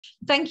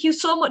Thank you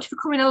so much for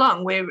coming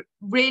along. We're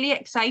really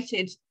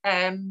excited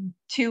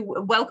to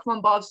welcome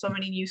on board so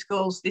many new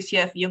schools this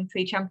year for Young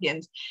Tree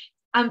Champions.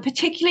 And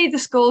particularly the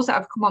schools that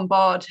have come on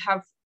board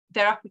have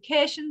their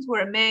applications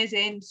were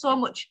amazing, so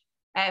much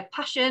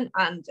passion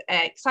and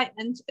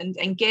excitement and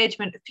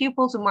engagement of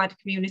pupils and wider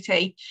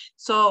community.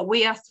 So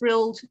we are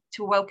thrilled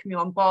to welcome you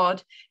on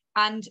board,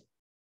 and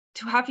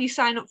to have you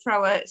sign up for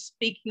our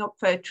Speaking Up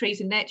for Trees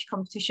and Nature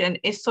competition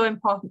is so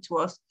important to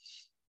us.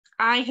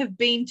 I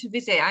joined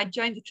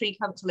the Tree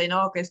Council in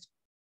August,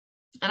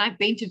 and I've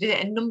been to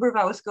visit a number of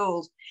our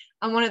schools.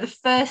 And one of the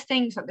first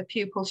things that the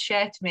pupils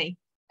share to me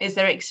is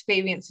their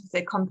experience of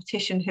the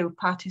competition who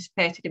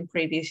participated in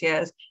previous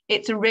years.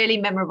 It's a really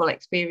memorable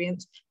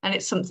experience, and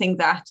it's something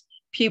that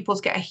pupils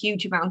get a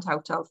huge amount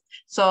out of.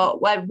 So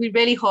we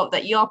really hope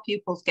that your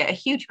pupils get a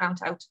huge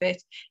amount out of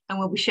it, and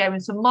we'll be sharing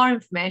some more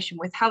information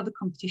with how the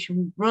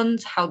competition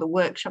runs, how the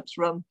workshops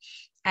run,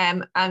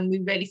 and we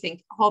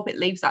really hope it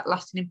leaves that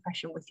lasting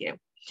impression with you.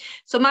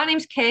 So my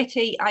name's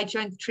Katie. I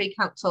joined the Tree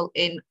Council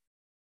in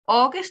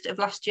August of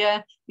last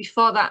year.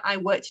 Before that, I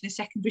worked in a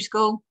secondary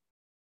school,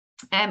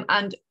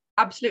 and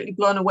absolutely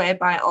blown away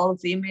by all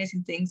of the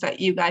amazing things that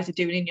you guys are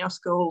doing in your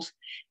schools,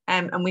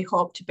 and we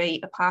hope to be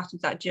a part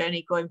of that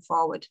journey going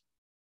forward.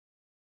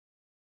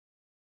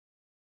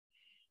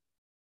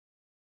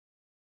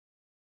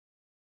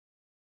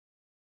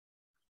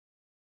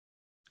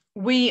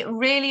 We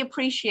really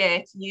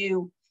appreciate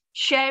you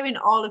sharing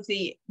all of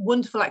the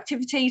wonderful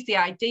activities, the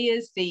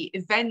ideas, the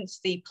events,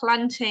 the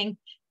planting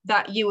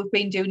that you have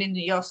been doing in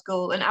your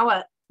school. And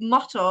our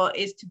motto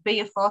is to be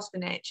a force for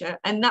nature,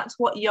 and that's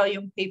what your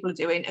young people are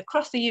doing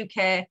across the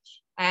UK,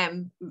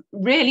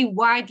 really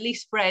widely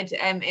spread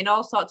in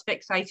all sorts of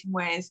exciting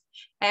ways.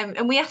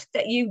 And we ask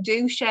that you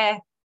do share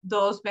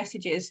those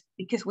messages,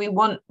 because we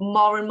want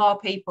more and more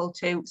people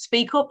to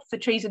speak up for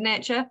trees and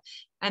nature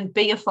and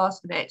be a force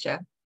for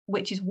nature,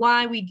 which is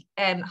why we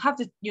have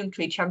the Young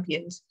Tree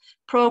Champions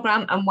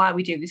programme and why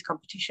we do this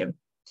competition.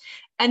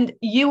 And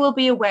you will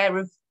be aware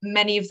of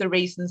many of the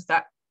reasons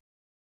that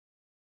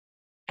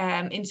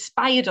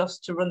inspired us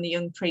to run the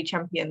Young Tree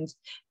Champions,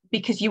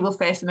 because you will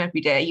face them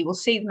every day. You will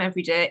see them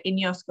every day in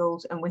your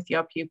schools and with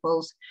your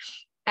pupils.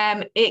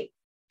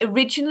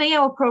 Originally,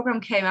 our programme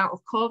came out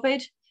of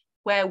COVID,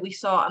 where we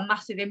saw a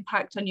massive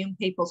impact on young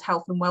people's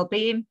health and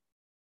well-being.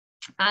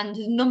 And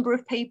a number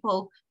of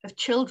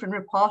children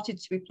reported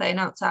to be playing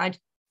outside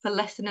for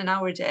less than an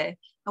hour a day.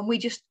 And we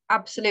just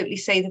absolutely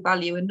see the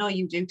value, and know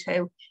you do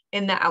too,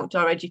 in that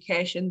outdoor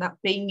education, that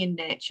being in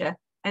nature,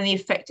 and the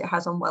effect it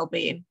has on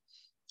well-being.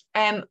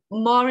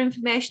 More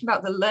information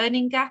about the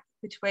learning gap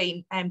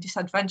between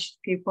disadvantaged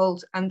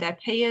pupils and their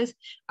peers.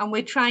 And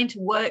we're trying to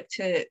work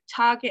to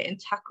target and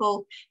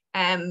tackle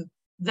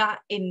that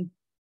in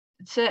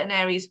certain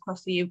areas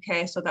across the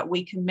UK, so that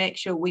we can make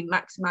sure we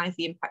maximise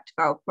the impact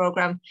of our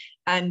programme,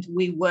 and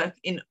we work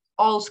in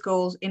all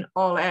schools, in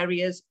all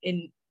areas,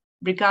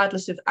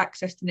 regardless of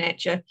access to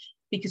nature,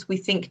 because we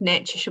think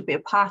nature should be a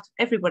part of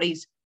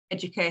everybody's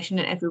education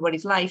and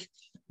everybody's life,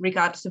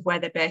 regardless of where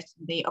they're based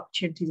and the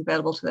opportunities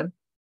available to them.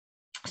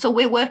 So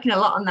we're working a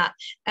lot on that,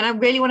 and I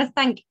really want to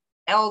thank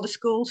all the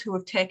schools who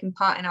have taken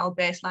part in our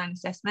baseline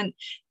assessment.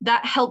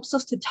 That helps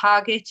us to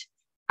target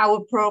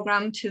our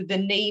programme to the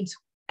needs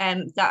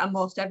that are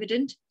most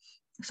evident.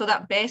 So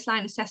that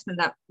baseline assessment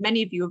that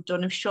many of you have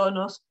done have shown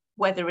us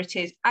whether it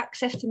is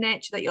access to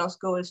nature that your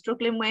school is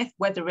struggling with,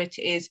 whether it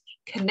is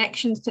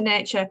connections to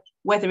nature,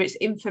 whether it's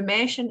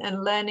information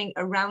and learning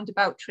around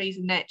about trees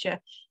and nature,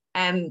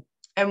 and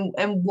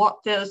what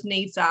those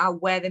needs are,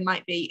 where there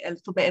might be a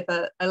little bit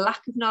of a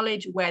lack of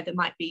knowledge, where there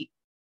might be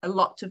a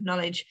lot of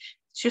knowledge,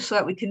 just so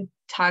that we can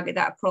target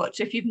that approach.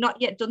 So if you've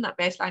not yet done that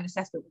baseline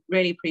assessment, we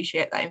really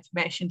appreciate that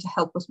information to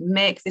help us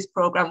make this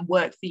programme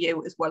work for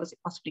you as well as it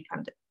possibly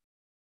can do.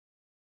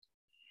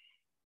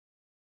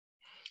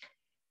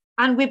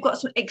 And we've got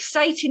some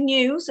exciting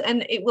news,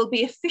 and it will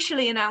be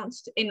officially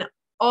announced in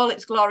all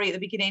its glory at the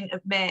beginning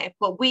of May.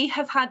 But we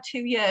have had 2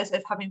 years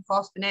of having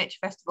Force for Nature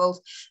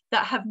festivals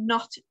that have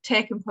not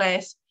taken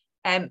place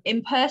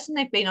in person.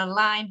 They've been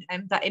online,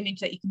 and that image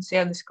that you can see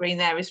on the screen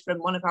there is from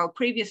one of our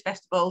previous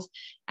festivals,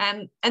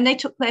 and they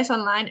took place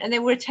online, and they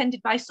were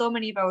attended by so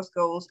many of our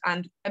schools,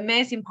 and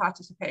amazing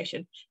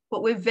participation.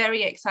 But we're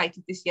very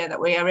excited this year that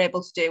we are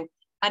able to do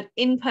an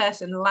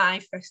in-person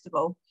live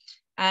festival,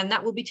 and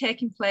that will be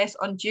taking place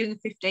on June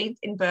the 15th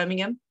in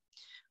Birmingham.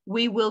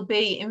 We will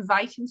be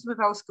inviting some of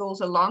our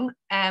schools along,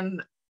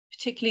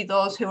 particularly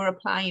those who are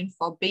applying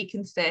for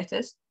beacon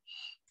status.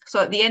 So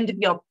at the end of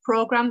your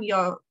programme,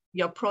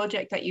 your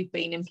project that you've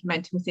been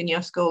implementing within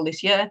your school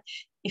this year,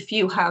 if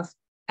you have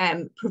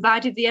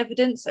provided the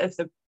evidence of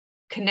the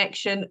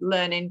connection,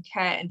 learning,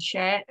 care and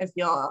share of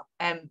your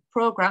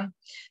programme,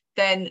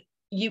 then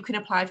you can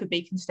apply for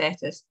beacon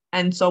status.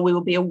 And so we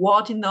will be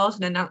awarding those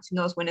and announcing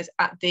those winners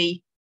at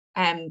the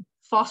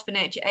Force for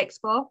Nature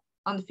Expo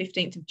on the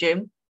 15th of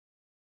June.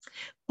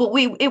 But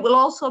it will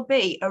also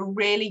be a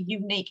really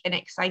unique and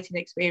exciting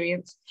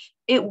experience.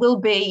 It will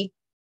be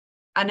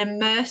an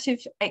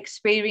immersive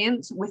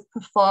experience with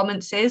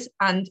performances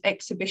and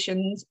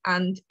exhibitions,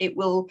 and it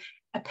will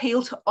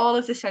appeal to all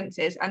of the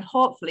senses and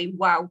hopefully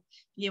wow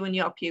you and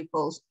your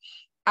pupils.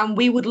 And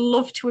we would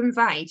love to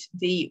invite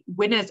the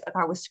winners of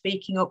our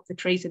Speaking Up for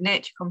Trees and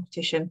Nature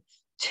competition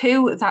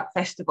to that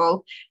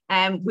festival.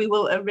 We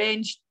will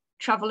arrange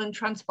travel and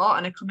transport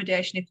and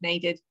accommodation if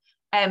needed,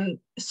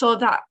 so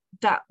that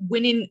that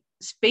winning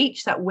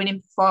speech, that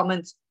winning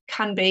performance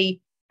can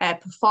be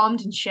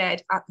performed and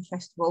shared at the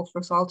festival for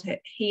us all to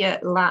hear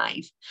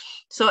live.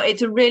 So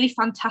it's a really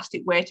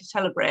fantastic way to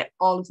celebrate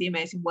all of the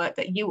amazing work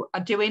that you are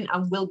doing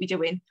and will be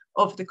doing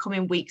over the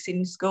coming weeks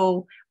in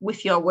school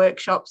with your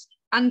workshops,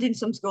 and in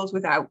some schools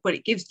without, but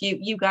it gives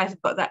you guys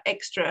have got that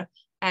extra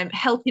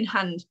helping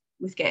hand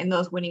with getting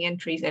those winning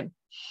entries in.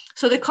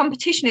 So the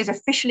competition is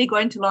officially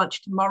going to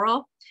launch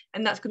tomorrow,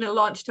 and that's going to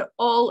launch to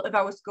all of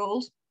our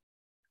schools.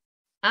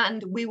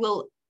 And we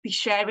will be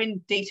sharing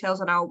details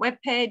on our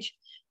webpage,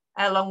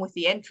 along with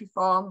the entry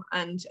form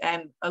and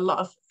a lot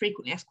of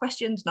frequently asked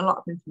questions and a lot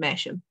of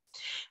information.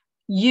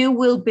 You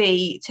will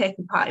be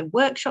taking part in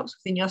workshops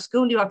within your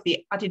school. You have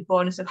the added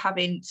bonus of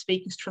having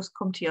Speakers Trust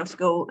come to your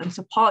school and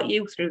support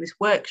you through this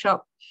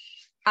workshop.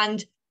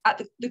 And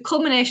at the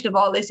culmination of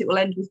all this, it will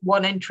end with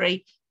one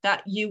entry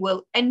that you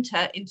will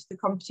enter into the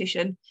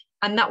competition,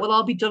 and that will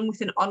all be done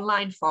with an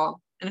online form,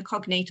 an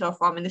incognito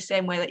form, in the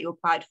same way that you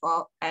applied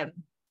for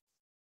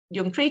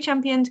Young Tree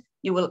Champions.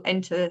 You will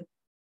enter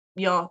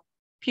your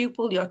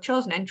pupil, your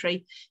chosen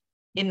entry,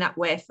 in that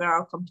way for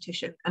our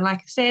competition. And like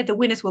I said, the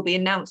winners will be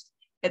announced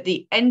at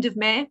the end of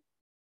May,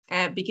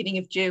 beginning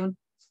of June,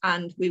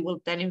 and we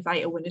will then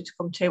invite a winner to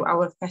come to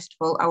our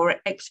festival, our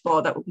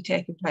expo that will be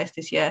taking place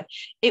this year.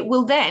 We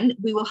will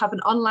have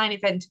an online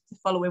event the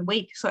following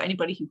week, so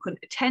anybody who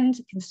couldn't attend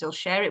can still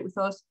share it with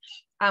us.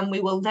 And we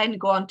will then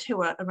go on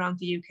tour around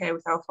the UK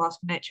with our Force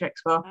for Nature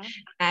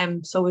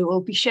Expo. So we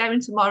will be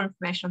sharing some more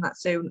information on that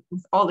soon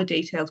with all the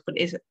details, but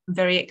it is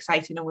very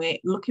exciting, and we're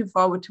looking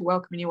forward to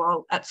welcoming you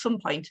all at some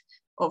point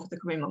over the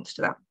coming months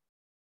to that.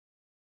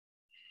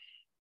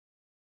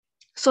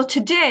 So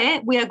today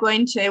I'm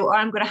going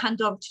to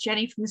hand over to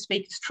Jenny from the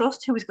Speakers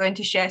Trust, who is going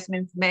to share some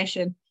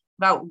information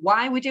about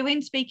why we're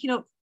doing Speaking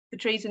Up for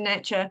Trees and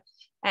Nature,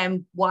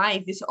 and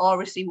why this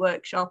Oracy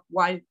workshop,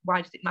 why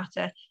does it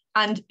matter,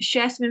 and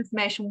share some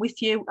information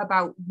with you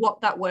about what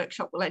that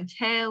workshop will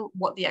entail,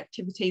 what the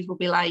activities will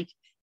be like,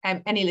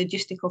 any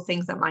logistical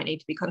things that might need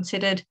to be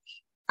considered,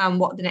 and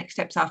what the next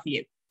steps are for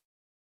you.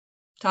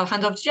 So I'll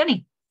hand over to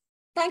Jenny.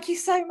 Thank you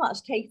so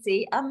much,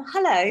 Katie.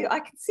 Hello, I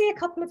can see a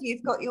couple of you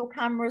have got your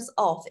cameras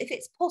off. If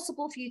it's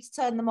possible for you to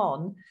turn them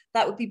on,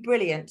 that would be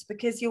brilliant,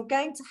 because you're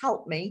going to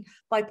help me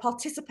by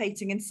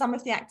participating in some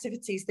of the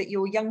activities that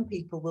your young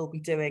people will be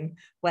doing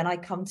when I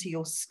come to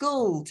your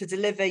school to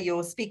deliver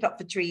your Speak Up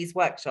for Trees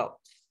workshop.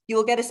 You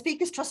will get a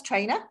Speakers Trust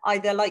trainer,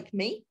 either like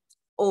me,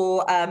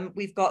 or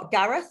we've got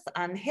Gareth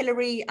and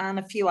Hilary and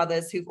a few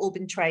others who've all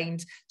been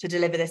trained to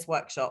deliver this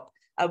workshop.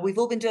 We've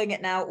all been doing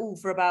it now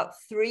for about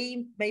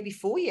 3, maybe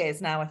 4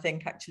 years now, I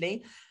think,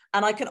 actually.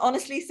 And I can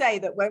honestly say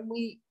that when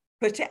we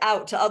put it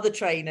out to other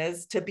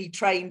trainers to be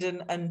trained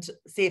and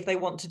see if they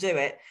want to do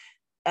it,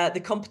 the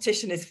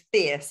competition is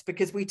fierce,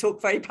 because we talk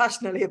very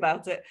passionately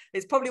about it.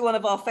 It's probably one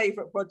of our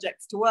favourite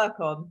projects to work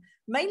on,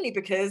 mainly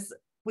because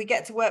we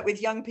get to work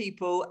with young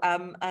people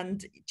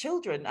and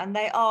children, and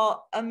they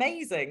are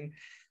amazing.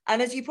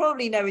 And as you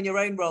probably know in your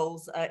own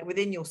roles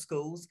within your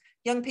schools,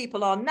 young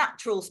people are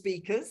natural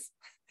speakers.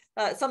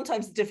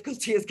 Sometimes the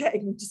difficulty is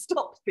getting them to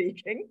stop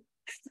speaking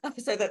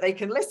so that they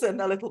can listen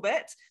a little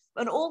bit.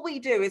 And all we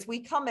do is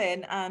we come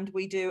in and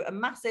we do a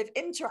massive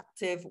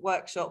interactive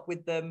workshop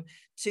with them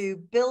to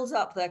build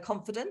up their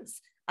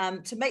confidence,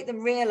 to make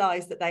them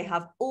realise that they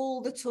have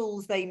all the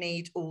tools they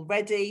need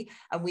already,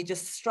 and we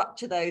just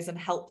structure those and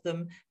help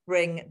them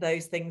bring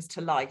those things to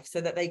life so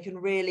that they can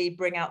really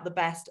bring out the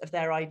best of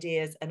their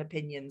ideas and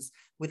opinions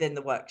within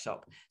the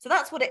workshop. So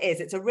that's what it is.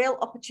 It's a real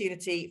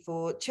opportunity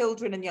for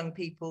children and young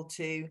people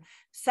to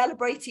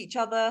celebrate each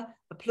other,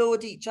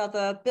 applaud each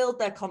other, build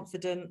their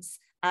confidence,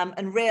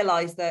 and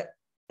realise that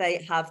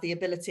they have the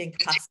ability and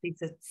capacity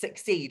to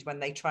succeed when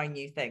they try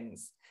new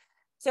things.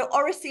 So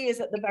Oracy is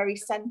at the very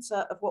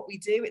centre of what we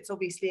do. It's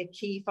obviously a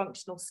key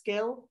functional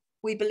skill.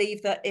 We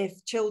believe that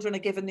if children are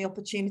given the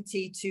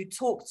opportunity to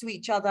talk to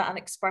each other and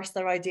express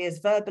their ideas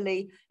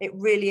verbally, it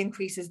really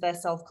increases their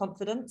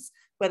self-confidence,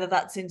 whether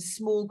that's in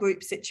small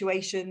group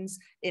situations,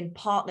 in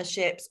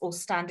partnerships, or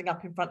standing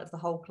up in front of the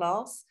whole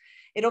class.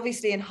 It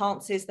obviously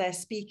enhances their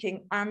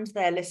speaking and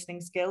their listening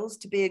skills.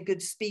 To be a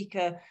good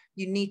speaker,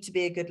 you need to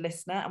be a good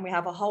listener. And we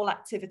have a whole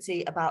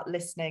activity about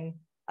listening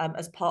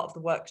as part of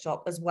the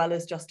workshop, as well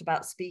as just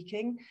about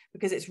speaking,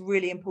 because it's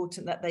really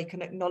important that they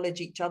can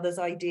acknowledge each other's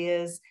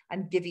ideas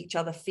and give each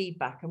other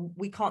feedback. And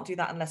we can't do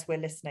that unless we're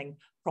listening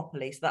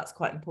properly. So that's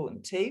quite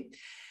important too.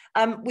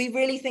 We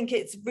really think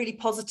it's really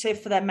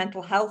positive for their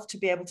mental health to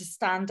be able to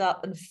stand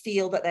up and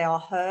feel that they are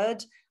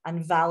heard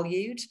and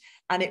valued.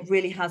 And it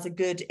really has a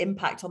good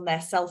impact on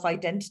their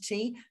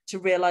self-identity to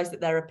realize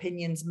that their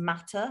opinions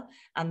matter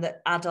and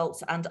that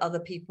adults and other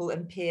people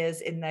and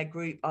peers in their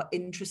group are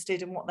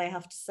interested in what they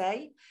have to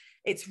say.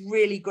 It's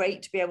really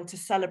great to be able to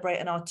celebrate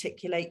and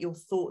articulate your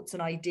thoughts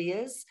and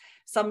ideas.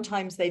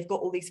 Sometimes they've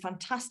got all these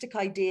fantastic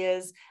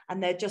ideas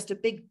and they're just a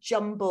big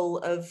jumble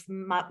of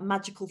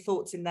magical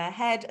thoughts in their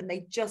head, and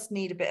they just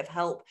need a bit of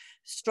help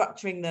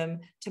structuring them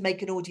to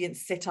make an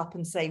audience sit up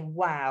and say,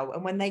 wow.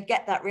 And when they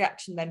get that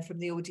reaction then from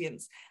the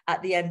audience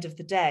at the end of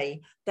the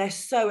day, they're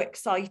so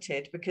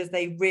excited because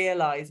they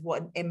realize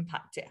what an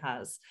impact it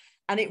has.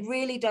 And it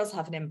really does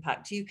have an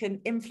impact. You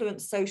can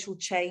influence social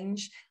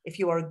change if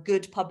you are a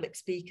good public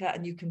speaker,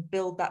 and you can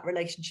build that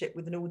relationship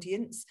with an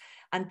audience.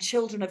 And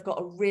children have got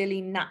a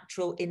really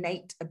natural,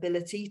 innate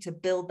ability to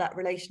build that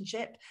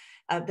relationship.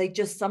 They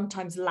just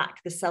sometimes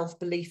lack the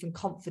self-belief and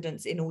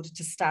confidence in order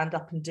to stand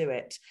up and do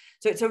it.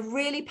 So it's a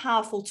really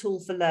powerful tool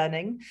for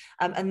learning.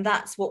 And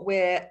that's what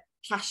we're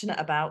passionate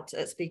about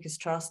at Speakers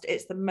Trust.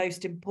 It's the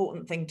most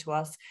important thing to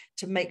us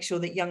to make sure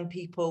that young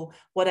people,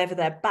 whatever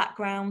their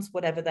backgrounds,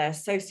 whatever their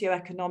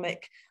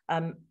socioeconomic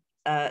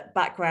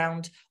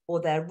background,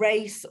 or their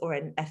race or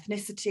an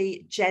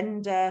ethnicity,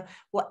 gender,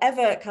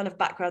 whatever kind of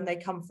background they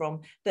come from,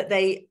 that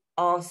they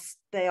are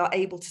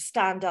able to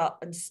stand up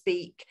and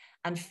speak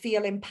and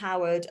feel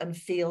empowered and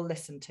feel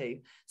listened to.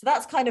 So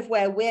that's kind of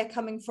where we're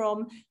coming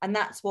from, and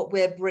that's what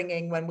we're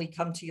bringing when we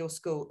come to your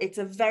school. It's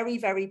a very,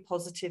 very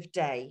positive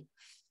day.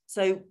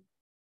 So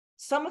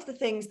some of the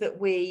things that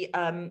we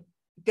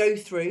go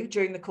through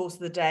during the course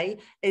of the day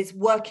is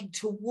working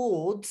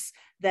towards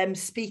them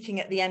speaking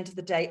at the end of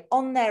the day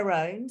on their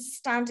own,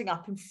 standing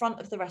up in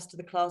front of the rest of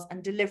the class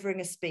and delivering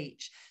a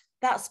speech.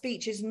 That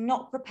speech is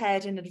not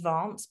prepared in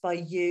advance by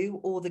you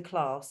or the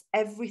class.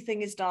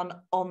 Everything is done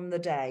on the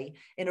day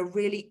in a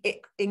really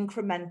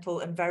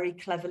incremental and very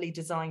cleverly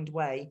designed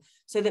way,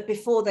 so that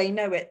before they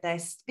know it, they're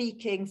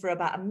speaking for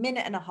about 1.5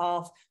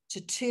 minutes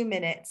to 2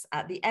 minutes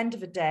at the end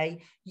of a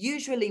day,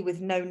 usually with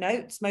no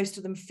notes. Most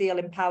of them feel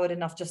empowered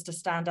enough just to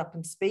stand up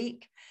and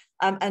speak.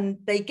 And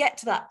they get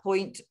to that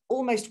point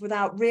almost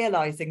without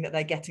realizing that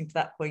they're getting to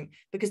that point,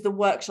 because the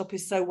workshop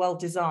is so well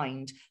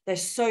designed.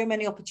 There's so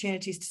many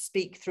opportunities to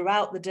speak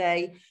throughout the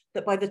day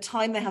that by the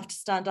time they have to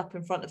stand up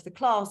in front of the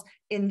class,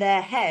 in their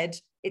head,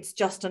 it's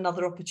just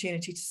another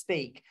opportunity to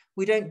speak.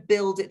 We don't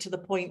build it to the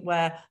point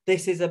where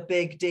this is a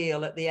big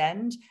deal at the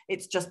end.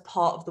 It's just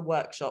part of the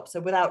workshop.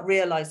 So without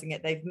realizing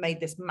it, they've made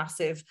this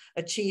massive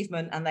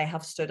achievement and they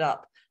have stood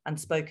up and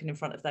spoken in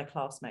front of their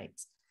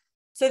classmates.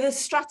 So the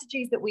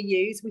strategies that we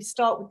use, we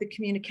start with the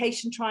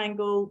communication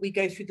triangle. We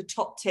go through the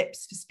top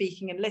tips for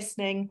speaking and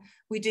listening.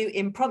 We do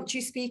impromptu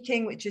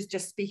speaking, which is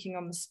just speaking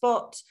on the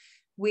spot.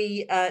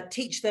 We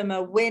teach them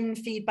a win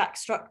feedback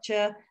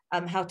structure,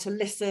 how to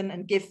listen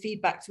and give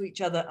feedback to each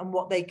other and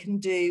what they can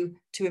do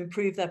to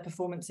improve their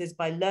performances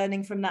by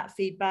learning from that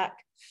feedback.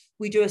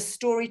 We do a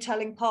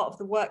storytelling part of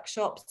the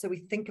workshop. So we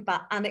think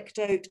about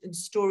anecdote and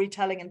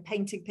storytelling and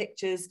painting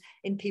pictures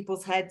in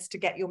people's heads to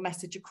get your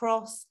message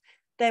across.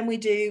 Then we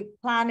do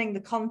planning the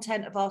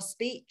content of our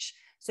speech.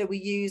 So we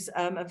use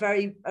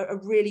a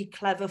really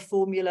clever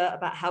formula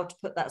about how to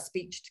put that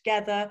speech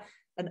together: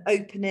 an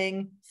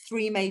opening,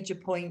 3 major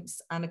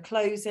points, and a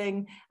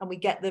closing. And we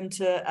get them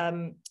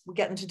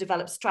to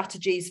develop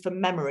strategies for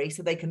memory,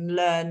 so they can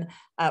learn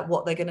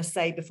what they're going to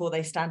say before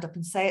they stand up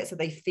and say it, so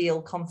they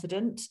feel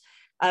confident.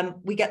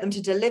 We get them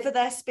to deliver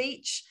their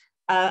speech,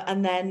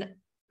 and then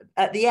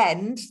at the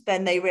end,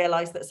 then they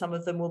realize that some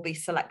of them will be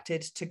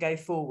selected to go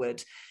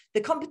forward.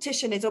 The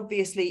competition is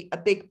obviously a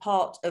big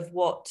part of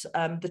what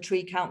the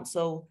Tree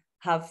Council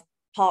have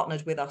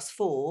partnered with us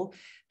for,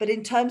 but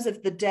in terms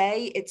of the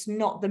day, it's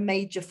not the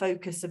major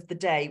focus of the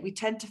day. We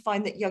tend to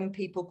find that young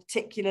people,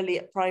 particularly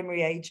at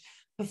primary age,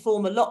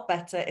 perform a lot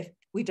better if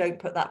we don't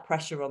put that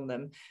pressure on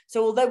them.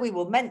 So although we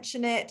will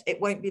mention it, it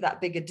won't be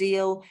that big a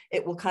deal.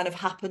 It will kind of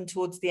happen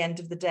towards the end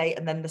of the day,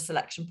 and then the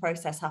selection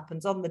process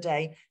happens on the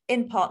day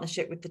in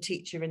partnership with the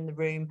teacher in the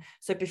room.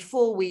 So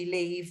before we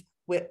leave,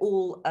 we're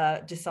all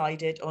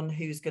decided on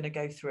who's going to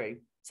go through.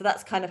 So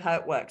that's kind of how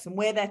it works. And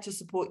we're there to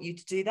support you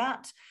to do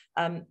that,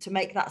 to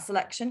make that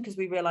selection, because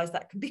we realize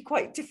that can be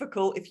quite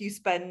difficult if you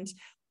spend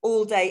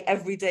all day,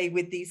 every day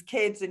with these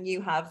kids and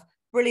you have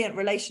brilliant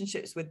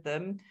relationships with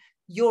them.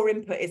 Your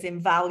input is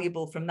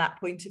invaluable from that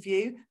point of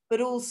view, but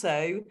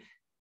also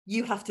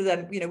you have to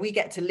then, we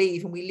get to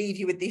leave and we leave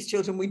you with these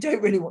children. We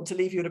don't really want to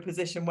leave you in a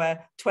position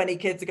where 20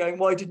 kids are going,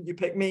 why didn't you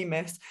pick me,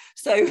 miss?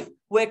 So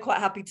we're quite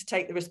happy to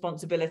take the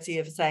responsibility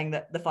of saying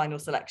that the final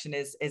selection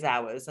is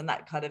ours. And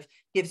that kind of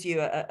gives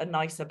you a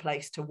nicer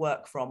place to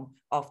work from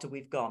after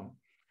we've gone.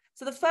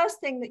 So the first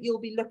thing that you'll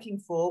be looking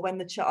for when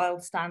the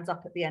child stands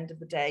up at the end of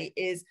the day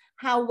is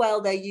how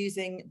well they're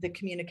using the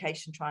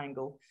communication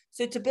triangle.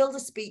 So to build a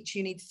speech,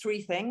 you need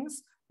 3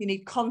 things. You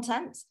need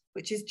content,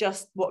 which is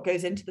just what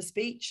goes into the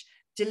speech.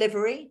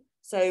 Delivery,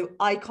 so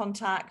eye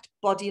contact,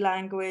 body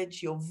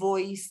language, your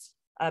voice,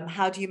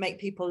 how do you make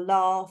people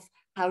laugh,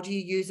 How do you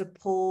use a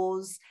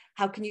pause?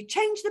 How can you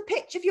change the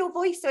pitch of your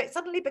voice so it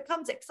suddenly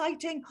becomes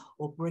exciting,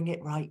 or bring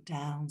it right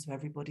down so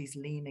everybody's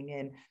leaning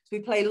in? So we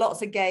play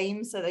lots of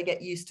games so they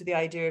get used to the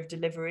idea of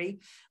delivery.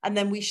 And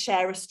then we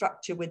share a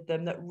structure with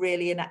them that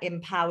really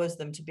empowers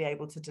them to be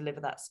able to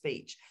deliver that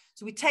speech.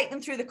 So we take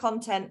them through the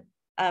content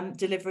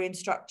delivery and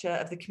structure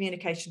of the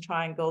communication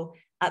triangle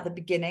at the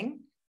beginning.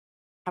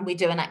 And we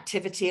do an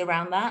activity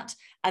around that.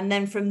 And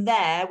then from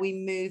there, we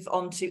move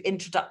on to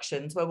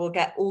introductions, where we'll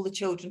get all the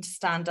children to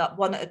stand up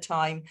one at a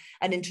time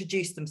and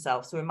introduce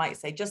themselves. So we might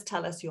say, just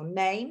tell us your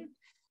name.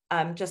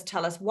 Just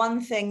tell us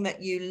one thing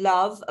that you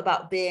love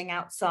about being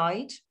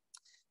outside.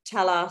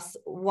 Tell us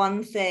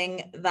one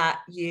thing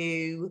that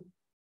you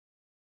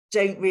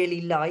don't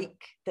really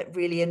like, that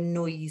really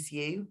annoys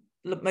you.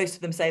 Most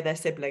of them say they're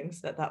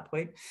siblings at that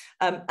point.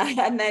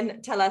 And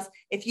then tell us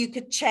if you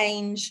could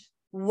change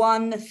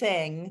one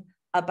thing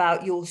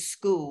about your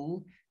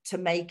school to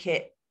make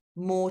it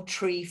more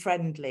tree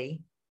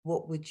friendly,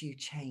 what would you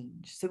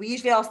change? So we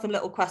usually ask them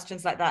little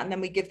questions like that, and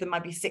then we give them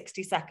maybe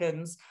 60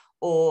 seconds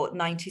or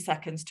 90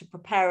 seconds to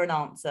prepare an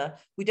answer.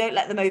 We don't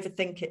let them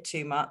overthink it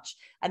too much,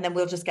 and then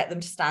we'll just get them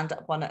to stand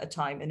up one at a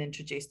time and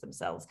introduce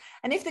themselves.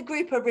 And if the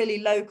group are really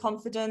low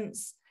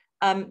confidence,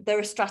 there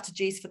are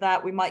strategies for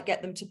that. We might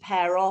get them to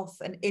pair off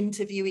and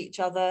interview each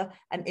other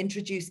and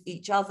introduce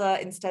each other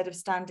instead of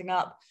standing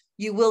up.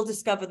 You will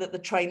discover that the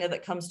trainer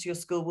that comes to your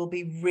school will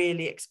be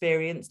really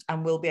experienced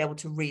and will be able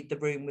to read the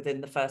room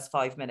within the first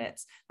 5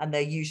 minutes. And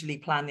they usually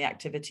plan the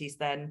activities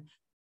then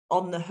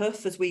on the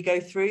hoof as we go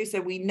through.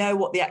 So we know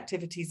what the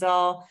activities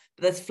are,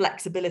 but there's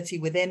flexibility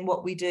within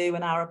what we do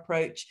and our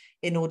approach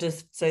in order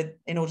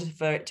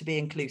for it to be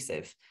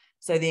inclusive.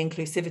 So the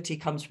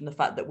inclusivity comes from the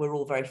fact that we're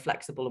all very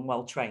flexible and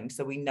well trained.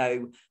 So we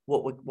know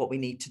what we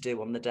need to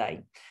do on the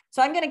day.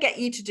 So I'm going to get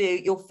you to do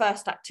your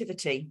first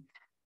activity.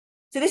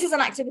 So this is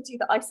an activity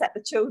that I set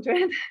the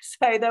children.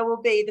 So there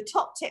will be the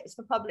top tips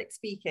for public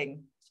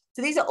speaking.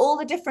 So these are all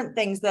the different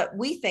things that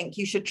we think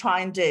you should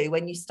try and do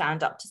when you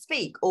stand up to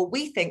speak, or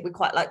we think we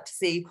quite like to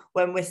see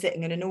when we're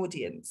sitting in an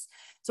audience.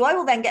 So I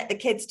will then get the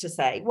kids to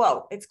say,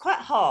 well, it's quite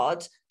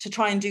hard to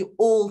try and do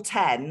all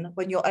 10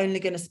 when you're only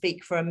going to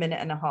speak for a minute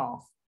and a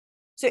half.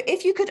 So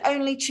if you could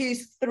only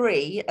choose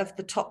 3 of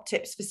the top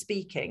tips for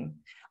speaking,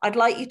 I'd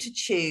like you to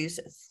choose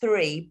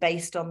 3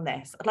 based on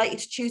this. I'd like you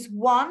to choose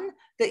 1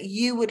 that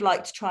you would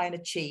like to try and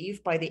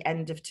achieve by the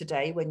end of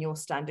today when you're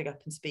standing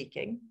up and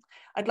speaking.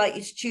 I'd like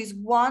you to choose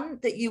 1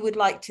 that you would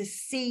like to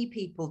see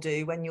people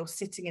do when you're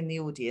sitting in the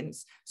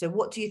audience. So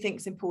what do you think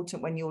is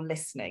important when you're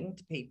listening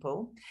to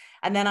people?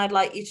 And then I'd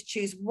like you to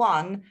choose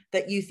 1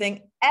 that you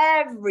think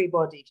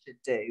everybody should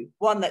do,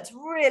 1 that's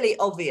really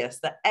obvious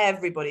that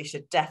everybody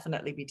should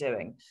definitely be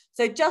doing.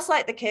 So just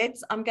like the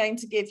kids, I'm going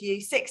to give you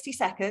 60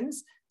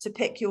 seconds to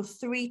pick your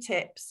 3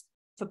 tips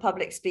for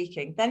public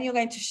speaking. Then you're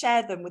going to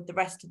share them with the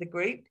rest of the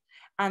group.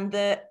 And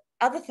the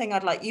other thing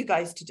I'd like you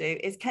guys to do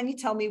is, can you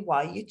tell me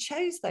why you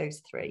chose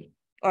those 3?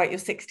 All right, your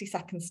 60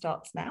 seconds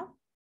starts now.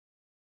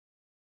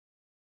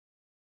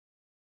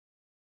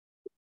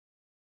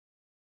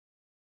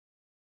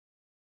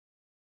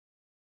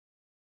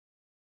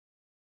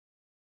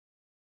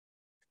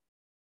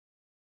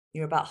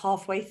 You're about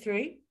halfway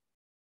through.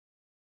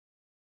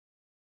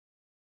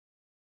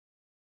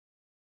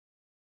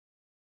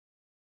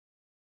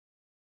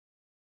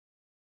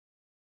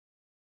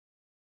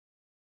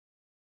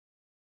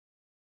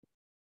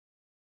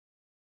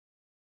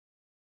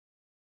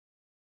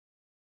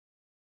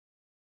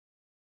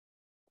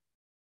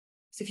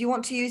 So if you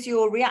want to use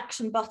your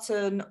reaction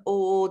button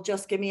or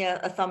just give me a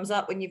thumbs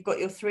up when you've got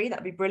your 3,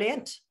 that'd be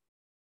brilliant.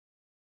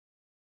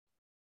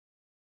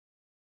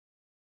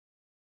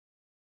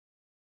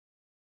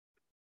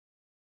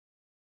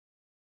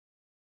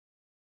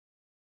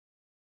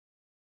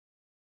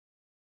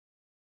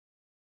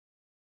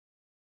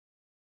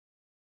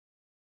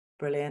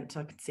 Brilliant.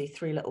 I can see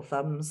 3 little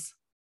thumbs,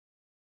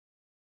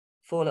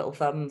 4 little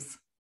thumbs.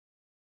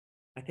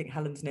 I think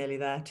Helen's nearly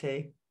there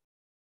too.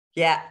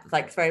 Yeah,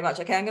 thanks very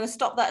much. Okay, I'm going to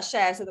stop that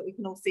share so that we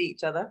can all see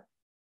each other.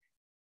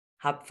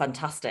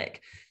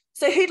 Fantastic.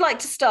 So who'd like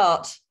to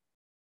start?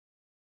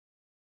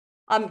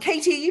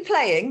 Katie, are you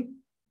playing?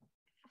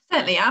 I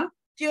certainly am.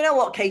 Do you know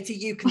what, Katie?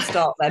 You can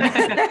start then.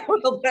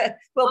 we'll put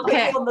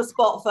you on the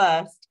spot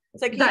first.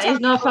 So that is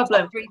no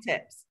problem. 3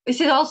 tips.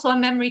 This is also a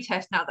memory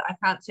test now that I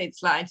can't see the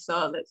slide,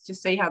 so let's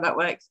just see how that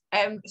works.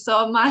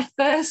 So my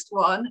first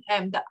one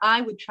that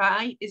I would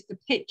try is the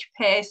pitch,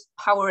 pace,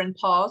 power and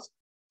pause,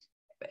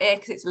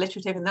 because it's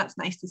alliterative and that's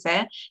nice to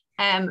say.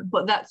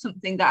 But that's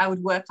something that I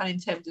would work on in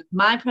terms of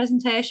my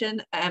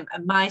presentation and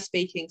my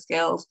speaking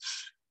skills.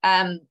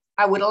 I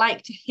would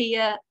like to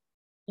hear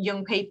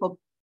young people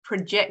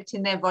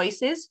projecting their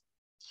voices.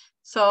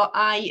 So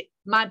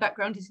my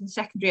background is in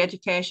secondary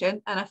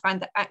education, and I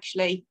find that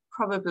actually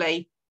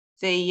probably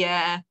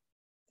the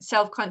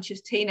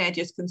self-conscious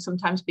teenagers can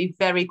sometimes be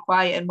very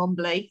quiet and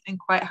mumbly and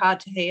quite hard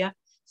to hear.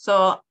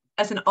 So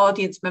as an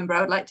audience member,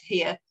 I would like to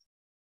hear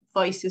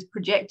voices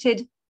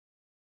projected.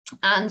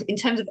 And in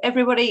terms of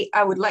everybody,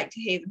 I would like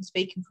to hear them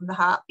speaking from the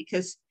heart,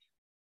 because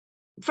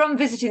from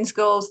visiting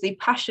schools, the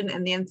passion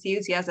and the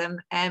enthusiasm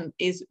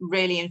is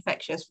really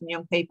infectious from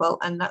young people,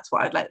 and that's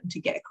what I'd like them to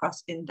get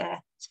across in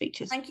their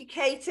speeches. Thank you,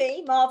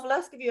 Katie.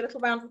 Marvellous. Give you a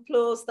little round of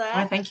applause there.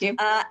 Oh, thank you.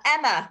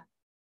 Emma,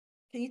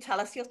 can you tell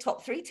us your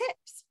top 3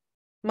 tips?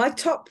 My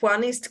top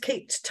one is to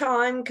keep to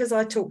time, because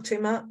I talk too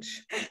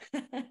much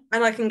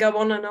and I can go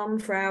on and on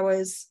for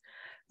hours.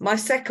 My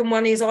second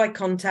one is eye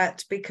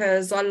contact,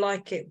 because I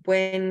like it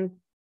when,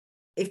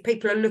 if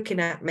people are looking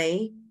at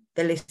me,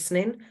 they're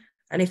listening.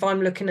 And if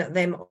I'm looking at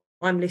them,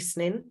 I'm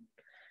listening.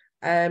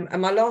 And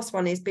my last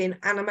one is being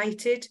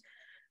animated.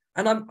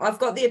 And I've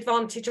got the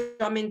advantage,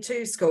 I'm in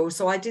 2 schools.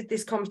 So I did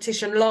this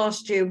competition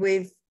last year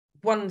with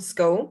 1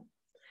 school.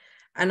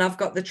 And I've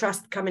got the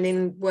trust coming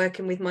in,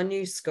 working with my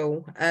new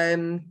school.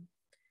 And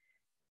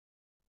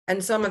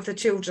some of the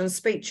children's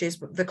speeches,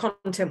 the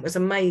content was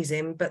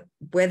amazing, but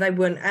where they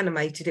weren't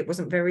animated, it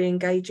wasn't very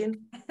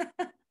engaging.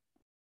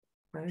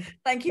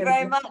 Thank you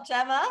very much,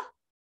 Emma.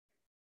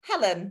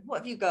 Helen, what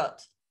have you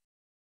got?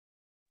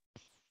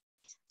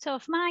 So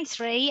for my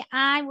 3,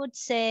 I would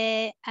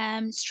say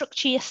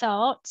structure your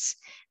thoughts,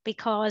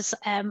 because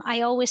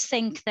I always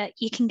think that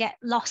you can get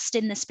lost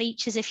in the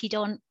speeches if you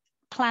don't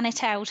plan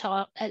it out,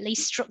 or at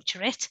least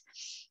structure it.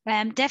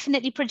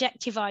 Definitely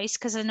project your voice,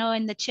 because I know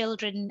in the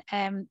children,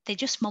 they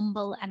just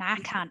mumble and I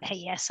can't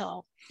hear,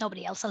 so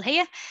nobody else will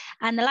hear.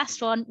 And the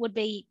last one would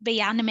be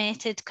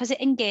animated, because it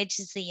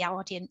engages the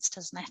audience,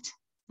 doesn't it?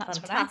 That's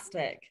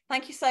fantastic.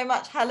 Thank you so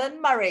much,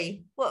 Helen.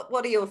 Murray, what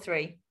are your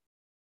 3?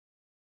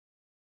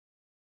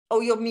 Oh,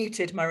 you're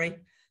muted, Murray.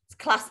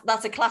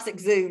 That's a classic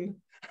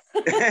Zoom.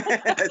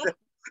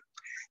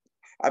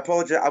 I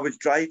apologise. I was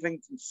driving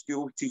from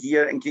school to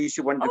here, in case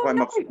you wondered why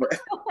my.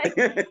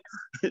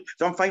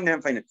 So I'm fine now.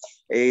 I'm fine now.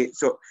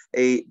 So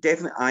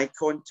definitely eye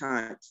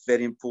contact,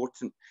 very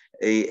important.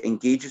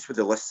 Engages with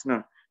the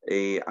listener.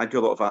 I do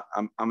a lot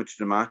of amateur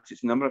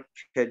dramatics. A number of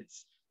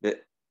kids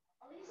that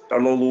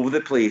are all over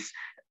the place.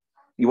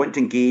 You want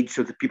to engage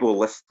so that people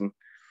listen.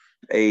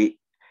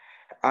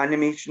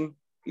 Animation.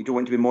 You don't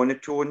want to be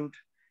monotoned,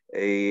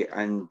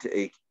 and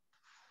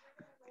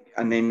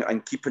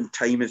keeping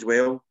time as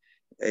well.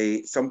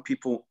 Some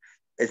people,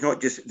 it's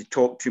not just they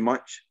talk too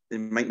much, they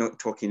might not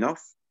talk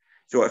enough.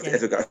 So if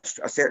they've got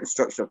a certain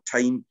structure of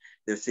time,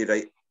 they'll say,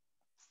 right,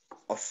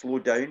 I'll slow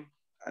down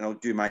and I'll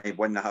do my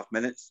 1.5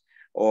 minutes,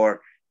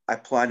 or I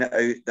plan it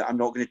out that I'm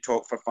not going to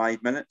talk for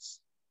 5 minutes.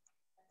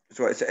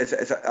 So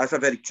that's a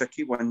very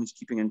tricky one, is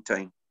keeping in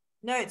time.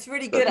 No, it's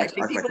really good,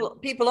 actually.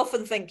 People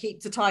often think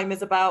keep to time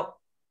is about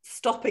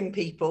stopping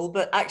people,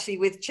 but actually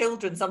with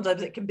children,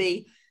 sometimes it can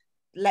be,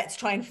 let's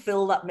try and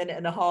fill that 1.5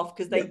 minutes,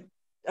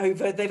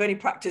 because they've only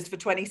practiced for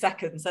 20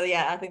 seconds. So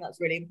yeah, I think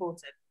that's really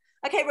important.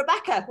 Okay,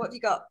 Rebecca, what have you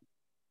got?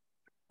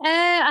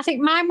 I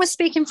think mine was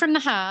speaking from the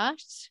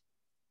heart,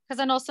 because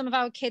I know some of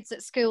our kids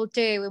at school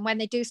do, and when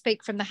they do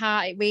speak from the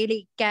heart, it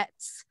really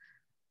gets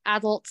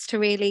adults to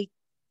really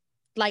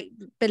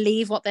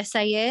believe what they're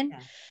saying.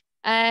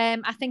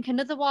 I think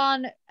another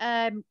one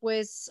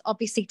was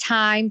obviously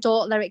time.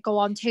 Don't let it go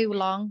on too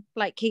long.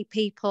 Keep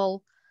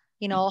people,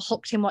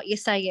 hooked in what you're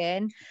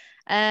saying.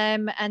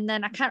 And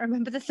then I can't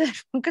remember the third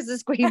one because the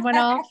screen went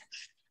off.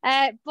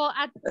 But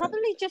I'd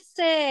probably just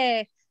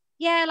say,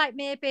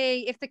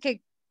 maybe if they could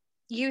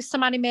use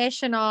some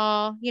animation,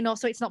 or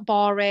so it's not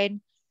boring.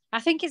 I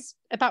think it's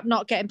about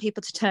not getting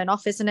people to turn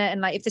off, isn't it?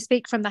 And if they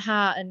speak from the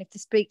heart and if they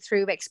speak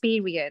through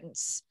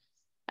experience,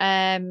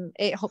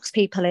 it hooks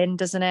people in,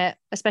 doesn't it?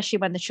 Especially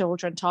when the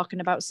children talking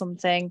about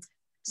something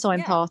so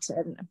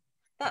important.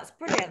 That's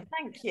brilliant.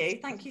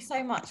 Thank you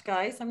so much,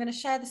 guys. I'm going to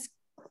share the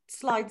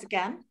slides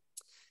again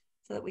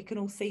so that we can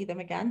all see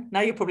them again.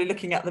 Now you're probably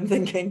looking at them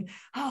thinking,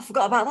 oh, I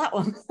forgot about that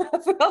one.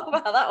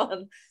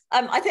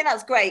 I think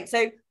that's great.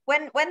 So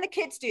when the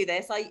kids do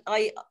this,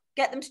 I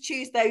get them to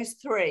choose those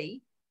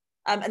 3.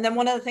 And then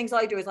one of the things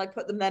I do is I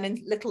put them then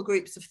in little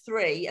groups of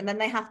 3, and then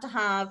they have to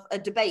have a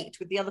debate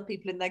with the other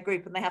people in their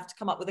group, and they have to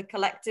come up with a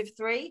collective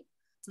 3.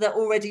 So they're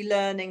already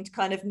learning to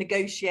kind of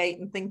negotiate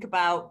and think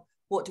about,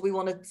 what do we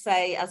want to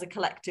say as a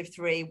collective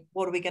 3?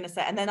 What are we going to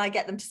say? And then I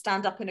get them to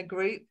stand up in a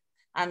group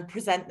and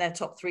present their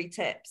top 3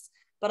 tips.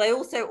 But I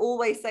also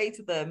always say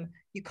to them,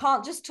 you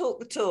can't just talk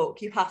the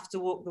talk, you have to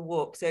walk the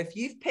walk. So if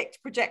you've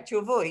picked project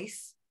your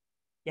voice,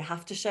 you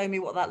have to show me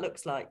what that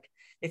looks like.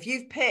 If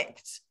you've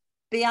picked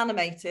be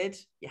animated,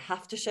 you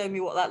have to show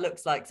me what that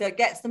looks like. So it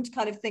gets them to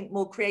kind of think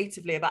more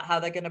creatively about how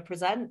they're going to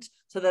present,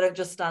 so they don't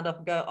just stand up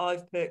and go,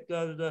 I've picked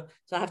blah, blah, blah.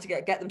 So I have to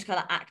get them to kind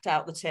of act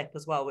out the tip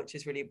as well, which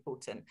is really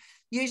important.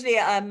 Usually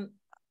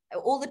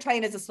all the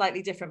trainers are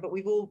slightly different, but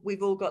we've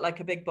all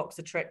got a big box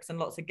of tricks and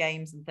lots of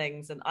games and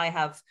things. And I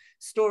have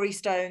story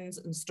stones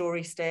and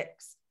story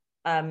sticks.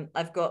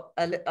 I've got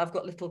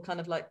little kind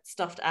of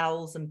stuffed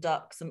owls and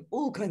ducks, and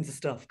all kinds of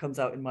stuff comes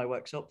out in my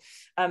workshop.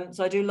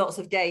 So I do lots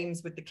of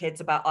games with the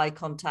kids about eye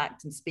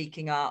contact and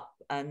speaking up,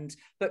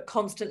 but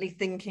constantly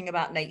thinking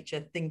about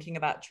nature, thinking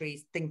about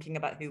trees, thinking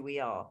about who we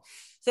are.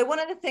 So one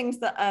of the things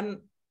that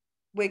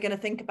we're going to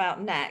think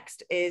about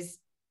next is,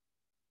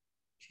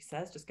 she's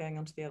says, just going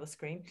onto the other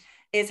screen,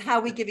 is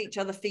how we give each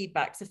other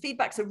feedback. So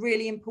feedback's a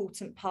really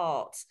important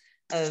part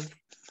of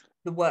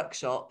the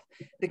workshop,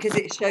 because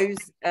it shows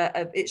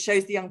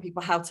the young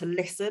people how to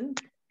listen.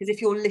 Because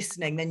if you're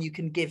listening, then you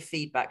can give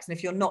feedbacks, and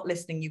if you're not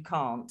listening, you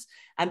can't.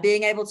 And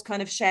being able to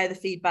kind of share the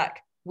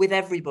feedback with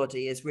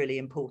everybody is really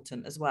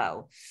important as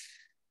well.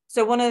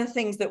 So one of the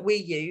things that we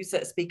use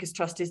at Speakers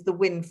Trust is the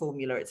WIN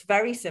formula. It's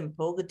very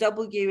simple. The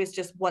W is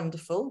just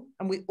wonderful,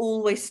 and we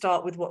always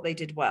start with what they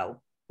did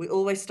well. We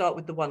always start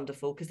with the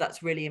wonderful, because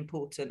that's really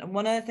important. And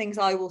one of the things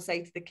I will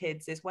say to the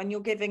kids is, when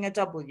you're giving a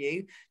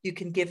W, you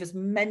can give as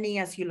many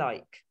as you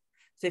like.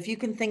 So if you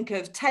can think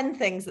of 10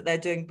 things that they're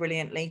doing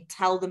brilliantly,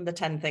 tell them the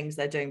 10 things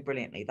they're doing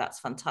brilliantly. That's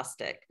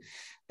fantastic.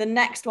 The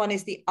next one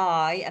is the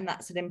I, and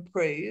that's an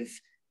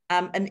improve.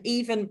 And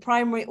even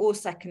primary or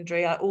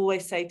secondary, I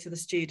always say to the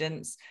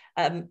students,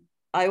 I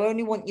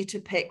only want you to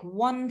pick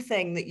one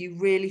thing that you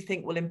really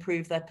think will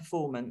improve their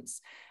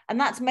performance. And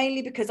that's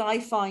mainly because I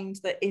find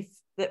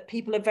that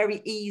people are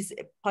very easy,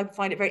 I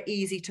find it very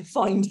easy to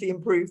find the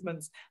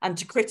improvements and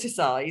to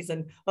criticize,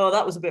 and, oh,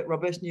 that was a bit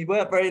rubbish, and you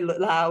weren't very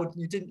loud,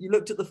 and you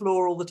looked at the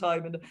floor all the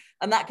time,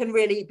 and that can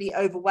really be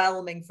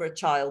overwhelming for a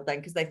child then,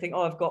 because they think,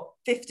 oh, I've got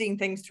 15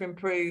 things to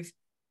improve,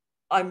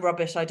 I'm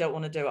rubbish, I don't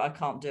want to do it, I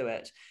can't do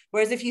it.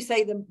 Whereas if you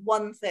say them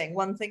one thing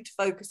to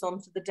focus on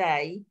for the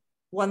day,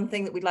 one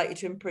thing that we'd like you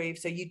to improve,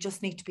 so you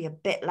just need to be a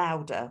bit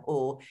louder,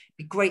 or it'd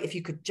be great if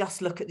you could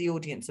just look at the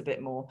audience a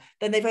bit more,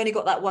 then they've only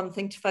got that one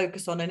thing to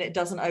focus on, and it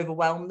doesn't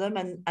overwhelm them,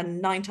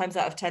 and 9 times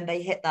out of 10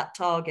 they hit that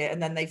target,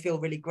 and then they feel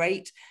really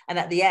great. And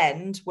at the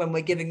end, when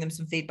we're giving them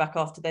some feedback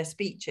after their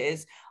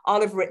speeches, I'll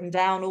have written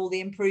down all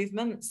the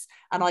improvements,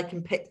 and I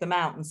can pick them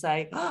out and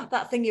say, oh,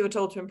 that thing you were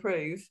told to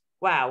improve,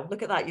 wow,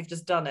 look at that, you've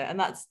just done it. And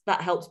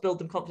that helps build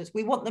them confidence.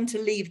 We want them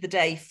to leave the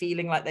day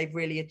feeling like they've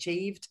really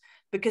achieved,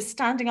 because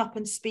standing up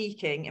and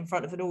speaking in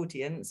front of an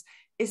audience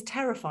is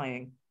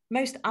terrifying.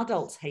 Most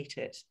adults hate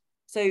it.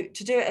 So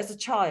to do it as a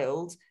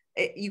child,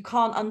 you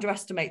can't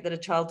underestimate that a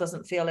child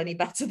doesn't feel any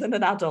better than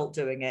an adult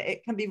doing it.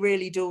 It can be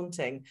really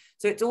daunting.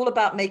 So it's all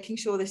about making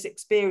sure this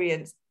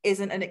experience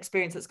isn't an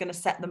experience that's going to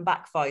set them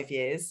back 5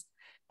 years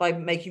by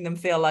making them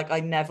feel like,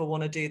 I never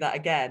want to do that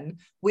again.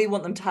 We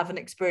want them to have an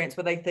experience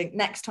where they think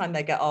next time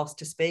they get asked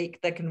to speak,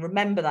 they can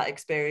remember that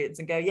experience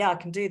and go, yeah, I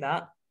can do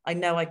that. I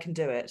know I can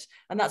do it.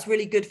 And that's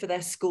really good for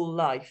their school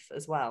life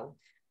as well.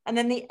 And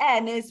then the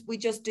N is, we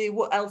just do,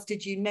 what else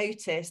did you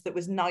notice that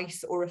was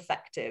nice or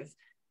effective?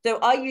 So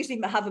I usually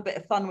have a bit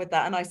of fun with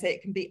that, and I say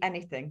it can be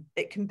anything.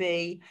 It can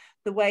be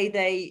the way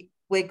they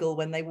wiggle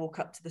when they walk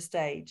up to the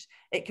stage.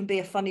 It can be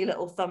a funny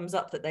little thumbs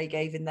up that they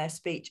gave in their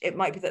speech. It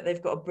might be that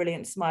they've got a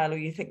brilliant smile, or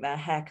you think their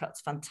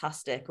haircut's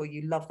fantastic, or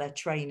you love their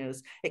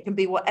trainers. It can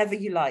be whatever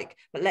you like,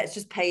 but let's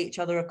just pay each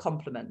other a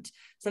compliment.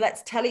 So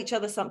let's tell each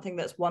other something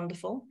that's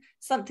wonderful,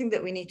 something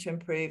that we need to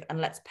improve, and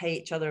let's pay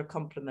each other a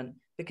compliment,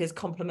 because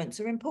compliments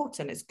are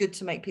important. It's good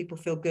to make people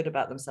feel good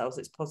about themselves.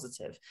 It's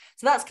positive.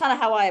 So that's kind of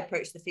how I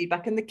approach the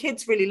feedback. And the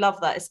kids really love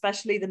that,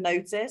 especially the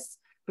notice,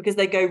 because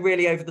they go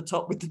really over the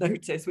top with the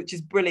notice, which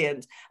is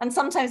brilliant. And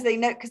sometimes they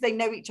know, because they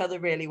know each other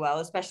really well,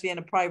 especially in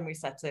a primary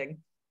setting,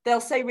 they'll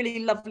say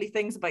really lovely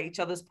things about each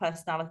other's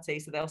personality.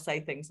 So they'll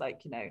say things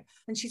like, you know,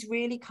 and she's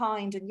really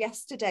kind, and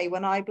yesterday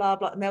when I blah,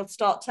 blah, and they'll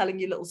start telling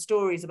you little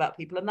stories about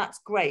people. And that's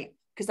great,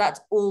 because that's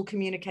all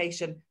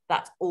communication,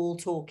 that's all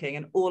talking.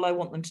 And all I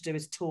want them to do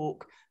is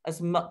talk as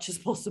much as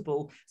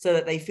possible so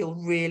that they feel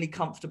really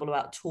comfortable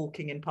about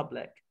talking in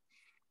public.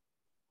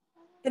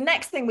 The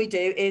next thing we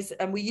do is,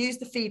 and we use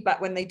the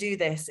feedback when they do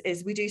this,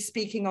 is we do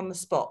speaking on the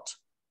spot.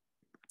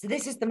 So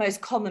this is the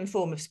most common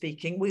form of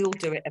speaking. We all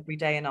do it every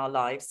day in our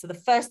lives. So the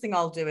first thing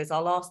I'll do is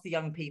I'll ask the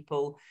young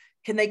people,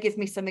 can they give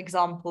me some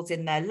examples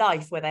in their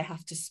life where they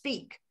have to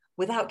speak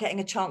without getting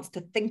a chance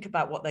to think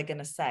about what they're going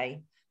to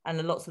say? And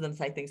lots of them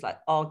say things like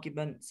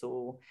arguments,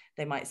 or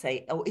they might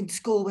say, oh, in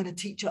school when a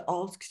teacher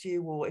asks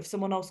you, or if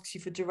someone asks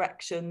you for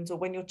directions, or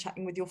when you're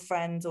chatting with your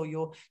friends, or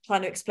you're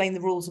trying to explain the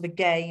rules of a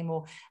game.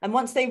 And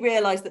once they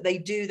realize that they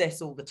do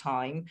this all the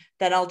time,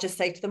 then I'll just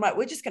say to them, right,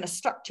 we're just going to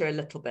structure a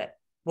little bit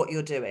what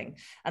you're doing.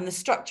 And the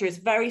structure is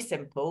very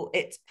simple.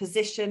 It's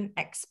position,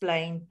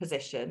 explain,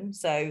 position.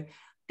 So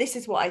this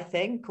is what I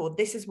think, or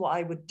this is what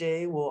I would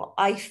do, or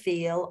I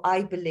feel,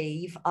 I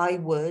believe, I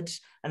would,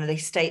 and they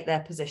state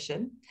their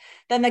position.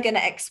 Then they're going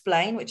to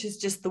explain, which is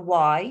just the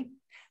why.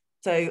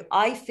 So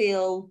I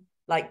feel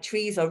like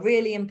trees are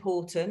really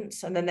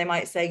important, and then they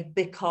might say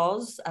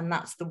because, and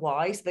that's the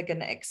why, so they're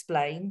going to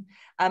explain.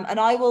 And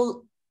I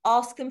will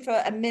ask them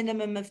for a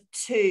minimum of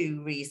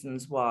 2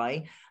 reasons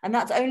why, and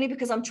that's only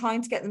because I'm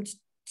trying to get them to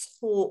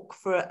talk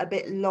for a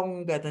bit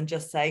longer than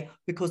just say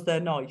because they're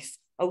nice.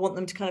 I want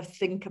them to kind of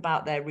think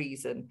about their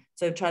reason.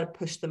 So try to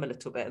push them a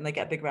little bit, and they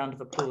get a big round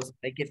of applause. If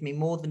they give me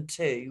more than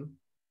 2,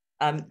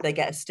 they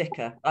get a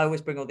sticker. I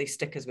always bring all these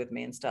stickers with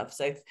me and stuff.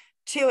 So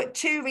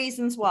two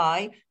reasons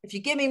why. If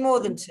you give me more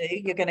than 2,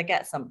 you're going to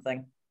get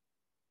something.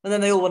 And then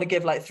they all want to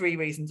give like 3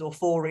 reasons or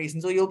 4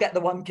 reasons, or you'll get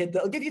the one kid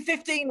that'll give you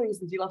 15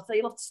 reasons. You'll have to say,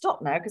 you'll have to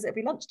stop now because it'll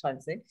be lunchtime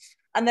soon.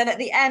 And then at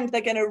the end, they're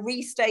going to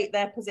restate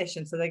their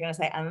position. So they're going to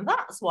say, and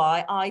that's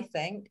why I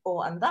think,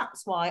 or, and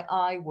that's why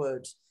I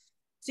would.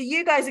 So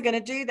you guys are going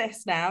to do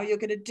this now. You're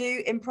going to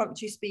do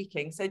impromptu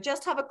speaking. So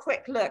just have a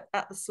quick look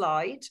at the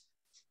slide,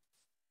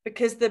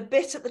 because the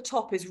bit at the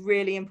top is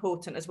really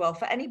important as well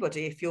for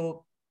anybody. If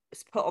you're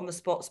put on the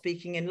spot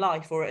speaking in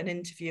life or at an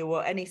interview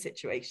or any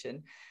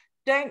situation,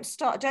 don't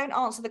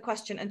answer the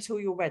question until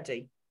you're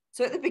ready.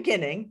 So at the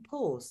beginning,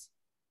 pause,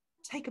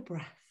 take a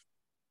breath,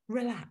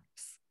 relax,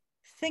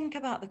 think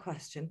about the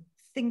question,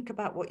 think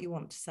about what you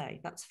want to say.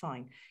 That's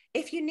fine.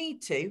 If you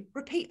need to,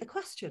 repeat the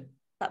question.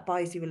 That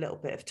buys you a little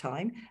bit of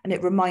time and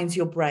it reminds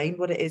your brain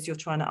what it is you're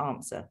trying to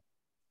answer.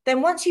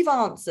 Then once you've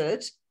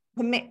answered,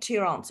 commit to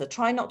your answer.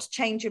 Try not to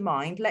change your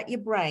mind. Let your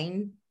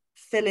brain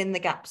fill in the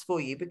gaps for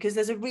you, because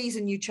there's a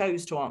reason you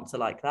chose to answer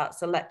like that.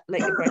 So let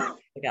your brain fill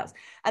the gaps.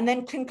 And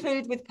then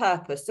conclude with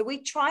purpose. So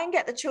we try and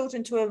get the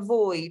children to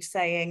avoid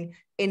saying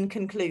in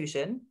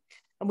conclusion.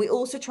 And we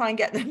also try and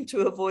get them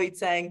to avoid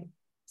saying,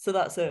 so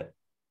that's it,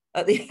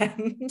 at the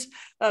end.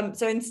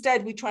 So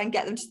instead, we try and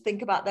get them to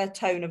think about their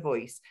tone of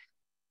voice.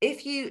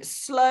 If you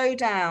slow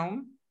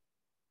down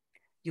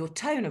your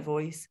tone of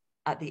voice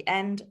at the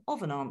end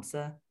of an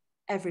answer,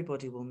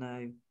 everybody will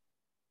know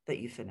that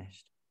you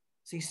finished.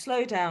 So you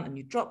slow down and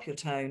you drop your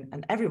tone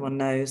and everyone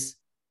knows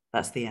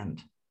that's the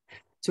end.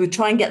 So we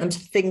try and get them to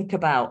think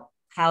about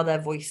how their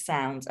voice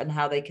sounds and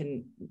how they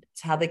can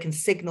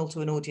signal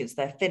to an audience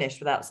they're finished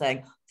without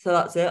saying, so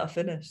that's it, I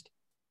finished,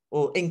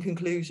 or in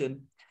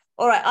conclusion.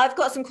 All right, I've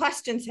got some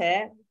questions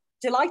here.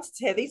 Delighted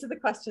to hear. These are the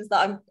questions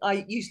that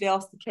I usually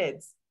ask the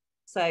kids.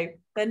 So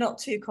they're not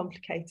too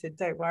complicated,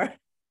 don't worry.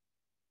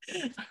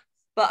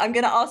 But I'm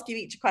going to ask you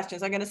each question.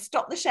 So I'm going to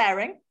stop the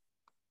sharing.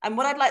 And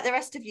what I'd like the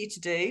rest of you to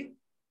do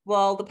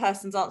while the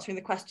person's answering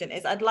the question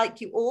is I'd like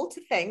you all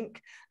to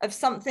think of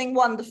something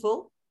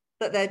wonderful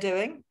that they're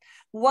doing,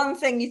 one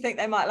thing you think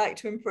they might like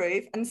to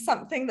improve, and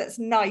something that's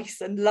nice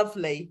and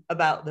lovely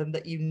about them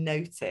that you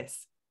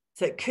notice.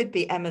 So it could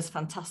be Emma's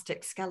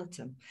fantastic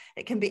skeleton.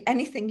 It can be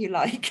anything you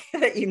like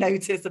that you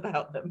notice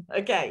about them.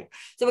 Okay,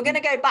 so we're going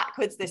to go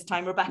backwards this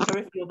time, Rebecca,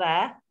 if you're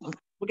there.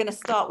 We're going to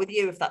start with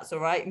you, if that's all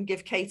right, and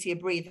give Katie a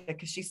breather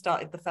because she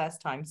started the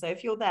first time. So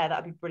if you're there,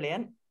 that'd be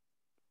brilliant.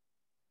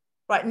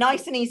 Right,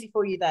 nice and easy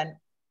for you then.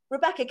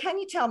 Rebecca, can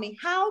you tell me,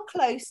 how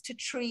close to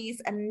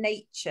trees and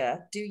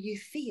nature do you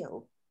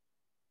feel?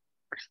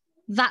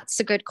 That's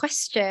a good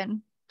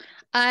question.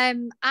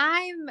 I'm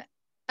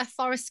a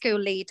forest school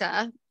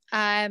leader,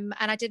 and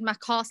I did my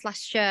course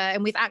last year,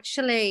 and we've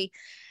actually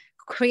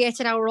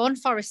created our own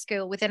forest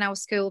school within our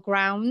school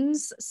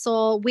grounds.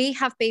 So we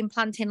have been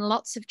planting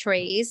lots of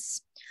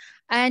trees.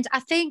 And I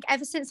think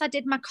ever since I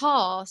did my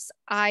course,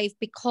 I've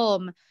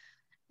become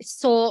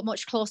so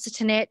much closer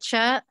to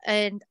nature.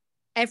 And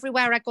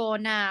everywhere I go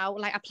now,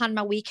 like I plan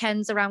my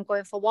weekends around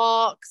going for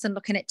walks and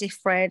looking at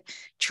different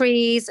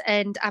trees.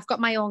 And I've got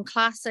my own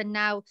class, and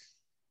now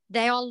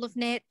they all love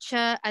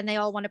nature and they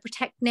all want to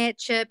protect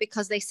nature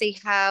because they see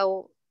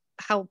how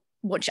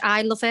much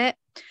I love it.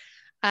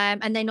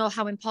 And they know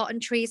how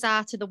important trees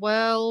are to the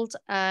world.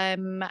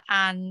 And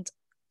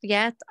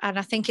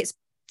I think it's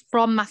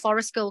from my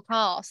forest school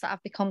course that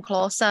I've become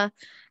closer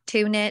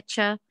to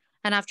nature,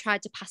 and I've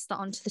tried to pass that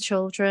on to the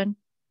children.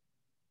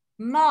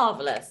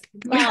 Marvellous,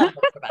 Rebecca.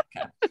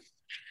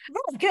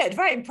 Very good,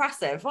 very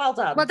impressive, well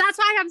done. Well, that's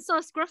why I'm so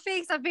scruffy,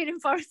 because I've been in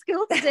forest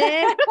school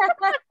today.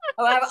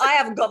 I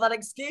haven't got that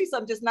excuse,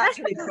 I'm just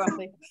naturally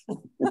scruffy.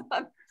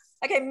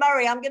 Okay,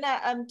 Murray, I'm going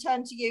to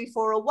turn to you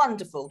for a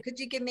wonderful. Could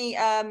you give me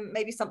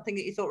maybe something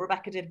that you thought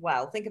Rebecca did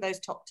well? Think of those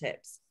top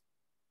tips.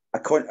 A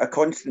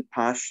constant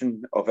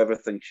passion of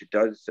everything she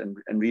does, and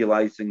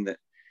realising that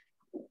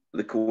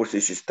the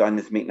courses she's done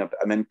is making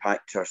an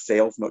impact to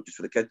herself, not just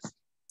for the kids.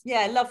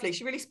 Yeah, lovely.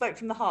 She really spoke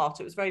from the heart.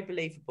 It was very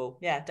believable.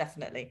 Yeah,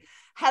 definitely.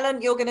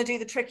 Helen, you're going to do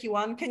the tricky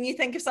one. Can you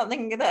think of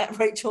something that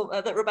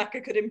that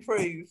Rebecca could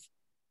improve?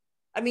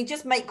 I mean,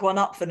 just make one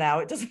up for now.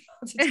 It doesn't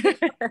matter.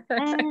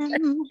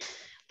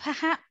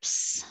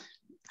 Perhaps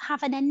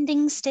have an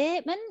ending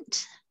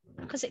statement,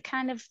 because it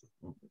kind of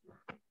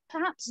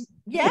perhaps.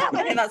 Yeah,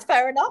 I think that's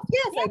fair enough.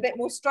 Yeah, so a bit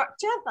more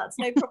structure. That's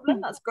no problem.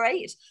 That's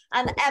great.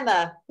 And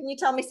Emma, can you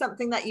tell me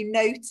something that you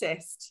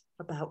noticed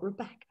about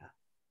Rebecca?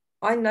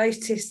 I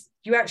noticed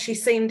you actually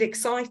seemed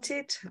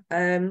excited.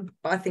 But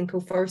I think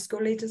all forest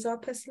school leaders are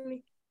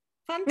personally.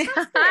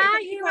 Fantastic.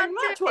 Thank you very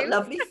much. What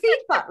lovely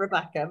feedback,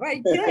 Rebecca.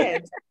 Very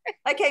good.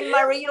 Okay,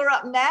 Murray, you're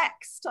up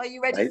next. Are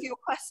you ready for your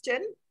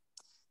question?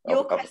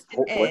 Your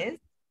question is,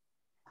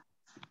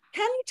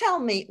 can you tell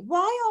me,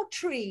 why are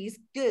trees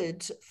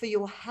good for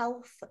your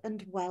health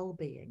and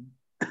well-being?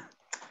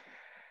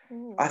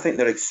 I think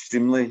they're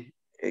extremely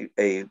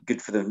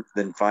good for the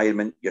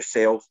environment,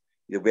 yourself,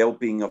 the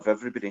well-being of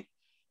everybody,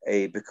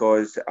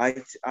 because I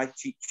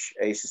teach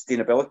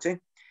sustainability.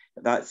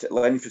 That's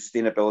learning for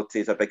sustainability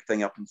is a big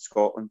thing up in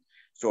Scotland.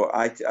 So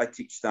I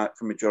teach that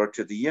for the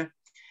majority of the year.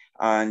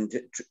 And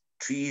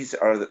trees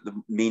are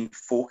the main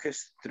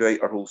focus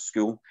throughout our whole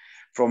school.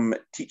 From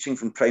teaching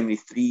from primary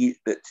 3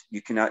 that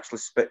you can actually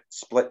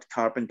split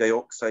carbon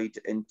dioxide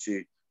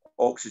into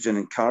oxygen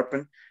and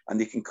carbon, and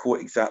they can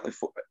quote exactly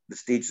the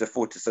stages of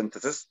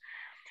photosynthesis.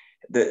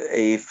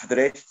 For the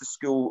rest of the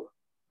school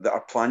that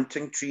are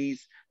planting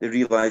trees, they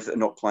realise that they're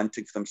not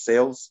planting for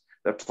themselves,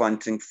 they're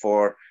planting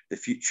for the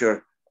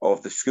future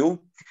of the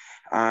school.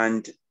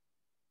 And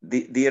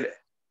their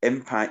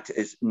impact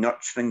is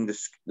nurturing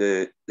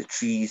the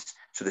trees,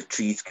 so the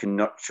trees can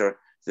nurture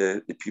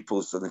the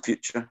pupils of the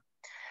future.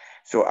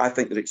 So I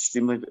think they're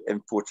extremely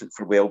important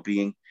for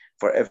well-being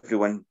for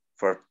everyone,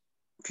 for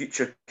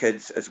future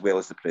kids as well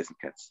as the present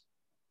kids.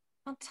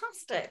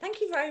 Fantastic. Thank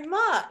you very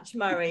much,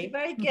 Murray.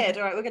 Very good.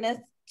 All right, we're going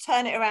to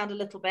turn it around a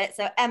little bit.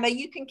 So Emma,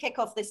 you can kick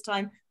off this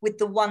time with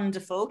the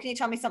wonderful. Can you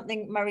tell me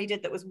something Murray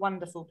did that was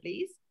wonderful,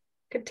 please?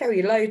 Could tell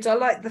you loads. I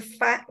like the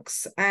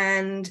facts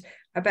and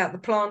about the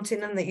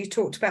planting, and that you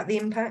talked about the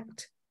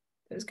impact.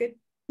 That was good.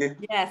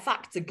 Yeah,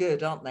 facts are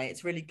good, aren't they?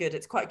 It's really good.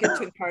 It's quite good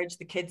to encourage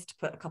the kids to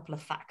put a couple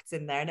of facts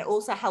in there, and it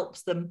also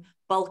helps them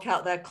bulk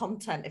out their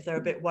content if they're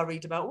a bit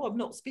worried about, oh, I'm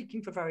not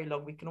speaking for very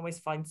long. We can always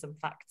find some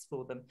facts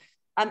for them.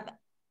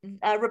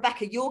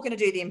 Rebecca, you're going to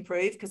do the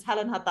improve because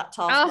Helen had that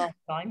task last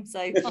time.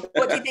 So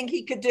what do you think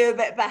he could do a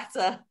bit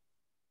better?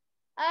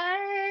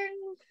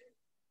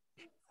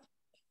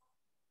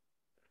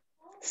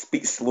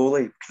 Speak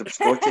slowly because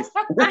I'm Scottish.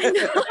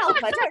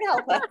 Don't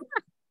help her.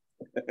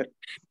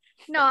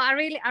 No, I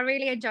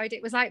really enjoyed it.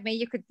 It was like me.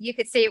 You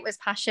could see it was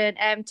passion.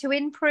 To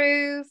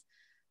improve,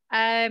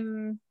 a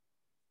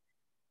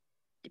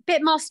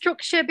bit more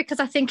structure, because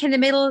I think in the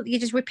middle you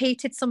just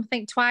repeated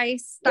something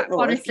twice. That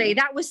honestly,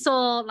 that was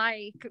so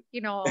like,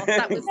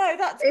 that was no,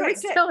 that's great.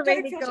 It was so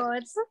really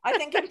good. I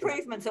think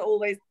improvements are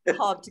always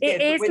hard to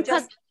give.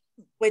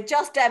 We're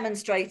just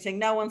demonstrating.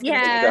 No one's going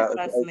to take it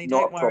personally.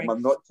 Don't worry.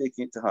 I'm not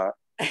taking it to heart.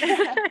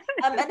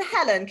 And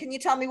Helen, can you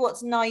tell me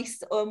what's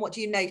nice and what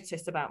do you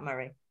notice about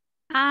Murray?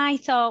 I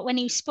thought when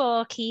he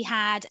spoke, he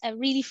had a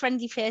really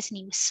friendly face and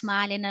he was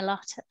smiling a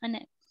lot, and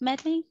it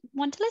made me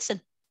want to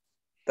listen.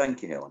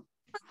 Thank you, Helen.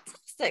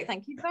 Fantastic.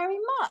 Thank you very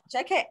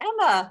much. Okay,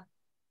 Emma,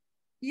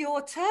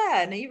 your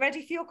turn. Are you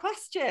ready for your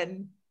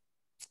question?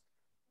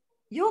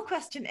 Your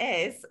question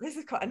is, this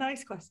is quite a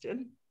nice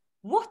question.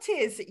 What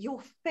is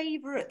your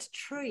favourite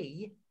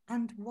tree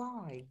and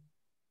why?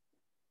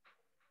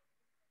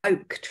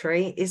 Oak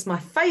tree is my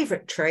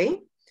favourite tree.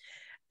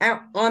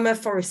 I'm a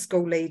forest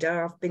school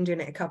leader. I've been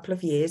doing it a couple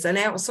of years, and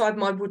outside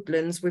my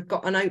woodlands we've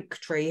got an oak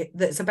tree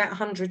that's about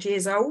 100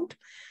 years old,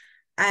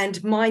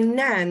 and my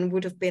nan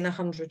would have been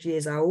 100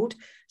 years old,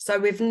 so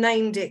we've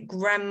named it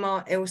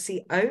Grandma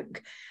Elsie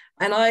Oak.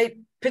 And I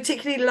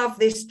particularly love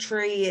this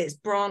tree. Its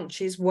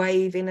branches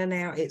wave in and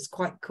out. It's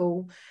quite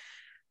cool.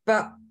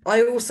 But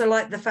I also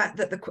like the fact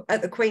that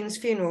at the Queen's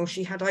funeral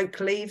she had oak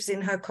leaves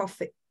in her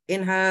coffin,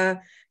 in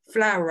her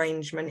flower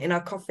arrangement in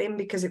her coffin,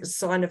 because it was a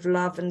sign of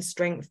love and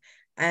strength.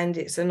 And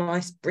it's a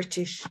nice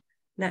British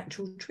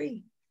natural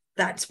tree.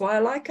 That's why I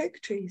like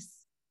oak trees.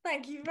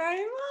 Thank you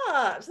very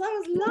much. That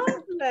was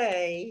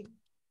lovely.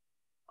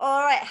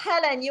 All right,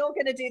 Helen, you're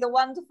going to do the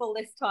wonderful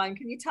this time.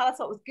 Can you tell us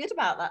what was good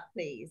about that,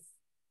 please?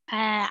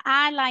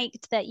 I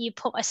liked that you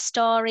put a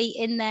story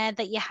in there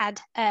that you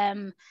had,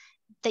 that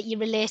you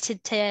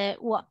related to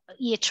what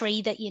your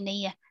tree that you're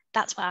near.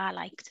 That's what I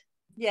liked.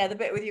 Yeah, the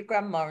bit with your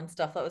grandma and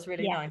stuff. That was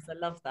really nice. I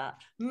love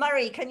that.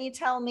 Murray, can you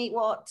tell me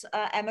what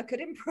Emma could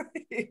improve?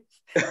 You're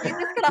just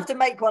going to have to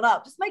make one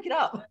up. Just make it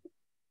up.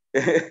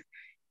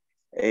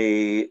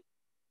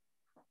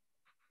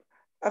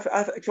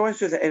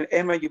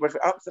 Emma, you were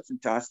absolutely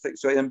fantastic.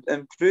 So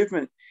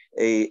improvement,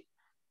 I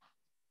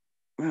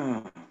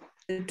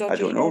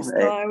don't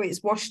know.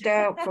 It's washed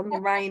out from the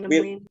rain and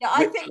wind. Yeah,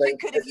 I think you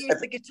could have used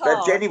the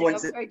guitar. Jenny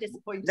wants very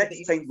disappointed.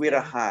 Next time, wear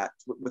a hat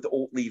with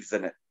oak leaves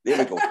in it. There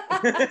we go.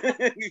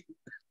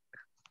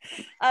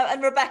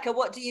 And Rebecca,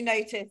 what do you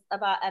notice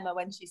about Emma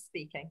when she's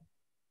speaking?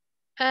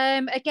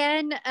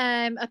 Again,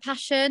 a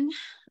passion.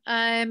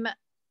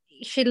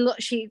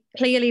 She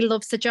clearly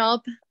loves the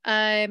job,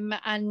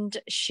 and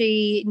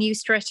she knew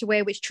straight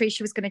away which tree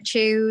she was going to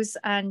choose,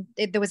 and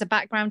there was a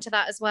background to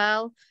that as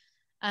well.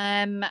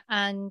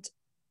 And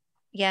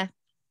yeah,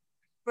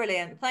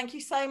 brilliant. Thank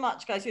you so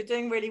much, guys. You're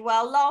doing really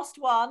well. Last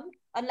one,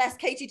 unless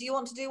Katie, do you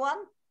want to do one?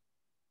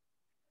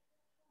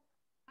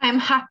 I'm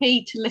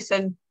happy to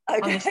listen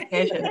on this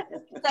occasion.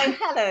 So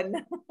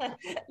Helen,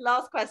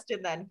 last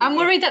question then. I'm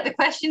worried that the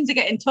questions are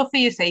getting tougher,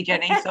 you see,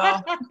 Jenny.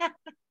 So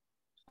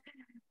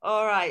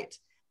all right.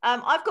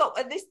 I've got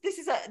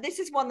this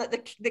is one that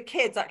the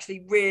kids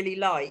actually really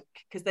like,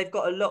 because they've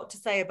got a lot to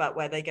say about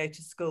where they go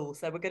to school.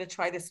 So we're going to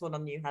try this one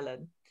on you,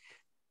 Helen.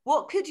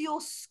 What could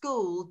your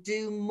school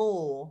do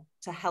more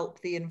to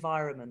help the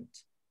environment?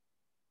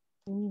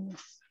 To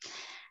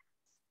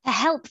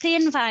help the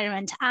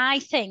environment, I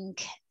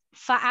think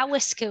for our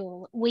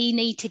school, we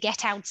need to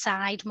get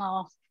outside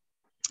more.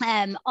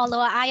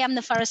 Although I am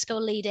the forest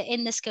school leader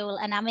in the school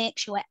and I make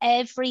sure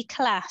every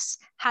class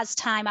has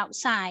time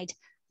outside,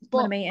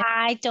 but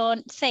I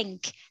don't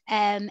think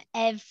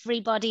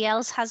everybody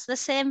else has the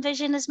same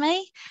vision as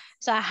me.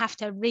 So I have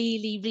to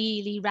really,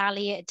 really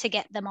rally it to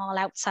get them all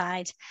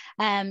outside.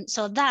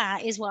 So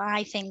that is what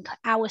I think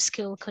our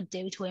school could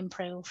do to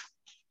improve.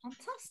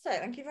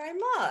 Fantastic. Thank you very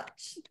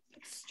much.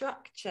 Good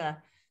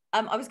structure.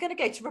 I was going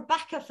to go to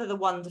Rebecca for the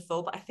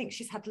wonderful, but I think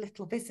she's had a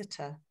little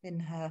visitor in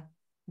her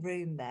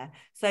room there.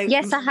 So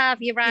yes, I have.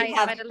 You're right.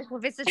 I've had a little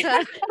visitor.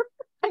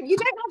 You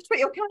don't have to put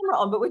your camera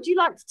on, but would you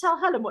like to tell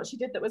Helen what she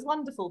did that was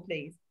wonderful,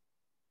 please?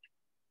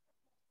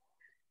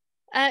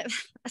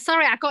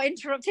 Sorry, I got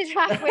interrupted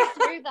halfway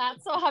through that,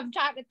 so I'm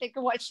trying to think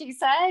of what she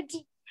said.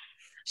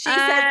 She said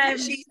that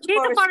she's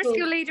a forest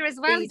school leader as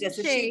well, leader,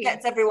 so she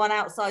gets everyone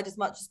outside as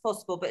much as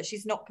possible, but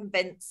she's not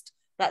convinced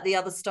that the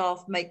other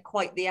staff make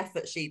quite the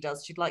effort she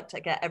does. She'd like to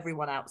get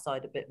everyone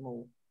outside a bit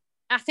more.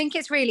 I think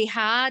it's really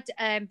hard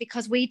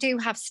because we do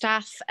have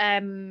staff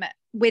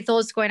with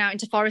us going out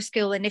into forest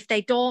school, and if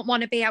they don't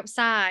want to be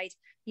outside,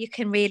 you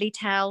can really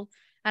tell.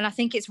 And I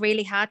think it's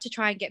really hard to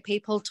try and get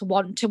people to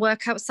want to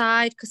work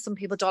outside, because some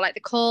people don't like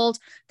the cold,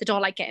 they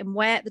don't like getting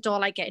wet, they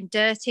don't like getting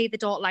dirty, they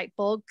don't like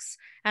bugs.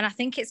 And I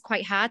think it's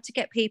quite hard to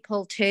get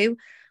people to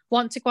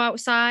want to go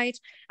outside.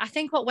 I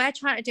think what we're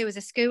trying to do as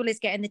a school is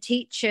getting the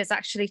teachers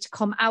actually to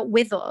come out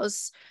with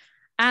us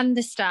and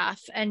the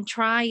staff and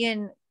try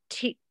and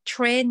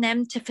train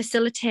them to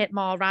facilitate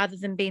more rather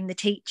than being the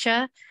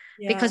teacher.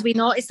 Because we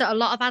notice that a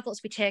lot of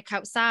adults we take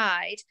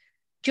outside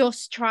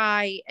just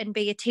try and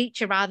be a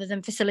teacher rather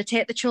than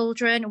facilitate the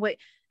children.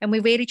 And we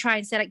really try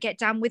and say, like, get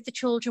down with the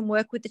children,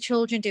 work with the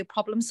children, do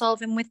problem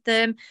solving with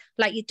them.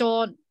 Like, you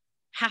don't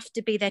have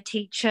to be their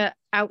teacher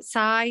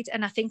outside.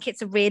 And I think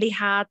it's a really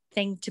hard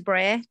thing to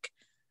break.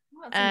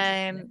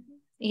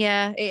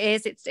 Yeah,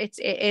 it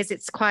is.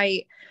 It's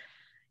quite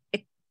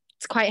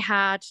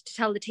hard to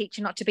tell the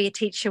teacher not to be a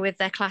teacher with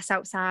their class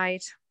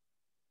outside.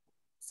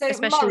 So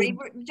Molly,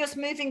 just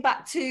moving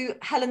back to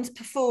Helen's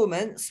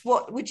performance,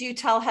 what would you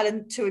tell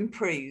Helen to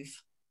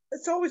improve?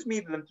 It's always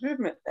me with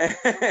improvement. I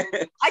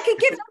can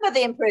give Emma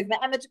the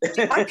improvement. Emma,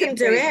 I can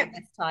do it.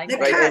 This time. The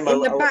cat in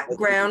the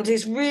background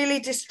is really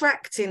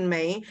distracting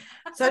me.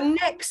 So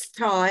next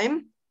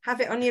time,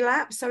 have it on your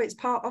lap so it's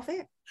part of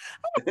it.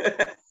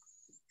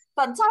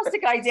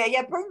 Fantastic idea.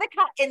 Yeah, bring the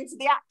cat into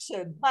the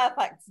action.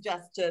 Perfect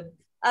suggestion.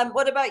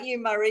 What about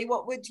you, Murray?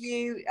 What would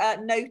you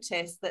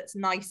notice that's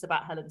nice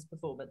about Helen's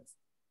performance?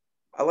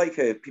 I like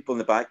how people in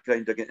the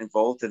background are getting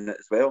involved in it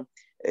as well.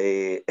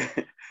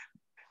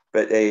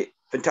 But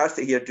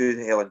fantastic here,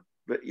 doing Helen.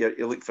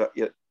 You look for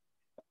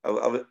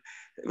I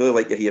really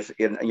like your hair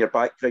in your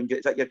background.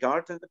 Is that your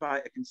garden at the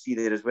back? I can see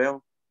there as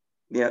well.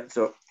 Yeah,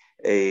 so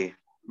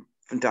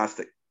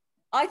fantastic.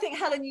 I think,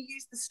 Helen, you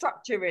used the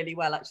structure really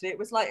well, actually. It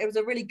was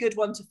a really good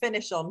one to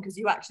finish on, because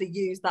you actually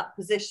used that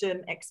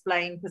position,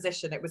 explain,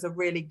 position. It was a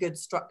really good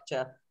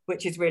structure,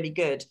 which is really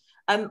good.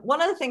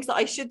 One of the things that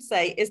I should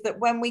say is that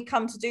when we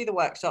come to do the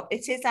workshop,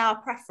 it is our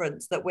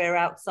preference that we're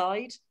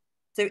outside.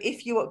 So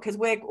because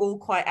we're all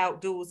quite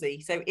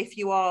outdoorsy. So if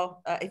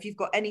you've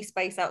got any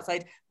space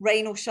outside,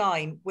 rain or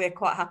shine, we're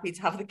quite happy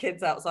to have the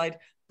kids outside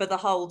for the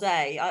whole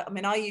day. I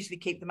mean, I usually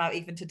keep them out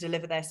even to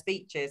deliver their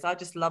speeches. I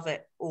just love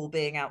it all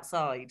being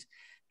outside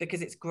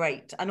because it's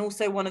great. And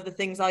also one of the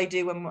things I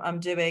do when I'm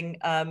doing,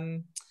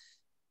 when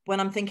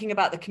I'm thinking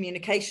about the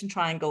communication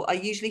triangle, I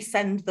usually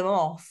send them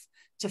off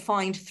to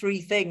find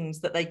 3 things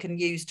that they can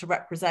use to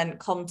represent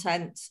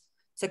content.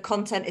 So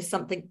content is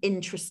something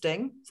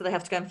interesting. So they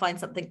have to go and find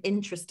something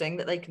interesting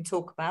that they can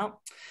talk about.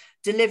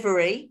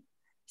 Delivery,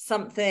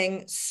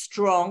 something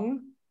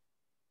strong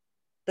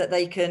that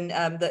they can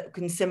that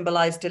can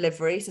symbolize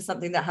delivery. So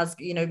something that has,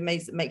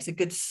 makes a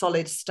good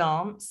solid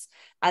stance.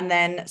 And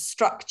then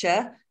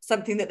structure,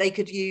 something that they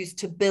could use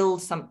to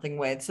build something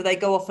with. So they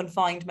go off and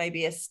find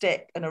maybe a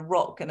stick and a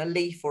rock and a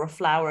leaf or a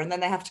flower, and then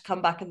they have to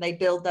come back and they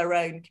build their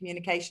own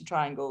communication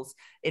triangles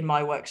in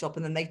my workshop,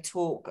 and then they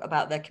talk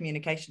about their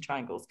communication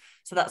triangles.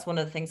 So that's one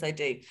of the things I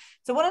do.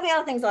 So one of the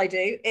other things I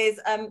do is,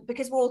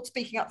 because we're all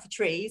speaking up for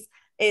trees,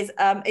 is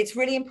it's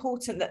really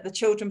important that the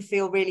children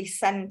feel really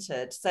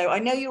centered. So I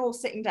know you're all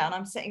sitting down,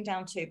 I'm sitting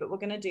down too, but we're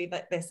going to do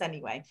this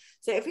anyway.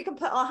 So if we can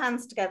put our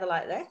hands together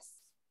like this.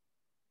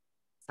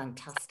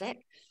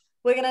 Fantastic.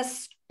 We're going to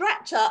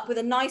stretch up with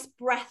a nice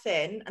breath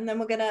in, and then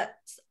we're going to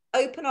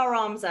open our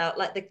arms out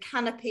like the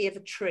canopy of a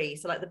tree,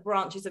 so like the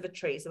branches of a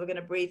tree. So we're going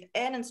to breathe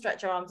in and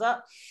stretch our arms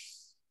up,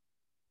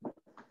 and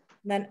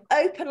then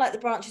open like the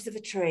branches of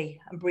a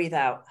tree and breathe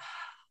out.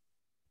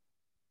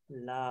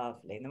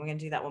 Lovely. And then we're going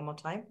to do that one more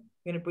time.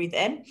 We're going to breathe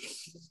in,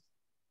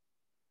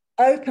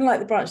 open like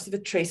the branches of a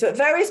tree. So at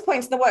various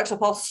points in the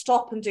workshop, I'll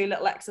stop and do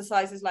little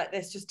exercises like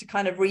this just to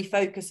kind of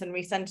refocus and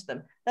recenter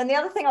them. Then the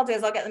other thing I'll do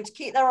is I'll get them to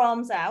keep their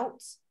arms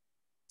out.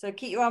 So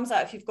keep your arms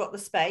out if you've got the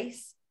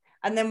space.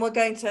 And then we're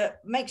going to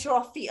make sure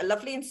our feet are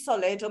lovely and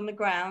solid on the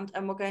ground,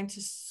 and we're going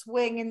to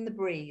swing in the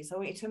breeze. I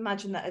want you to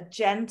imagine that a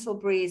gentle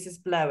breeze is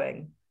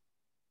blowing.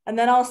 And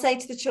then I'll say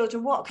to the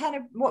children, what kind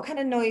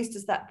of noise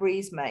does that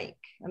breeze make?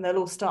 And they'll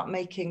all start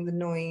making the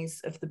noise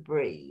of the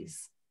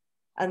breeze.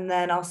 And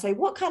then I'll say,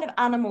 what kind of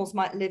animals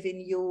might live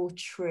in your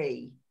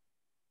tree?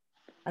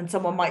 And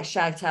someone might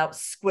shout out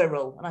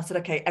squirrel. And I said,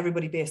 okay,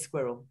 everybody be a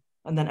squirrel.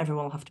 And then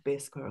everyone will have to be a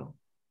squirrel.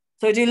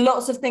 So I do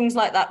lots of things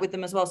like that with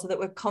them as well, so that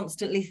we're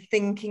constantly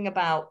thinking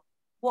about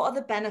what are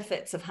the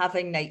benefits of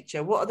having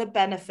nature? What are the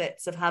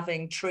benefits of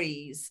having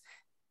trees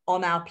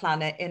on our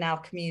planet, in our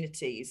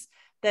communities?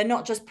 They're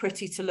not just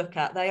pretty to look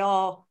at. They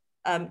are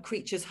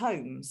creatures'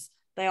 homes.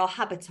 They are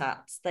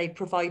habitats. They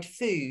provide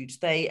food.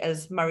 They,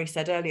 as Murray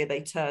said earlier,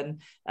 they turn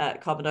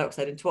carbon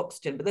dioxide into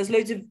oxygen. But there's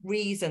loads of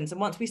reasons. And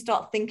once we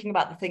start thinking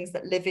about the things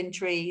that live in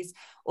trees,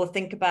 or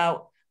think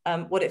about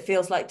what it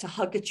feels like to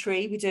hug a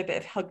tree. We do a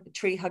bit of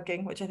tree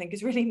hugging, which I think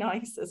is really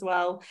nice as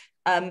well.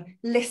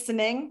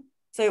 Listening.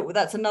 So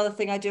that's another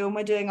thing I do when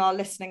we're doing our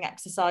listening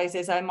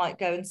exercises. I might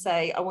go and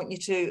say, I want you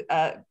to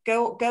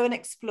go and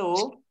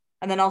explore.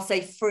 And then I'll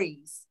say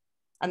freeze.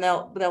 And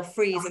they'll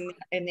freeze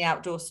in the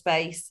outdoor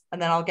space. And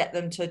then I'll get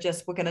them to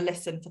we're going to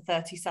listen for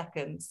 30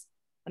 seconds.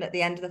 And at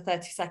the end of the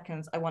 30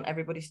 seconds, I want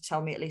everybody to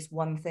tell me at least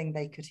one thing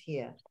they could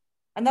hear.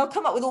 And they'll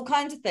come up with all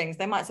kinds of things.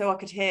 They might say, oh, I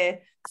could hear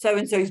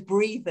so-and-so's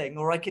breathing,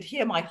 or I could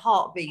hear my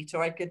heartbeat,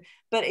 or I could,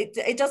 but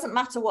it doesn't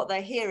matter what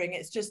they're hearing.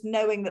 It's just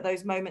knowing that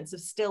those moments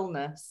of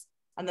stillness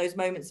and those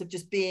moments of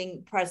just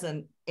being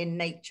present in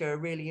nature are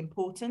really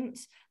important.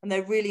 And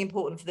they're really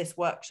important for this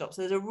workshop.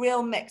 So there's a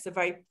real mix of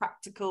very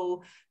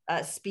practical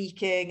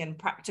speaking and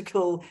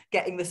practical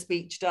getting the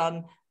speech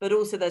done, but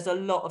also there's a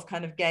lot of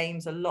kind of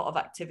games, a lot of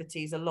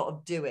activities, a lot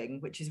of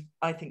doing, which is,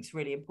 I think, is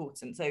really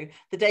important. So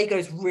the day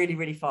goes really,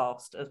 really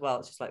fast as well.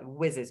 It's just like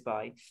whizzes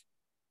by.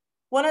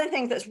 One of the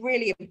things that's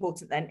really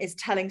important then is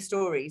telling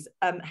stories.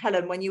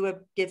 Helen, when you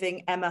were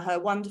giving Emma her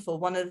wonderful,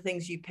 one of the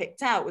things you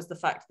picked out was the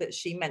fact that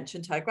she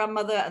mentioned her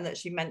grandmother, and that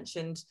she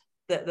mentioned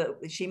that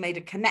she made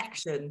a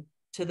connection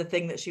to the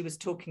thing that she was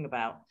talking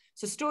about.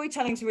 So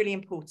storytelling is really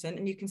important.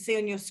 And you can see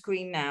on your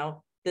screen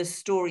now the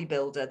story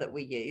builder that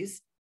we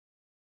use.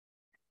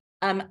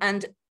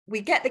 And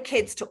we get the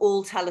kids to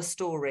all tell a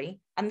story,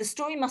 and the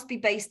story must be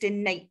based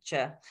in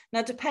nature.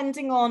 Now,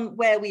 depending on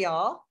where we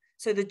are,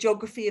 so the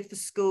geography of the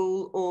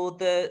school, or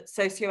the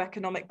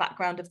socioeconomic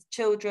background of the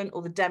children,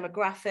 or the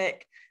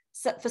demographic.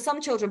 So for some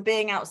children,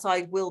 being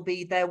outside will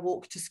be their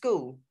walk to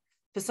school.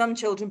 For some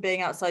children,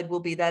 being outside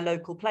will be their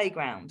local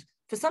playground.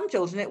 For some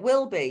children, it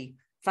will be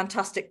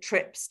fantastic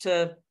trips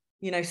to,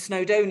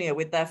 Snowdonia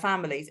with their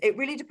families. It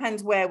really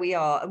depends where we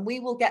are. And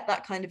we will get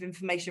that kind of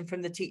information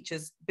from the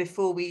teachers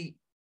before we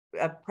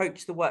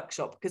approach the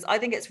workshop, because I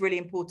think it's really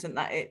important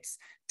that it's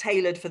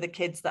tailored for the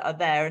kids that are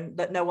there, and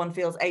that no one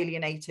feels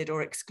alienated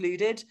or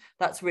excluded.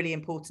 That's really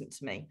important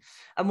to me.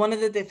 And one of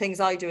the things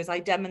I do is I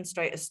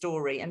demonstrate a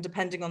story, and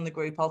depending on the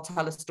group, I'll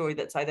tell a story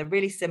that's either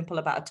really simple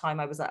about a time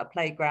I was at a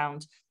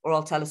playground, or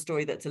I'll tell a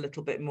story that's a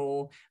little bit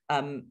more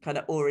kind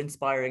of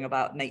awe-inspiring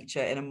about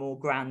nature in a more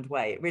grand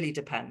way. It really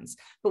depends.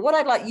 But what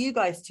I'd like you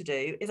guys to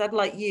do is I'd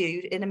like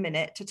you in a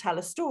minute to tell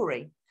a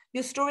story.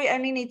 Your story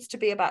only needs to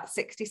be about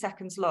 60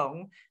 seconds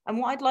long. And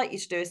what I'd like you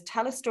to do is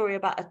tell a story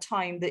about a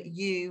time that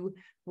you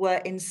were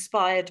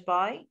inspired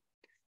by,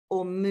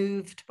 or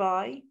moved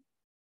by,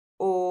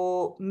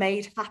 or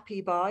made happy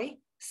by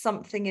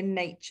something in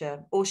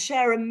nature, or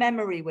share a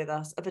memory with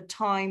us of a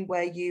time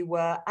where you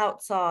were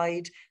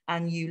outside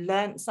and you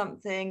learned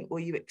something, or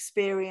you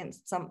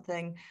experienced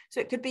something. So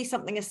it could be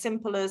something as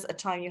simple as a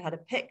time you had a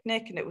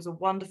picnic and it was a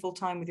wonderful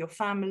time with your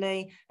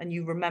family, and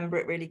you remember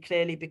it really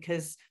clearly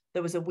because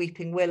there was a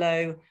weeping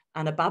willow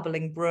and a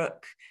babbling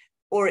brook.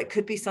 Or it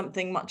could be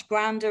something much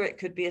grander. It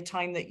could be a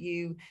time that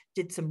you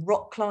did some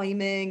rock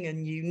climbing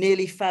and you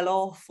nearly fell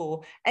off,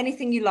 or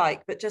anything you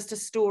like, but just a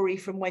story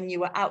from when you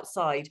were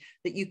outside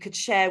that you could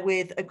share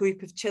with a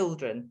group of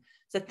children.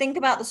 So think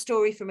about the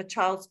story from a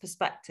child's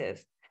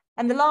perspective.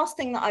 And the last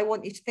thing that I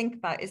want you to think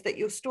about is that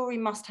your story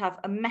must have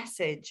a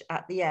message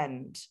at the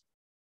end.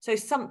 So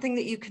something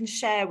that you can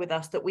share with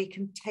us that we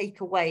can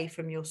take away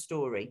from your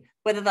story,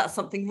 whether that's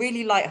something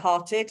really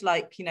lighthearted,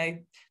 like,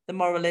 the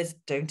moral is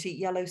don't eat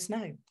yellow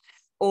snow.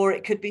 Or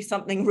it could be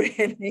something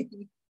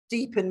really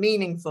deep and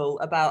meaningful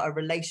about a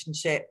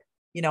relationship.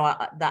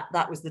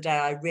 That was the day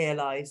I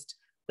realized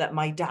that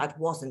my dad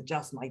wasn't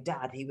just my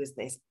dad. He was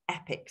this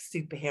epic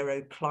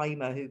superhero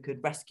climber who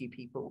could rescue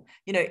people,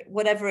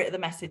 whatever the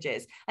message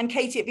is. And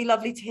Katie, it'd be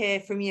lovely to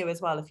hear from you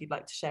as well, if you'd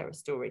like to share a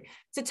story.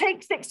 So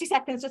take 60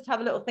 seconds, just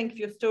have a little think of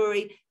your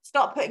story,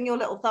 start putting your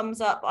little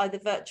thumbs up, either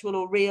virtual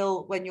or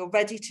real, when you're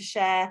ready to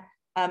share.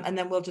 And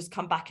then we'll just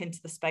come back into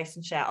the space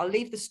and share. I'll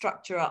leave the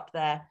structure up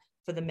there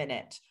for the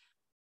minute.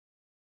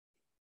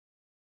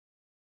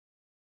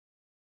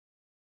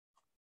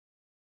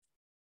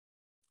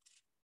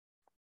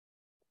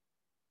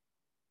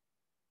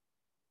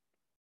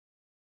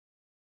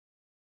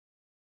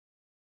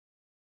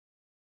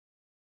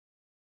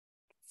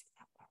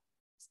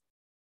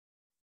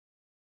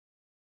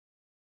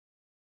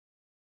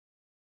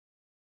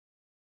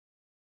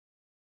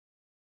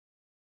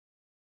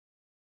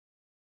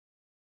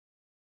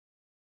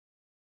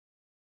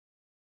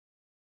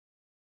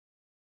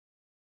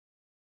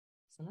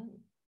 Excellent.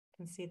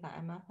 Can see that,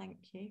 Emma. Thank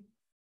you.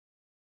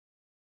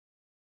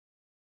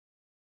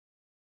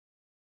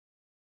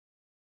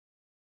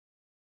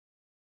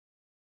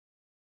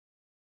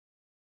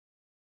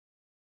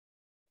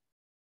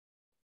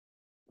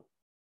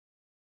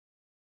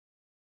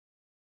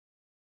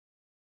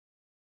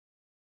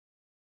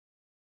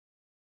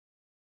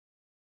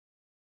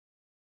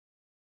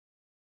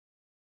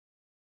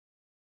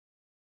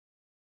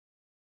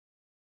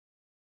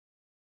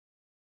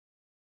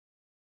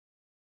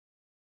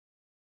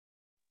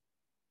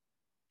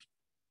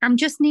 I'm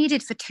just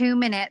needed for 2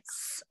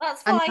 minutes.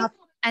 That's fine.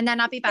 And then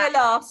I'll be back. Go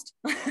last.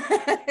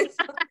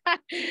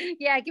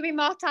 Yeah, give me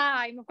more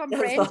time. I've got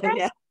brain Fine,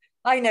 yeah.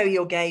 I know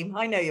your game.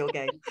 I know your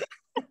game.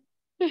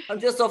 I'm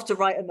just off to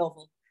write a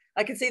novel.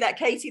 I can see that,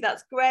 Katie.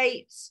 That's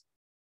great.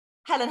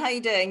 Helen, how are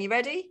you doing? You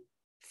ready?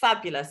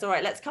 Fabulous. All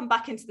right, let's come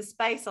back into the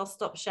space. I'll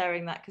stop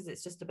sharing that because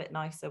it's just a bit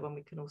nicer when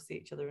we can all see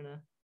each other in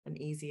an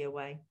easier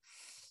way.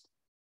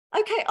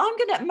 Okay,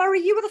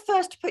 Murray, you were the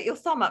first to put your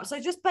thumb up. So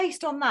just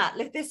based on that,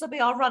 this will be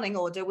our running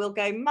order. We'll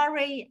go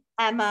Murray,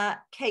 Emma,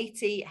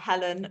 Katie,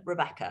 Helen,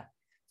 Rebecca.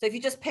 So if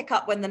you just pick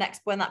up when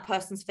that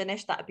person's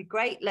finished, that would be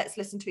great. Let's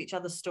listen to each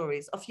other's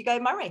stories. Off you go,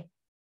 Murray.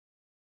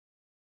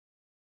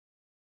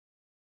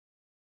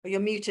 Oh, you're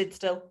muted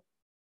still.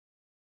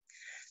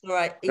 All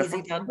right,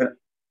 easy done.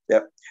 Yeah,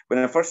 when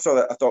I first saw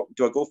that, I thought,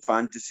 do I go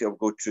fantasy or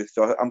go truth?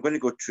 So I'm going to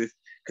go truth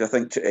because I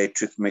think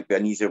truth might be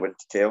an easier one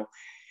to tell.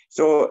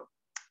 So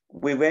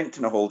we went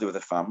on a holiday with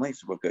a family.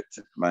 So we've got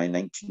my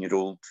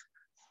 19-year-old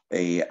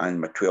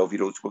and my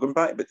 12-year-old. So we're going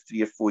back about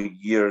 3 or 4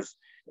 years,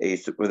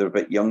 so we were a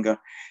bit younger.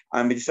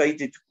 And we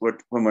decided when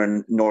we're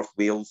in North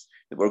Wales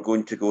that we're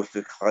going to go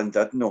to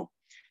Llandudno,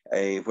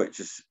 which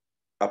is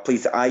a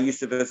place that I used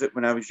to visit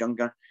when I was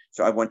younger.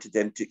 So I wanted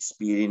them to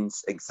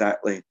experience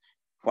exactly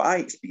what I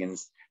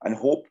experienced and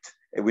hoped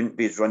it wouldn't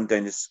be as run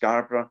down as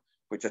Scarborough,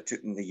 which I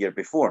took in the year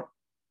before.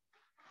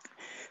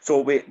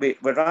 So we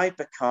arrived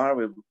by car,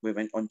 we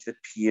went onto the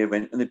pier,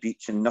 went on the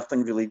beach, and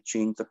nothing really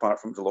changed apart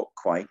from it was a lot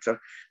quieter.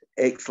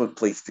 Excellent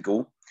place to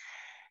go.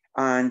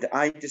 And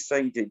I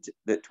decided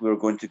that we were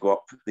going to go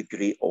up the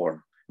Great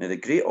Orme. Now, the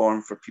Great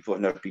Orme, for people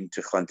who have never been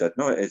to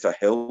Llandudno, is a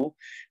hill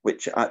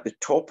which at the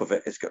top of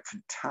it has got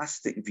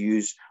fantastic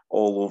views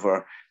all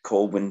over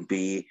Colwyn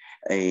Bay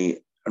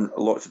and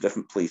lots of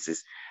different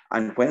places.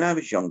 And when I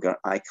was younger,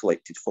 I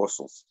collected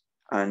fossils.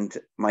 And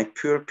my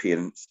poor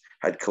parents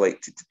had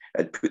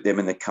put them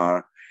in the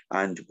car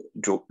and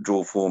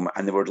drove home,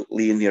 and they were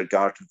laying in their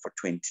garden for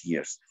 20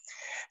 years.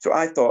 So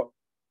I thought,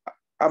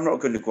 I'm not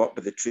going to go up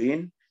with the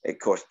train. It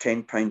cost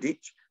 £10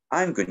 each.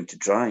 I'm going to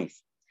drive.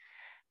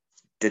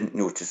 Didn't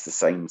notice the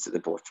signs at the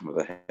bottom of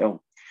the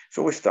hill.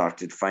 So we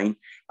started fine.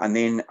 And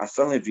then I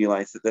suddenly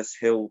realised that this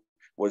hill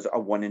was a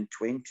 1 in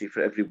 20.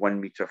 For every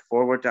 1 metre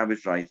forward, I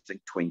was rising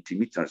 20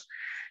 metres.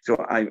 So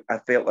I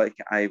felt like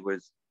I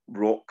was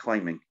rock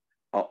climbing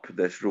up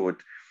this road,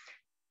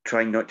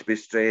 trying not to be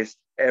stressed.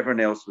 Everyone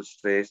else was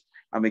stressed.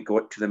 And we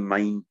got to the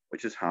mine,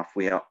 which is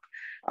halfway up.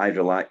 I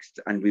relaxed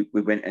and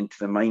we went into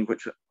the mine,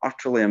 which was an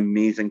utterly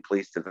amazing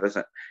place to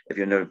visit if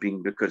you've never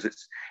been, because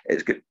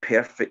it's got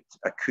perfect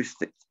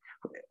acoustics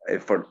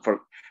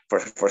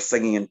for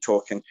singing and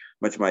talking,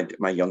 which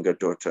my younger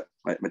daughter,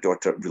 my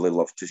daughter really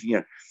loved to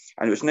hear.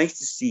 And it was nice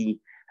to see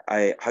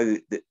how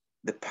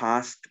the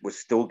past was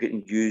still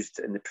getting used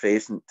in the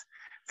present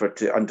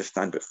to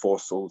understand about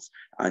fossils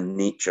and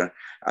nature.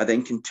 I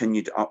then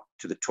continued up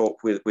to the top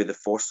where the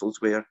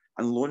fossils were,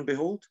 and lo and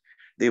behold,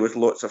 there was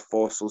lots of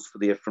fossils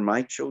there for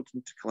my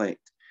children to collect.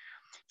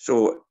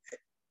 So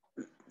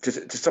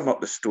to sum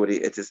up the story,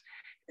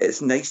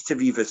 it's nice to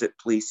revisit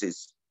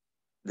places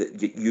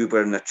that you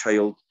were in a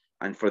child,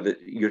 and for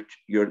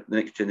your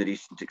next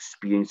generation to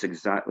experience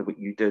exactly what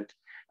you did.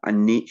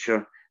 And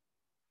nature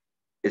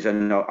is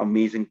an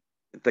amazing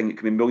thing. It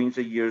can be millions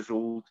of years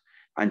old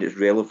and it's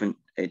relevant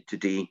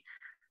today.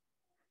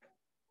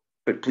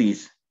 But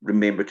please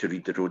remember to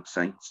read the road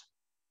signs.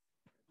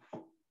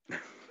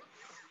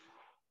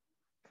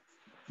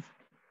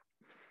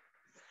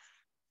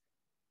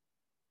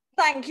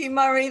 Thank you,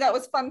 Murray. That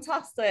was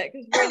fantastic.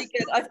 It was really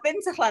good. I've been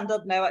to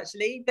Llandudno,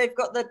 actually. They've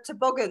got the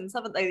toboggans,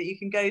 haven't they, that you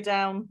can go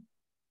down?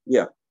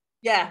 Yeah.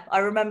 Yeah, I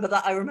remember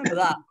that. I remember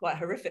that quite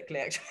horrifically,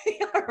 actually.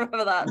 I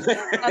remember that.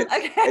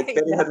 Okay. It's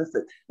very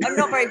horrific. I'm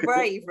not very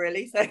brave,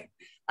 really. So,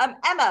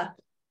 Emma,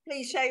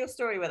 please share your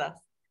story with us.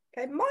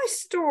 Okay, my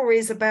story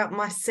is about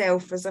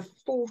myself as a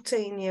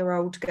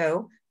 14-year-old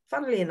girl,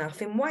 funnily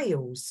enough, in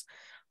Wales.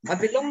 I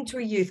belonged to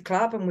a youth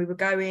club and we were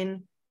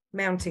going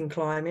mountain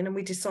climbing,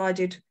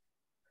 and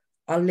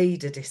our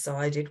leader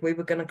decided we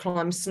were going to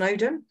climb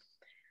Snowdon.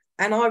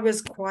 And I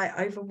was quite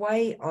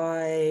overweight.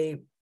 I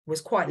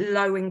was quite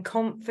low in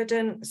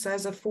confidence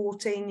as a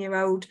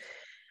 14-year-old.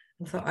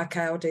 I thought,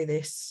 okay, I'll do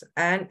this.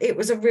 And it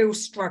was a real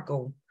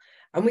struggle.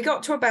 And we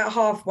got to about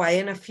halfway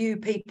and a few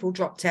people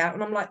dropped out.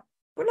 And I'm like,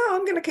 well, no,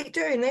 I'm going to keep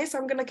doing this.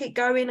 I'm going to keep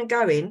going and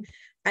going.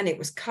 And it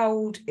was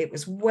cold. It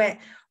was wet.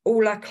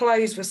 All our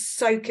clothes were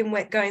soaking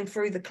wet going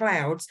through the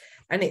clouds.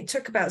 And it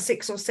took about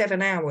 6 or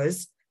 7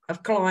 hours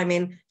of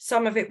climbing.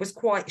 Some of it was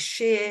quite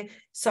sheer.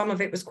 Some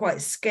of it was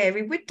quite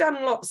scary. We'd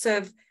done lots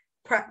of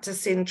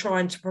practicing,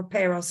 trying to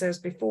prepare ourselves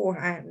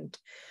beforehand.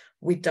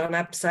 We'd done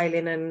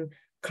abseiling and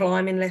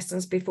climbing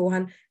lessons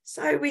beforehand.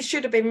 So we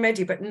should have been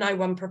ready, but no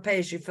one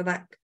prepares you for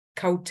that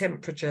cold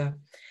temperature.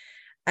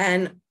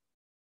 And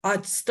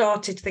I'd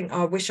started to think,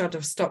 oh, I wish I'd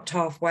have stopped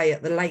halfway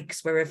at the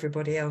lakes where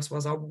everybody else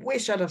was. I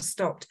wish I'd have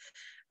stopped.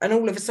 And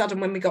all of a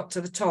sudden, when we got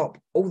to the top,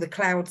 all the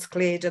clouds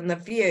cleared and the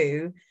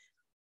view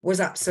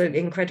was absolutely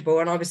incredible.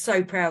 And I was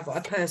so proud that I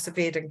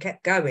persevered and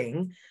kept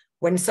going.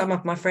 when some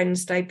of my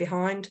friends stayed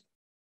behind.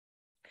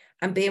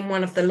 And being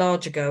one of the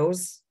larger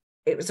girls,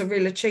 it was a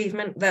real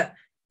achievement that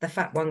the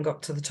fat one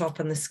got to the top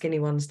and the skinny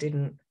ones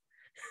didn't.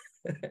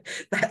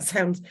 That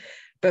sounds,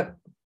 but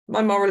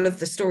my moral of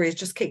the story is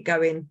just keep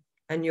going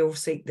and you'll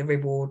seek the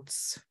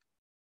rewards.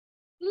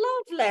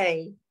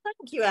 Lovely.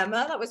 Thank you,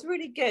 Emma. That was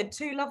really good.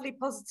 2 lovely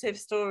positive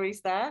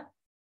stories there.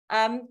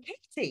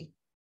 Katie.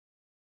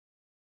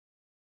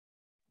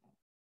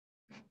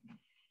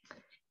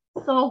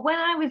 So when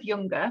I was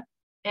younger,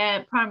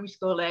 primary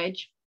school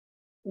age,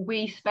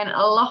 we spent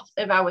a lot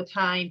of our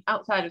time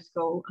outside of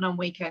school and on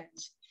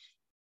weekends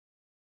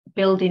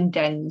building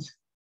dens.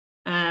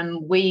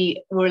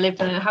 We were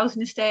living in a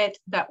housing estate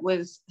that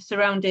was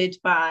surrounded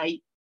by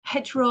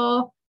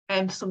hedgerow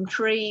and some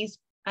trees,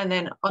 and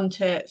then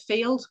onto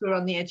fields. We were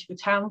on the edge of a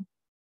town,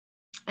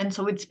 and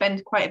so we'd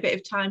spend quite a bit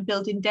of time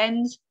building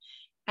dens.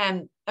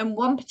 And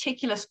one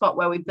particular spot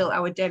where we built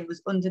our den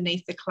was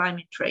underneath the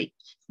climbing tree.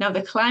 Now,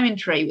 the climbing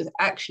tree was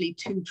actually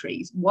 2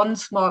 trees, one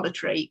smaller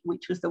tree,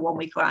 which was the one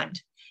we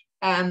climbed.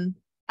 And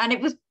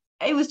it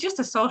was just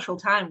a social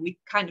time. We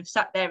kind of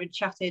sat there and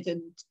chatted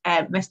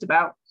and messed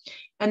about.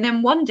 And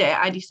then one day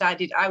I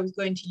decided I was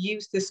going to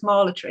use the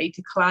smaller tree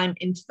to climb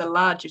into the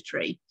larger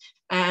tree.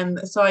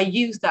 So I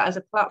used that as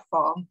a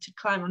platform to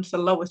climb onto the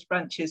lowest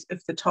branches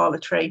of the taller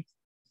tree.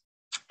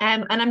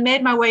 And I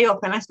made my way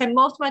up, and I spent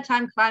most of my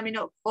time climbing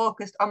up,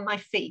 focused on my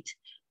feet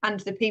and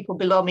the people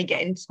below me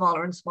getting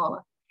smaller and smaller.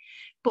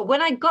 But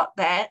when I got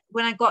there,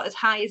 when I got as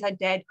high as I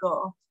dared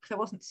go, because I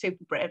wasn't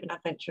super brave and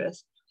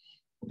adventurous,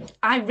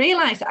 I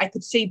realised that I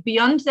could see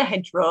beyond the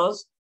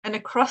hedgerows and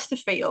across the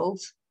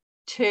fields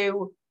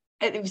to,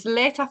 it was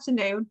late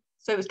afternoon,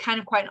 so it was kind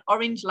of quite an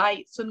orange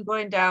light, sun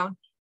going down,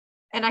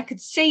 and I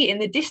could see in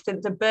the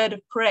distance a bird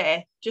of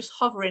prey just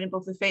hovering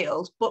above the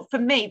field. But for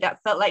me, that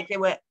felt like they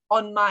were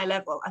on my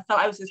level. I felt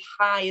I was as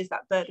high as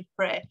that bird of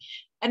prey.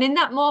 And in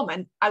that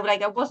moment, I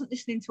wasn't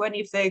listening to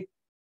any of the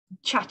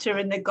chatter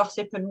and the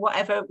gossip and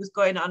whatever was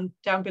going on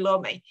down below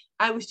me.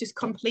 I was just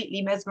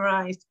completely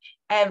mesmerised.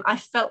 I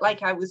felt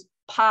like I was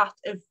part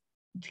of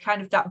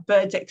kind of that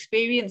bird's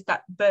experience,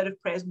 that bird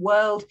of prey's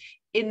world,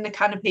 in the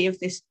canopy of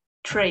this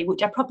tree,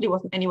 which I probably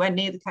wasn't anywhere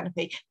near the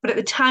canopy, but at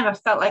the time I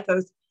felt like I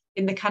was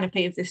in the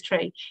canopy of this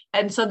tree.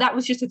 And so that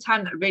was just a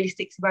time that really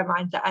sticks in my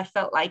mind, that I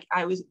felt like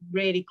I was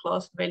really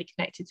close and really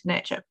connected to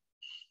nature.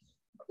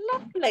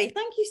 Lovely.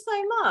 Thank you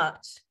so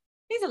much.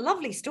 These are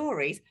lovely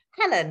stories.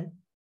 Helen.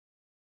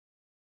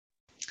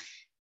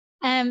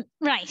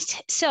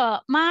 Right, so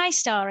my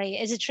story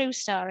is a true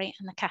story,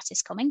 and the cat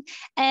is coming.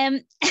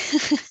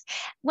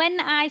 When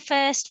I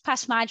first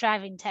passed my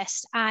driving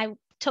test, I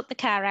took the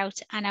car out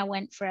and I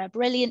went for a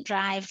brilliant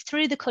drive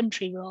through the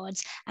country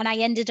roads, and I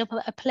ended up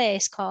at a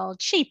place called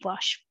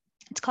Sheepwash.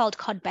 It's called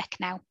Codbeck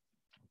now,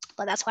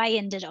 but that's where I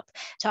ended up.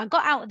 So I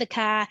got out of the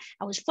car,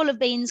 I was full of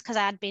beans because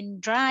I'd been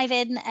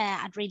driving,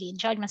 I'd really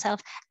enjoyed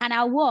myself, and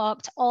I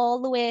walked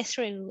all the way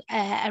through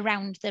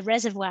around the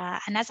reservoir.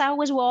 And as I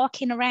was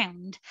walking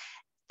around,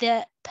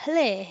 the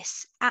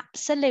place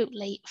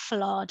absolutely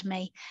floored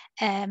me.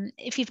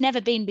 If you've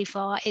never been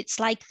before, it's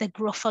like the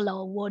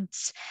Gruffalo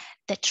Woods.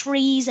 The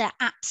trees are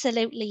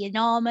absolutely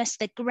enormous.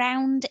 The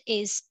ground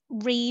is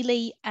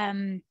really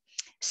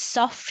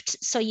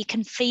soft, so you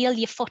can feel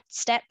your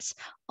footsteps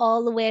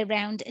all the way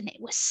around, and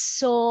it was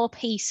so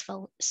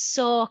peaceful,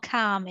 so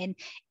calming.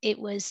 It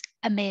was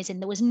amazing.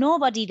 There was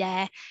nobody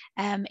there.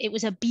 It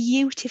was a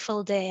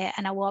beautiful day,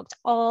 and I walked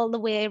all the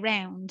way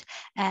around,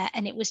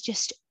 and it was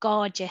just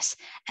gorgeous.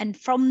 And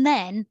from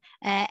then,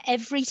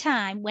 every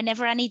time,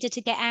 whenever I needed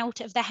to get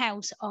out of the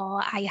house,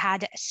 or I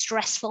had a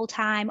stressful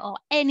time or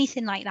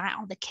anything like that,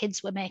 or the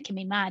kids were making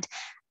me mad,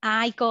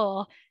 I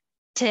go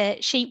to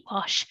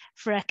Sheepwash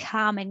for a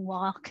calming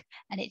walk,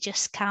 and it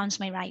just calms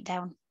me right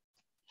down.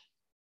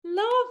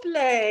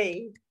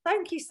 Lovely.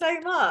 Thank you so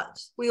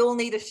much. We all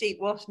need a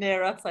Sheepwash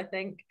near us, I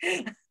think.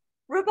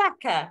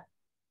 Rebecca.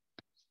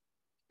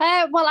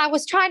 Well, I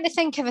was trying to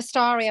think of a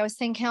story. I was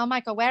thinking, oh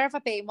my God, where have I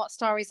been? What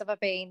stories have I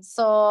been?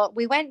 So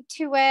we went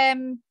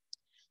to,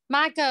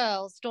 my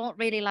girls don't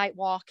really like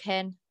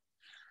walking.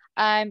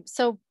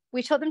 So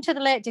we took them to the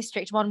Lake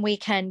District one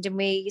weekend, and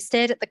we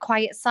stayed at the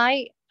Quiet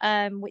Site,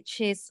 which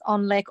is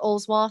on Lake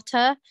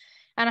Ullswater.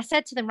 And I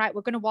said to them, right,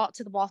 we're going to walk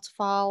to the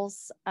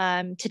waterfalls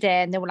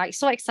today. And they were like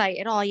so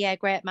excited. Oh yeah,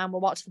 great, man, we'll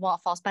walk to the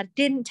waterfalls. But I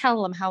didn't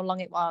tell them how long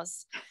it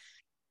was.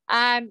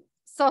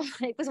 So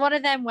it was one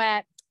of them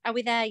where, are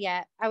we there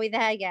yet? Are we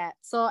there yet?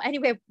 So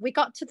anyway, we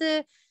got to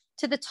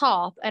the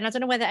top, and I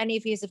don't know whether any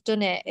of you have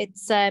done it.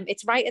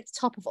 It's right at the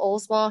top of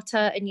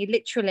Ullswater, and you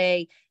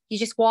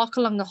just walk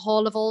along the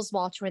whole of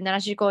Ullswater, and then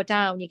as you go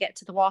down, you get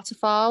to the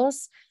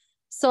waterfalls.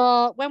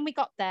 So when we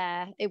got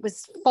there, it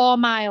was a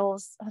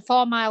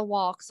 4-mile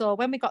walk. So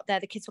when we got there,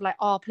 the kids were like,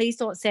 oh, please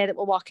don't say that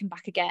we're walking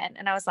back again.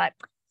 And I was like,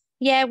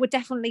 yeah, we're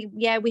definitely,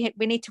 yeah, we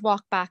need to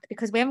walk back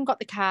because we haven't got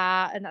the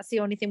car, and that's the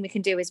only thing we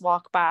can do is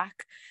walk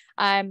back.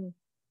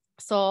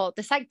 So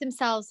they psyched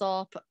themselves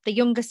up. The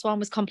youngest one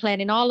was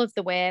complaining all of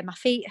the way, my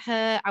feet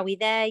hurt, are we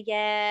there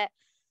yet?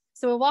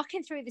 So we're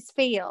walking through this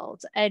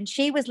field and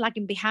she was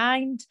lagging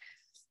behind.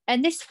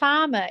 And this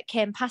farmer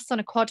came past on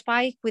a quad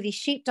bike with his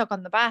sheepdog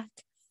on the back.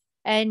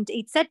 And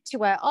he'd said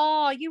to her,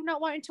 "Oh, you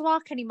not wanting to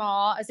walk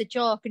anymore?" as a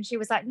joke. And she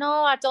was like, "No,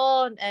 I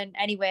don't." And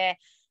anyway,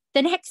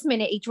 the next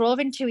minute he drove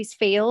into his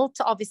field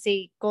to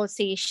obviously go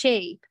see his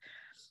sheep.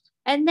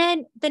 And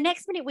then the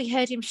next minute we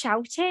heard him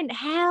shouting,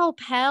 "Help,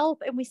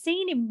 help." And we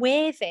seen him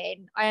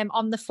waving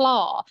on the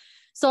floor.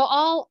 So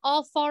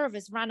all four of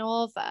us ran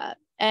over.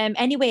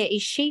 Anyway,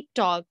 his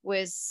sheepdog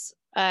was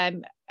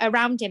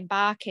around him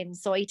barking.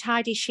 So he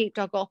tied his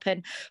sheepdog up,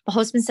 and my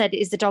husband said,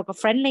 "Is the dog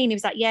friendly?" And he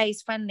was like, "Yeah,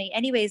 he's friendly."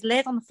 Anyway, he's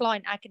laid on the floor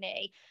in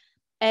agony.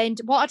 And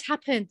what had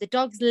happened, the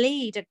dog's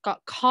lead had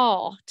got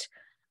caught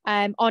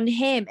on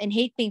him, and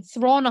he'd been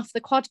thrown off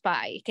the quad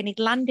bike and he'd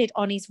landed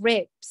on his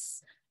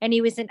ribs and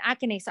he was in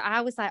agony. So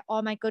I was like,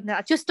 oh my goodness,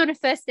 I'd just done a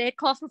first aid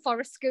course before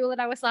a school, and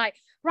I was like,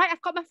 right,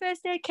 I've got my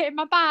first aid kit in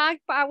my bag,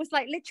 but I was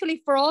like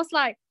literally froze,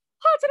 like,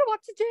 oh, I don't know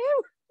what to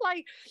do.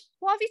 Like,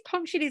 what if he's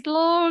punctured his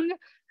lung?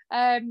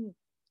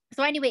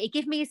 So anyway, he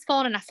gave me his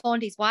phone and I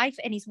phoned his wife,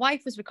 and his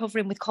wife was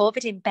recovering with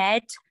COVID in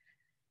bed,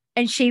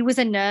 and she was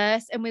a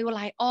nurse, and we were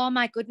like, oh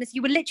my goodness,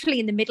 you were literally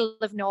in the middle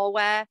of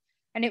nowhere.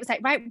 And it was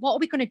like, right, what are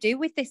we going to do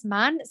with this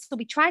man? So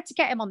we tried to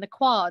get him on the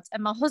quad,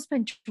 and my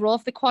husband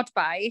drove the quad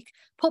bike,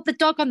 put the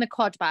dog on the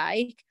quad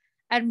bike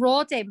and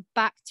rode him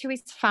back to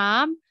his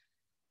farm.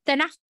 Then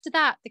after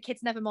that, the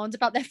kids never moaned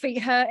about their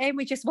feet hurting.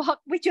 We just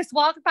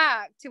walked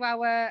back to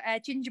our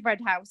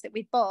gingerbread house that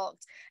we'd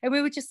booked. And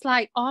we were just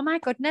like, oh my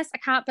goodness, I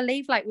can't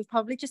believe like we've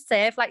probably just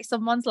saved like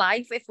someone's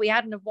life if we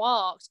hadn't have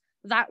walked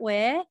that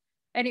way.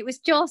 And it was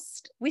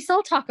just, we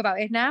still talk about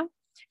it now.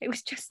 It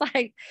was just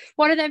like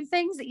one of them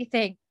things that you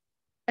think,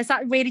 has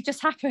that really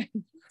just happened?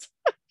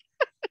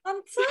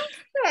 Fantastic.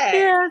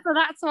 Yeah, so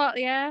that's what,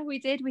 we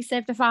did. We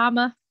saved a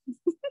farmer.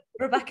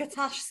 Rebecca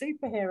Tash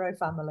superhero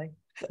family.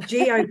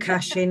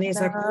 Geocaching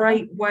is a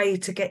great way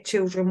to get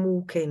children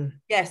walking.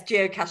 Yes,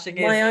 geocaching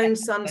is. My own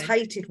sons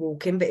hated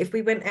walking, but if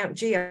we went out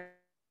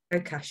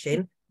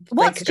geocaching...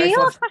 What's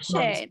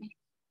geocaching?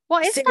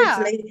 What is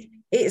Seriously,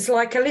 that? It's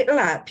like a little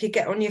app you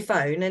get on your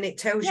phone, and it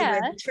tells you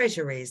where the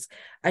treasure is.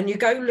 And you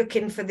go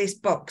looking for this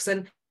box,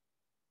 and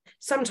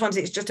sometimes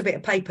it's just a bit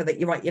of paper that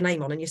you write your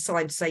name on and you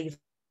sign to say you've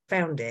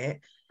found it.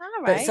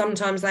 All but right.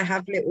 sometimes they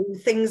have little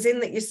things in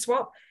that you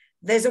swap.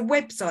 There's a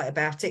website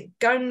about it.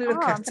 Go and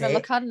look at it.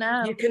 Look on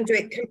now. You can do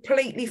it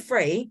completely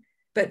free,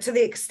 but to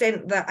the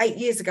extent that 8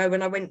 years ago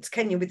when I went to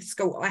Kenya with the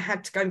school, I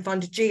had to go and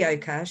find a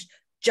geocache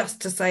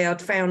just to say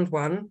I'd found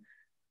one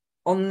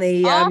on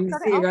the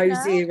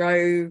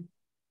 0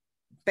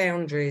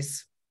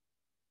 boundaries.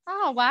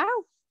 Oh, wow.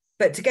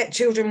 But to get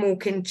children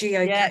walking,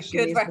 geocaching. Yeah,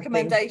 good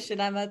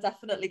recommendation, Emma.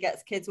 Definitely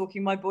gets kids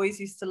walking. My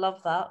boys used to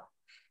love that.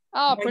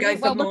 Oh, they go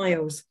for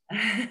miles.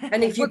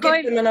 And if you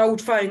give them an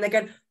old phone, they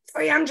go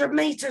 300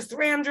 meters,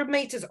 300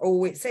 meters.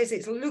 Oh, it says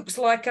it looks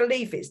like a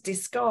leaf. It's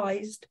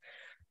disguised.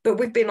 But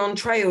we've been on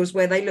trails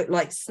where they look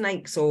like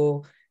snakes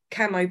or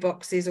camo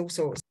boxes, all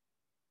sorts.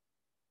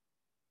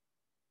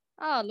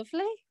 Oh,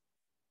 lovely.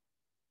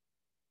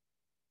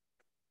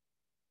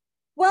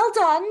 Well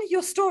done.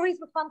 Your stories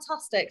were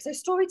fantastic. So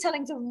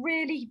storytelling's a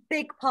really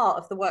big part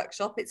of the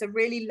workshop. It's a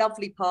really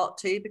lovely part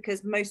too,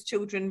 because most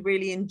children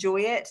really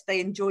enjoy it. They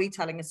enjoy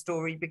telling a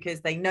story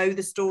because they know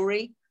the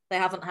story. They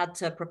haven't had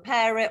to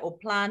prepare it or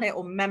plan it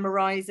or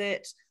memorize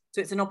it. So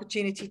it's an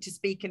opportunity to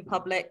speak in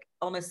public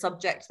on a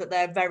subject that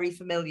they're very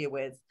familiar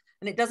with.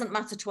 And it doesn't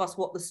matter to us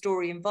what the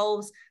story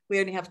involves.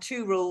 We only have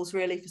 2 rules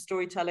really for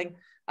storytelling.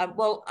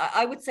 Well,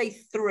 I would say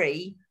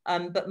 3,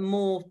 but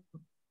more,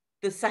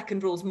 the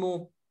second rule is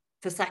more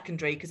for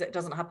secondary because it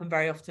doesn't happen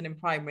very often in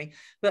primary.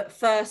 But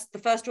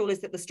the first rule is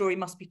that the story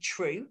must be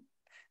true.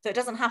 So it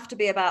doesn't have to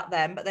be about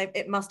them, but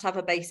it must have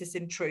a basis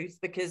in truth,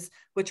 because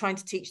we're trying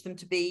to teach them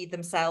to be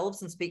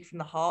themselves and speak from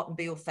the heart and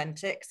be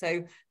authentic.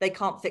 So they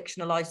can't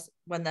fictionalize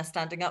when they're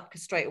standing up,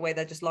 because straight away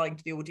they're just lying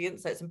to the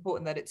audience. So it's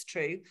important that it's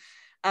true.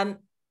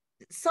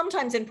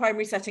 Sometimes in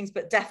primary settings,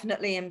 but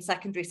definitely in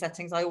secondary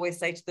settings, I always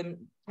say to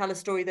them, tell a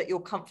story that you're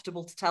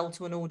comfortable to tell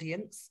to an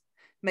audience.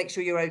 Make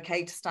sure you're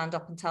okay to stand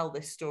up and tell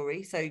this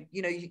story. So,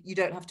 you know, you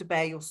don't have to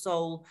bare your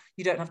soul.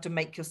 You don't have to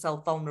make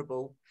yourself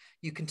vulnerable.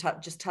 You can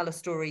just tell a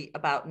story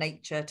about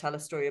nature, tell a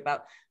story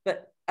about,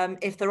 but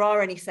if there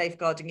are any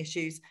safeguarding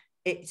issues,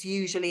 it's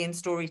usually in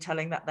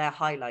storytelling that they're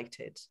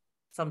highlighted.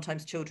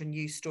 Sometimes children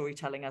use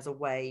storytelling as a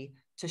way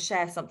to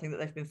share something that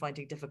they've been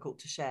finding difficult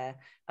to share.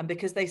 And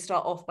because they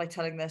start off by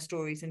telling their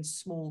stories in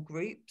small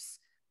groups,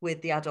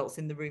 with the adults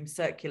in the room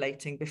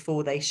circulating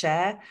before they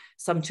share,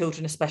 some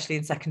children, especially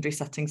in secondary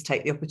settings,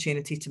 take the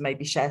opportunity to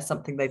maybe share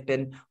something they've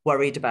been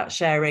worried about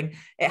sharing.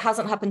 It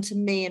hasn't happened to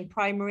me in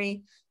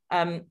primary.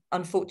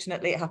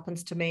 Unfortunately, it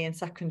happens to me in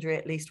secondary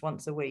at least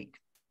once a week,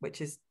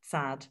 which is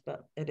sad,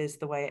 but it is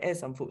the way it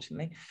is,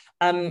 unfortunately.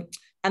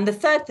 And the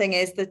third thing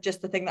is that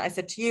just the thing that I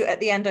said to you, at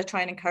the end, I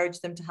try and encourage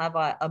them to have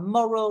a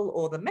moral,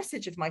 or the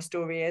message of my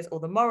story is, or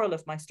the moral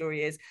of my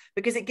story is,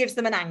 because it gives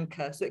them an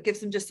anchor. So it gives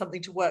them just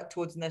something to work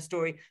towards in their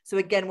story. So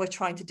again, we're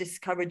trying to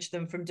discourage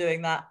them from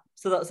doing that.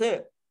 So that's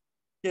it.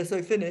 yeah,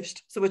 so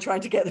finished. So we're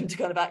trying to get them to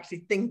kind of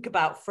actually think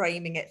about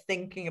framing it,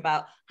 thinking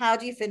about how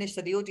do you finish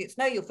so the audience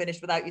know you're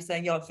finished without you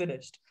saying, yeah, I'm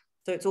finished.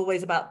 So it's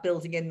always about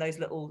building in those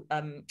little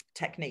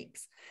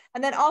techniques.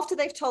 And then after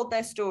they've told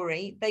their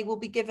story, they will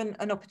be given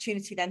an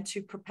opportunity then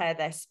to prepare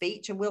their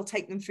speech, and we'll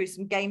take them through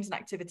some games and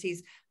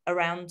activities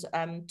around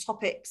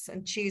topics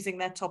and choosing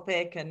their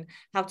topic and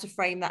how to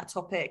frame that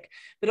topic.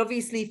 But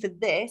obviously for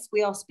this,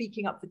 we are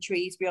speaking up for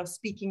trees, we are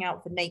speaking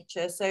out for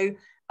nature. So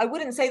I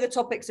wouldn't say the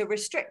topics are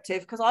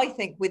restrictive, because I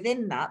think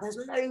within that, there's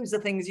loads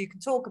of things you can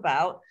talk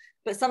about.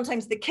 But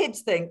sometimes the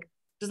kids think,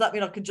 does that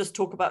mean I can just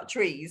talk about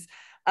trees?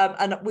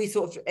 And we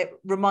sort of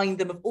remind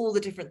them of all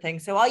the different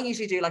things. So I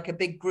usually do like a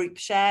big group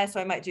share.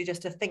 So I might do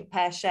just a think,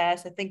 pair, share.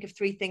 So think of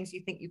 3 things you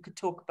think you could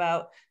talk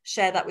about,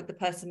 share that with the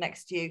person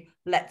next to you.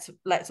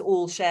 Let's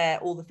all share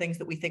all the things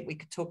that we think we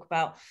could talk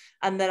about.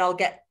 And then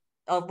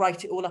I'll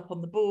write it all up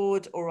on the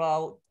board, or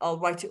I'll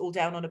write it all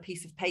down on a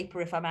piece of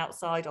paper. If I'm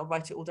outside, I'll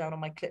write it all down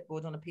on my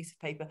clipboard on a piece of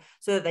paper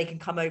so that they can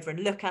come over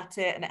and look at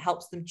it, and it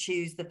helps them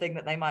choose the thing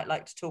that they might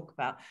like to talk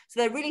about.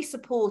 So they're really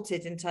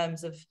supported in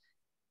terms of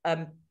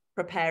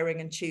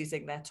preparing and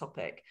choosing their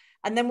topic.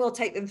 And then we'll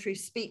take them through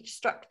speech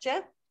structure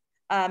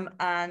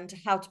and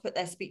how to put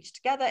their speech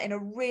together in a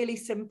really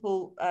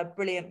simple,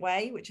 brilliant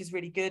way, which is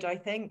really good, I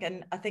think.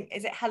 And I think,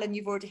 is it Helen,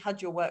 you've already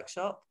had your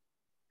workshop?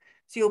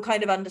 So you'll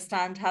kind of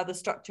understand how the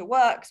structure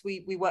works.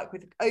 We work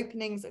with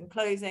openings and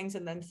closings,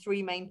 and then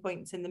 3 main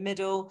points in the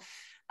middle,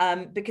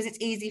 because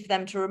it's easy for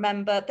them to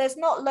remember. There's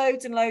not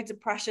loads and loads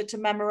of pressure to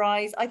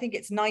memorize. I think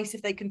it's nice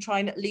if they can try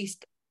and at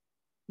least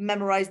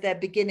memorize their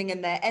beginning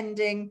and their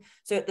ending.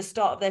 So at the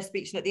start of their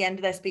speech and at the end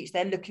of their speech,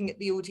 they're looking at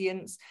the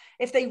audience.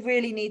 If they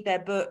really need their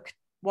book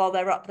while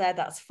they're up there,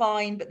 that's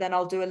fine. But then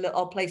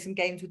I'll play some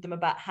games with them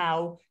about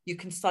how you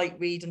can sight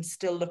read and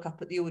still look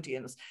up at the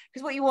audience.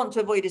 Because what you want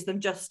to avoid is them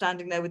just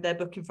standing there with their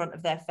book in front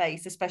of their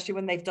face, especially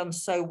when they've done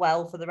so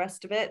well for the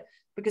rest of it.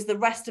 Because the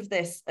rest of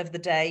the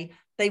day,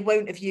 they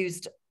won't have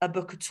used a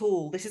book at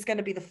all. This is going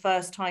to be the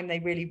first time they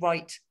really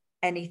write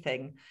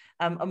anything.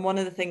 And one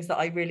of the things that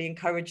I really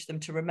encourage them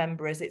to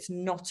remember is it's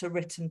not a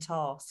written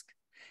task.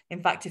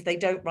 In fact, if they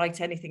don't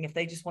write anything, if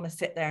they just want to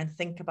sit there and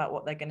think about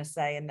what they're going to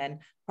say and then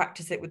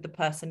practice it with the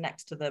person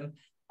next to them,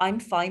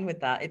 I'm fine with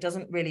that. It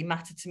doesn't really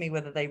matter to me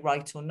whether they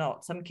write or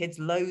not. Some kids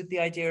loathe the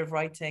idea of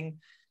writing.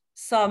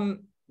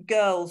 Some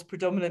girls,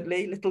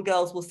 predominantly little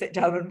girls, will sit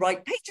down and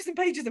write pages and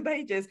pages and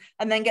pages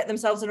and then get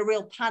themselves in a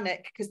real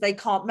panic because they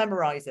can't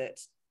memorize it.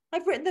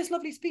 I've written this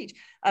lovely speech.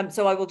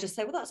 So I will just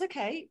say, well, that's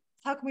okay.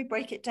 How can we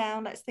break it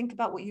down? Let's think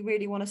about what you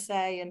really want to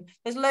say. And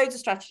there's loads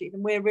of strategies,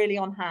 and we're really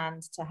on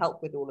hand to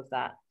help with all of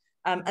that.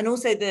 And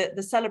also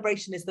the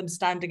celebration is them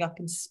standing up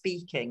and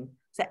speaking.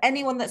 So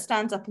anyone that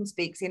stands up and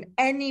speaks in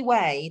any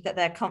way that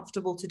they're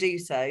comfortable to do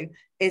so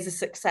is a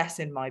success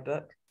in my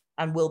book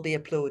and will be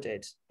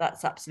applauded.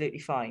 That's absolutely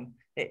fine.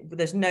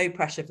 There's no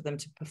pressure for them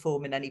to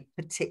perform in any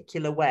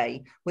particular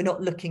way. We're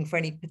not looking for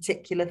any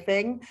particular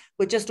thing.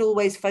 We're just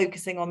always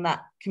focusing on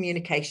that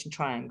communication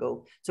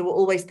triangle. So we're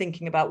always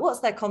thinking about what's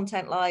their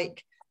content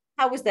like,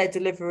 how was their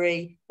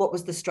delivery, what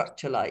was the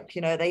structure like?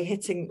 You know, are they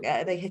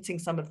hitting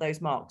some of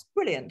those marks?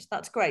 Brilliant,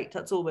 that's great.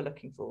 That's all we're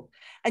looking for.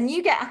 And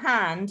you get a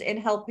hand in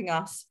helping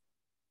us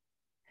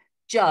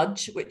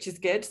judge, which is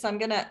good. So I'm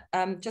going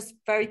to just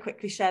very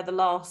quickly share the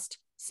last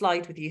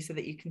slide with you so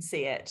that you can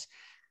see it.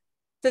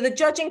 So the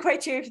judging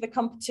criteria for the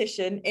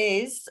competition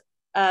is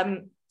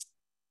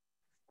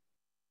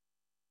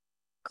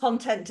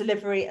content,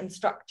 delivery, and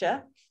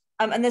structure.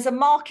 And there's a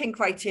marking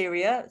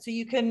criteria. So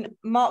you can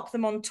mark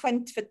them on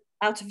 20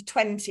 out of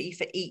 20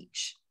 for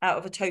each, out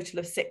of a total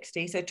of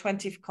 60. So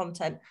 20 for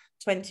content,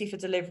 20 for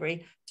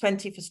delivery,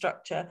 20 for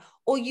structure.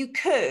 Or you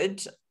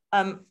could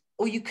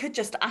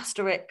just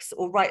asterisk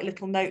or write a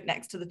little note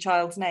next to the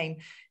child's name.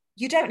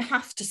 You don't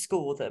have to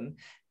score them.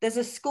 There's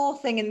a score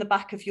thing in the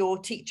back of your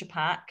teacher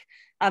pack.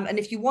 And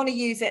if you want to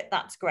use it,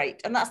 that's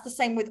great. And that's the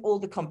same with all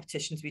the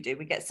competitions we do.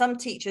 We get some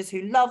teachers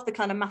who love the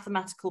kind of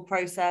mathematical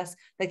process.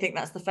 They think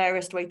that's the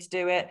fairest way to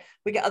do it.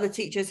 We get other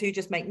teachers who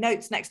just make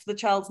notes next to the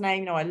child's name.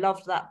 You know, I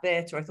loved that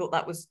bit, or I thought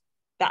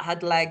that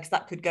had legs,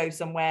 that could go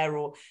somewhere,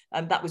 or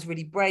that was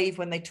really brave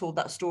when they told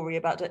that story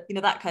about it, you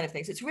know, that kind of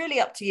thing. So it's really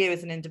up to you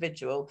as an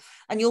individual,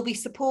 and you'll be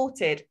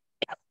supported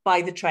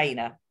by the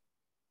trainer.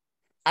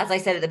 As I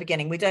said at the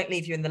beginning, we don't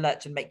leave you in the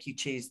lurch and make you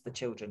choose the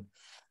children.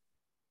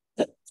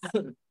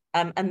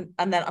 And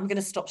then I'm going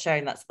to stop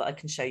sharing that so that I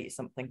can show you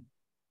something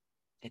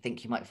I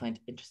think you might find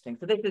interesting.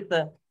 So this is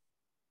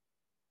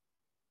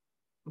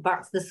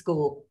that's the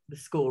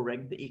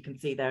scoring that you can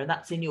see there, and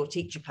that's in your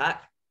teacher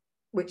pack,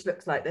 which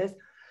looks like this.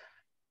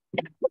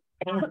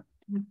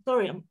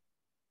 Sorry, I'm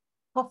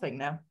coughing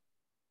now.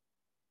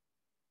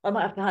 I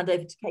might have to hand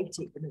over to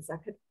Katie in a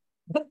second.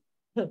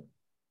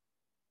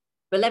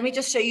 But let me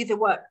just show you the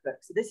workbook.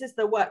 So this is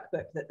the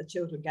workbook that the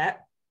children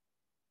get.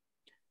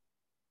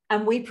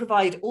 And we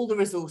provide all the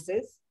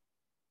resources,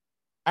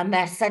 and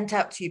they're sent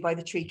out to you by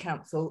the Tree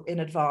Council in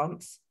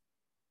advance.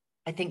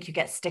 I think you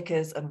get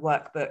stickers and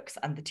workbooks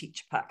and the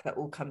teacher pack that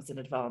all comes in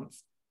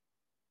advance.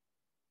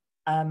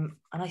 And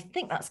I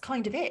think that's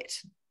kind of it.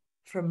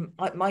 from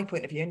my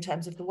point of view in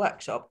terms of the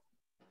workshop.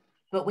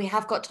 But we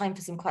have got time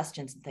for some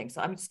questions and things.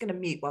 So I'm just going to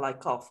mute while I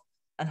cough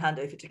and hand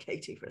over to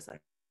Katie for a second.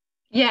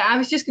 Yeah, I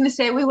was just going to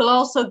say, we will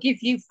also give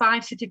you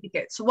 5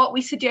 certificates. So what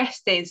we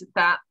suggest is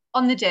that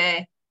on the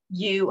day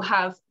you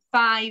have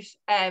 5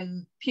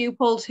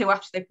 pupils who,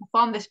 after they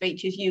perform the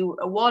speeches, you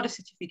award a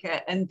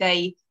certificate, and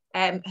they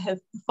have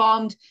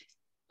performed.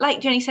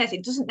 Like Jenny says,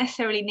 it doesn't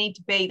necessarily need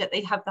to be that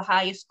they have the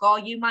highest score.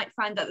 You might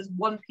find that there's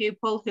one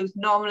pupil who's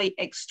normally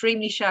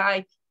extremely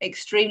shy,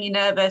 extremely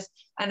nervous,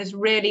 and has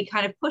really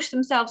kind of pushed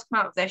themselves, come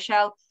out of their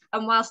shell.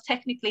 And whilst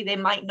technically they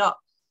might not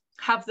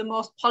have the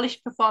most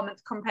polished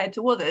performance compared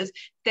to others,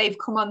 they've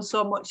come on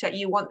so much that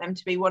you want them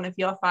to be one of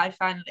your 5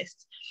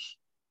 finalists.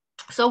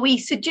 So we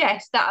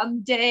suggest that on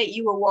the day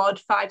you award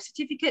 5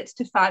 certificates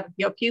to 5 of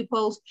your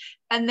pupils,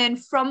 and then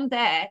from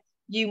there,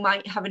 you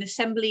might have an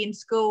assembly in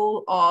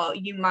school, or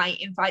you might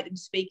invite them to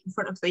speak in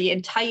front of the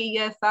entire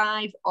year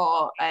 5,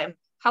 or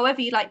however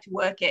you like to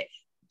work it,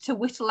 to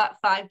whittle that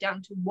 5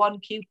 down to 1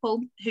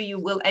 pupil who you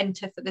will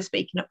enter for the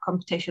Speaking Up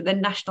competition, the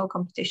national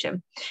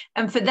competition.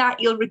 And for that,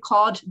 you'll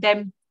record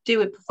them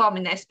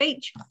performing their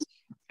speech.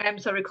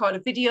 So record a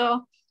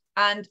video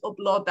and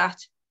upload that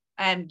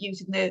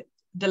using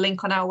the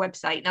link on our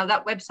website. Now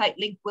that website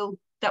will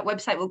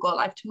go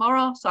live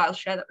tomorrow, so I'll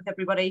share that with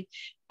everybody,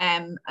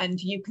 and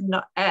you can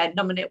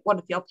nominate one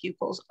of your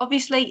pupils.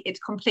 Obviously, it's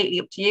completely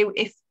up to you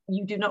if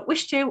you do not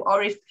wish to,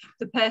 or if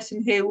the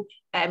person who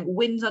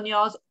wins on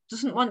yours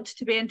doesn't want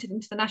to be entered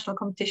into the national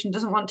competition,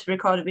 doesn't want to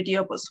record a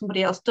video, but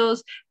somebody else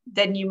does,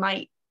 then you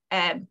might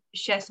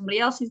share somebody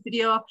else's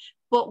video.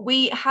 But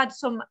we had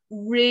some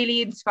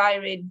really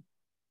inspiring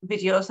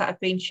videos that have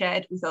been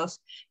shared with us.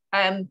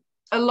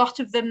 A lot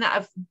of them that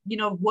have,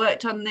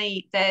 worked on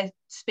their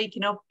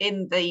Speaking Up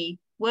in the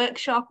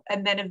workshop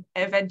and then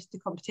have entered the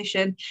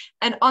competition.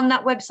 And on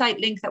that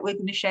website link that we're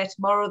going to share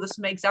tomorrow, there's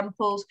some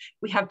examples.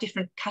 We have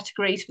different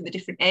categories for the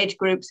different age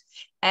groups,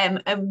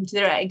 and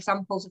there are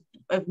examples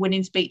of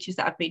winning speeches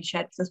that have been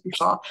shared with us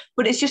before.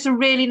 But it's just a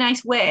really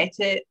nice way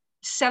to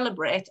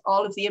celebrate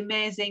all of the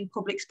amazing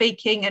public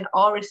speaking and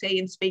oracy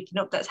and speaking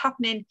up that's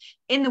happening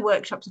in the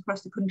workshops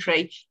across the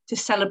country, to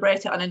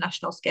celebrate it on a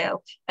national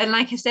scale. And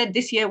like I said,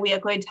 this year we are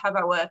going to have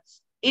our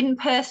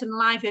in-person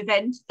live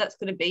event that's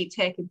going to be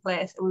taking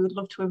place, and we would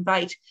love to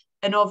invite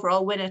an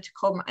overall winner to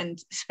come and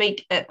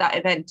speak at that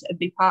event and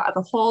be part of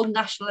a whole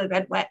national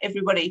event where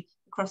everybody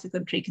across the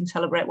country can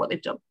celebrate what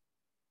they've done.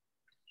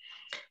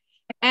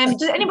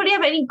 Does anybody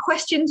have any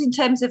questions in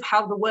terms of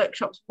how the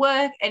workshops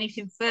work?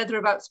 Anything further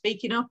about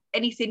Speaking Up?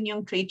 Anything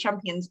Young Tree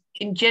Champions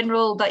in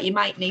general that you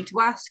might need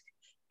to ask?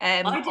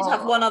 I did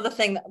have one other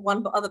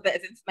bit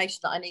of information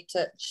that I need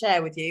to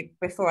share with you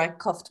before I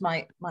coughed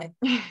my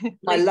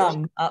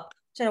lung up.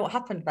 Do you know what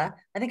happened there?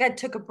 I think I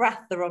took a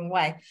breath the wrong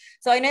way.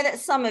 So I know that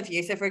some of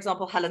you, so for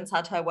example, Helen's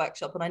had her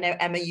workshop, and I know,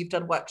 Emma, you've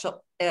done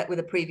workshop with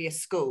a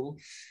previous school.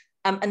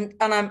 And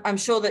I'm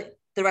sure that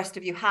the rest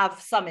of you have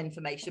some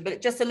information,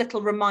 but just a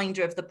little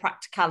reminder of the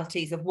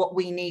practicalities of what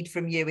we need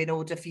from you in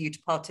order for you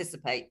to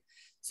participate.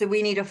 So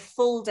we need a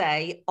full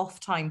day off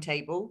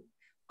timetable,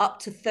 up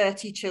to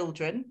 30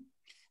 children,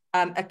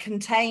 a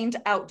contained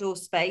outdoor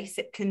space.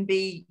 It can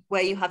be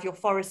where you have your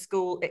forest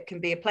school, it can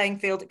be a playing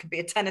field, it could be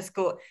a tennis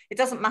court. It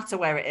doesn't matter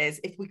where it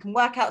is. If we can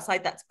work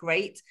outside, that's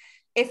great.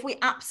 If we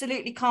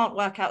absolutely can't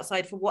work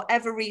outside for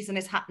whatever reason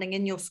is happening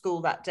in your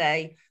school that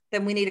day,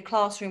 then we need a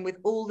classroom with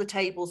all the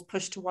tables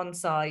pushed to one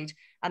side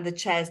and the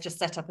chairs just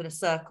set up in a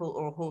circle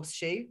or a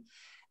horseshoe.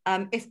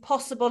 If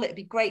possible, it'd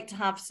be great to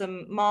have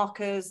some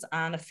markers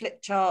and a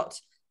flip chart.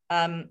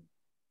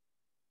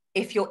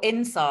 If you're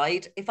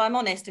inside, if I'm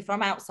honest, if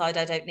I'm outside,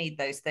 I don't need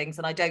those things,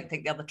 and I don't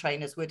think the other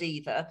trainers would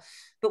either.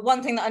 But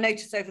one thing that I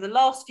noticed over the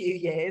last few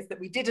years that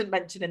we didn't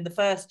mention in the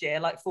first year,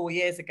 like 4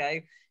 years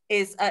ago,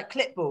 is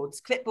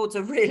clipboards. Clipboards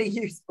are really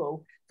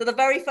useful. So the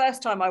very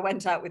first time I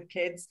went out with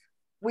kids,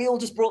 we all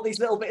just brought these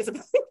little bits of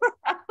paper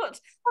out, and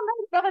they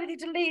didn't have anything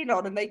to lean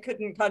on, and they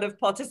couldn't kind of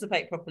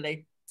participate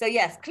properly. So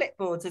yes,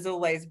 clipboards is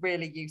always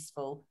really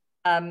useful.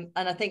 And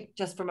I think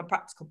just from a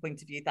practical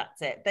point of view,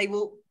 that's it. They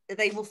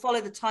will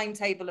follow the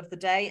timetable of the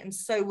day, and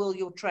so will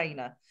your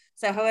trainer.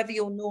 So however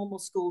your normal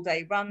school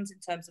day runs in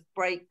terms of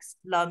breaks,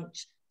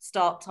 lunch,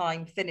 start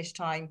time, finish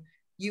time,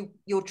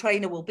 your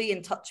trainer will be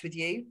in touch with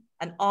you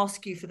and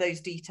ask you for those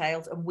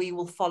details, and we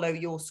will follow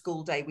your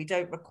school day. We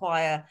don't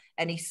require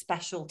any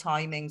special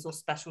timings or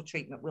special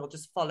treatment. We'll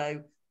just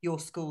follow your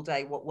school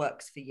day, what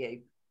works for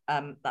you.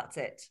 That's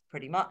it,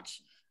 pretty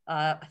much.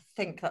 I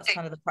think that's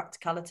kind of the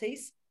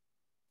practicalities.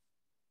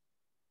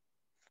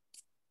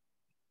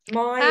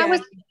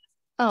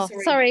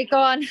 Sorry, go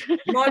on.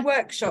 My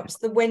workshop's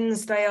the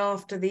Wednesday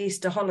after the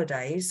Easter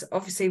holidays.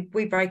 Obviously,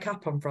 we break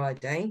up on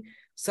Friday.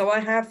 So I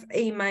have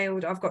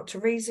emailed, I've got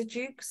Teresa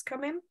Dukes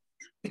coming.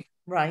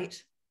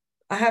 Right.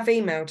 I have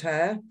emailed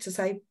her to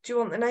say, do you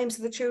want the names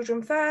of the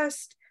children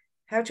first?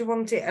 How do you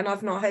want it? And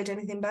I've not heard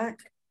anything back.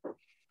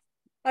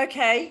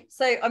 Okay,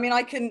 so I mean,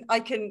 I can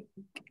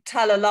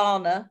tell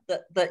Alana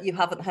that you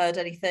haven't heard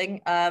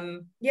anything.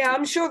 Yeah,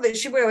 I'm sure that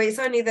she will. It's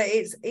only that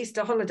it's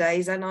Easter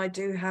holidays, and I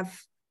do have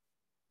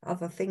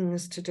other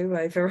things to do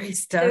over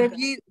Easter. So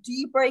do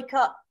you break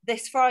up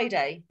this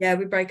Friday? Yeah,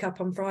 we break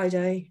up on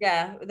Friday.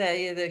 Yeah,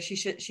 she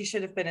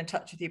should have been in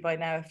touch with you by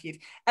now if you've.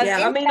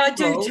 Yeah, I mean, I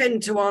do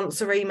tend to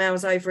answer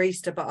emails over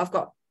Easter, but I've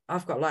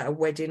got like a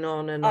wedding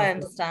on, and I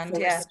understand.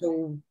 Yeah.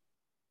 School.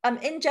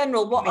 In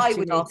general, what I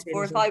would ask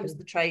for if I was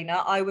the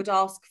trainer, I would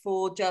ask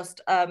for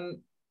just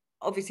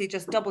obviously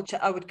just double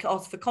check. I would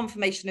ask for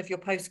confirmation of your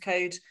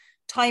postcode,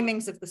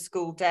 timings of the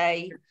school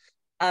day.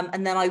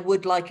 And then I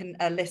would like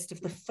a list of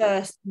the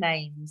first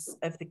names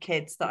of the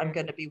kids that I'm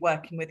going to be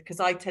working with, because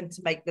I tend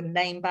to make them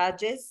name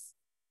badges.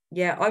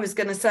 Yeah, I was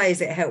going to say,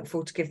 is it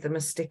helpful to give them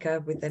a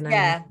sticker with their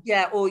name?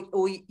 Yeah,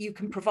 or you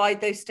can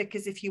provide those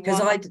stickers if you want.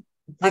 Because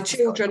the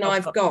children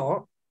I've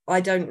got,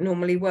 I don't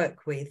normally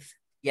work with.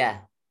 Yeah.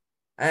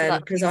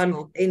 Because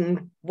I'm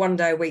in 1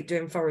 day a week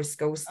doing forest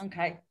schools.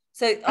 Okay.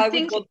 So I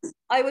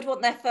would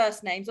want their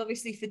first names.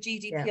 Obviously, for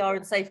GDPR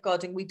and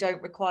safeguarding, we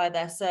don't require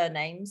their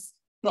surnames.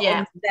 But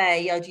on the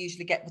day, I'd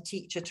usually get the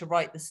teacher to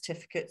write the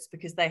certificates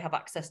because they have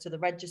access to the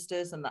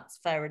registers, and that's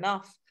fair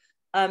enough.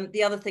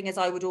 The other thing is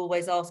I would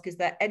always ask, is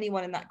there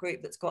anyone in that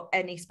group that's got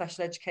any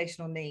special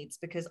educational needs?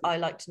 Because I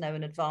like to know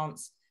in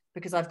advance,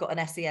 because I've got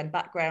an SEN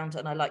background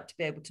and I like to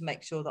be able to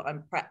make sure that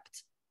I'm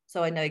prepped.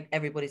 So I know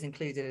everybody's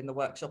included in the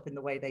workshop in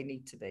the way they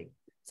need to be.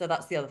 So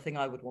that's the other thing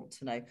I would want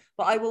to know.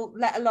 But I will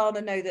let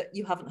Alana know that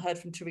you haven't heard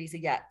from Teresa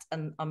yet,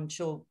 and I'm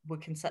sure we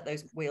can set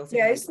those wheels in.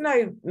 Yeah, it's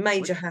no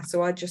major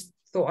hassle. I just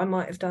thought I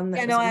might have done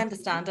that. Yeah, no, I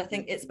understand. I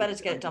think it's better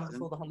to get it done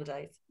before the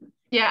holidays.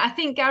 Yeah, I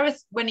think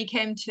Gareth, when he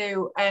came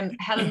to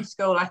Helen's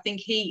school, I think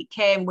he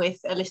came with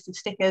a list of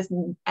stickers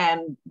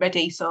and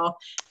ready. So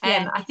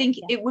I think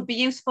it would be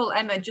useful,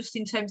 Emma, just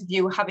in terms of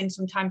you having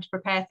some time to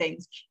prepare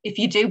things, if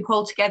you do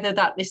pull together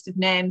that list of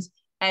names,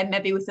 and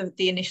maybe with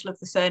the initial of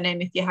the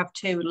surname, if you have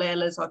 2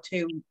 Laylas or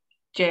 2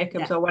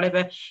 Jacobs or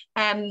whatever,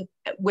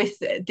 with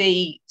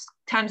the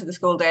times of the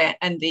school day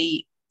and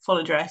the full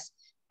address,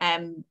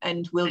 and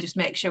we'll just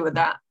make sure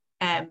that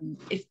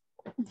if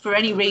for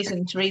any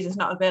reason Teresa's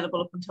not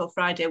available up until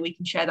Friday, we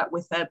can share that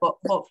with her, but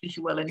hopefully she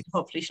will, and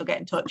hopefully she'll get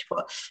in touch.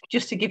 But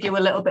just to give you a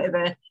little bit of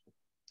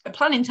a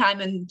planning time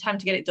and time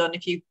to get it done,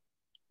 if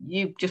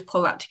you just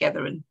pull that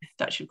together, and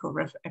that should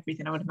cover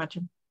everything, I would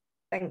imagine.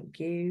 Thank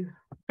you.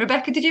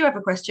 Rebecca, did you have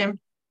a question?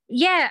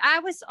 Yeah,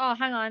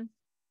 hang on.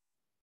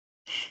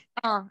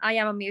 Oh, I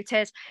am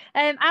unmuted.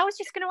 I was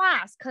just going to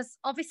ask, because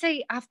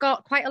obviously I've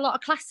got quite a lot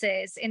of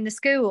classes in the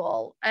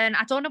school and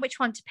I don't know which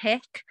one to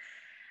pick.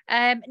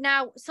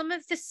 Now, some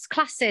of the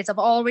classes have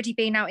already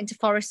been out into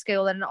Forest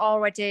School and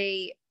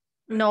already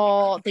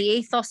know the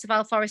ethos of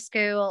our Forest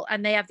School,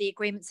 and they have the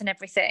agreements and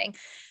everything.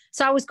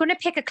 So I was going to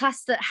pick a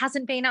class that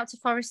hasn't been out to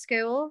Forest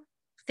School,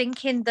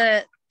 thinking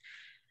that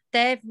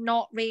they've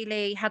not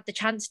really had the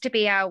chance to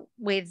be out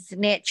with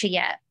nature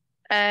yet.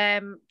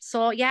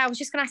 So yeah, I was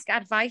just going to ask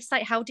advice,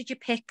 like, how did you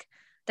pick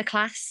the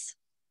class?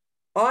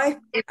 I'm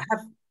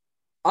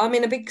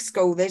in a big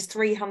school. There's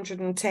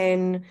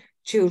 310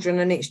 children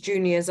and it's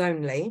juniors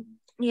only.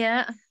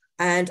 Yeah.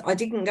 And I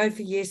didn't go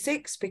for year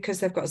 6 because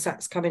they've got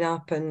SATs coming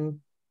up and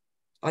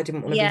I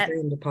didn't want to be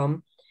frowned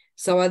upon.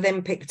 So I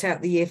then picked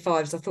out the year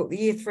 5s. I thought the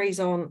year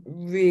 3s aren't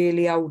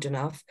really old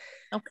enough.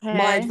 Okay.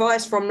 My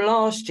advice from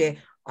last year,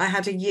 I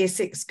had a year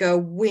 6 girl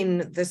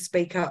win the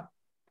Speak Up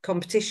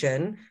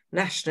competition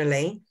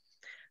nationally,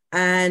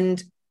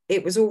 and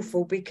it was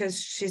awful because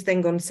she's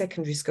then gone to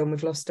secondary school and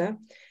we've lost her.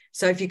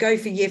 So if you go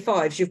for year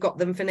 5s, you've got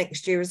them for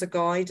next year as a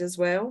guide as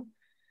well.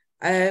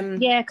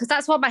 Yeah, because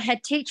that's what my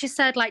head teacher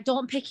said, like,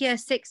 don't pick year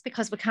 6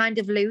 because we're kind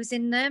of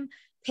losing them.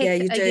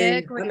 Pick a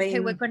year group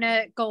who we're going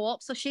to go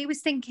up. So she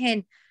was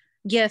thinking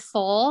year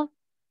 4,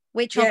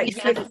 which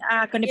obviously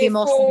are going to be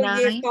more 9.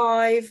 Year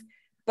 5.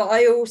 But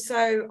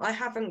I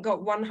haven't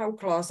got one whole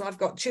class. I've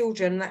got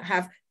children that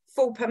have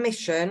full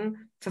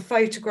permission for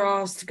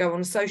photographs, to go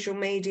on social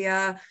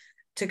media,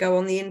 to go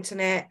on the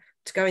internet,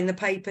 to go in the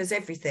papers,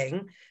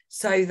 everything,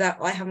 so that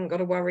I haven't got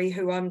to worry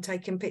who I'm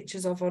taking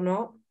pictures of or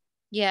not.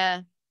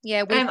 Yeah.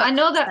 Yeah. I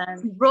know that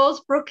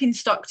Rosebrook in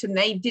Stockton,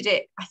 they did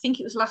it, I think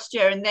it was last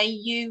year, and they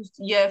used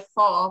year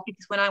 4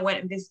 because when I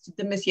went and visited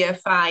them as year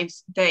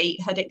 5s, they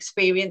had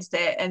experienced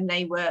it and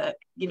they were,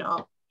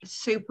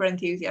 super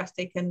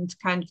enthusiastic and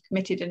kind of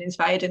committed and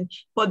inspired,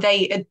 but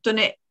they had done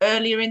it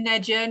earlier in their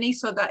journey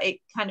so that it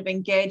kind of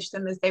engaged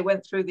them as they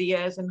went through the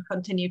years and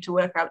continued to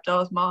work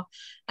outdoors more.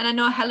 And I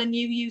know, Helen,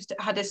 you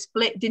had a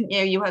split, didn't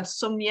you? You had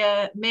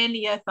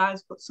mainly year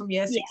 5s, but some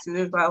year 6s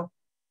as well.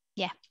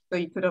 Yeah. So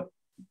you could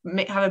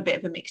have a bit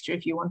of a mixture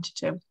if you wanted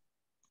to.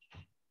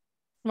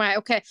 Right,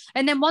 okay.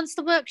 And then once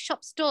the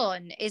workshop's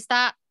done, is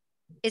that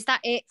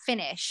it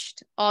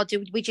finished, or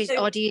do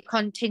you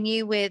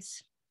continue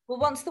with? Well,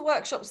 once the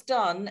workshop's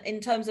done, in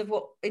terms of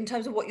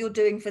what you're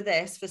doing for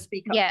this, for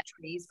Speak Up for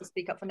Trees, for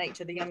Speak Up for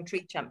Nature, the Young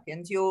Tree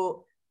Champions,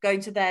 you're going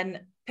to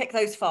then pick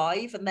those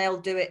 5 and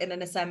they'll do it in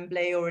an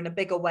assembly or in a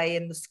bigger way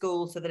in the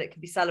school so that it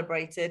can be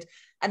celebrated.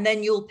 And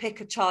then you'll pick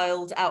a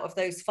child out of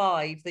those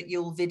 5 that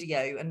you'll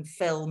video and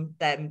film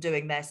them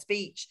doing their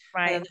speech.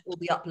 Right. And then it will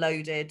be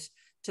uploaded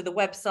to the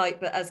website,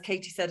 but as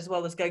Katie said as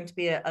well, there's going to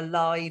be a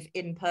live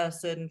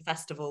in-person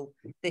festival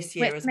this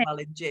year as well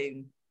in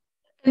June.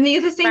 And the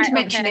other thing to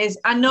mention is,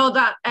 I know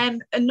that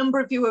a number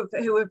of you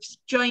who have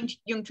joined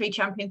Young Tree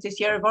Champions this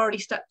year have already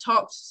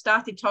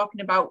started talking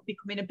about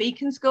becoming a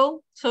beacon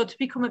school. So to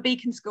become a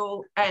beacon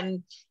school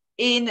in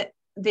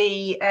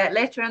the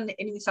later on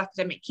in this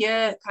academic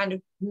year, kind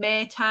of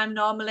May time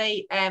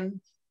normally,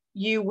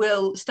 you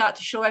will start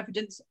to show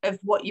evidence of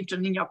what you've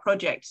done in your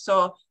project.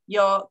 So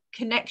your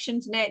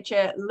connection to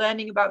nature,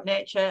 learning about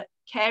nature,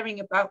 caring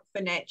about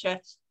for nature,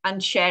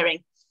 and sharing.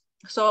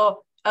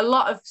 So a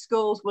lot of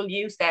schools will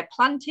use their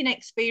planting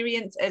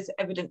experience as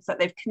evidence that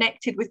they've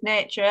connected with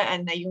nature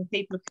and their young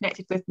people have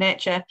connected with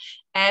nature.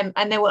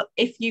 And they will,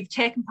 if you've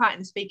taken part in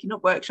the Speaking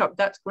Up workshop,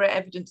 that's great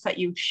evidence that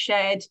you've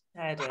shared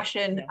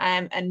passion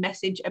and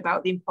message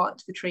about the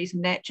importance of trees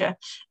and nature.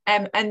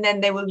 And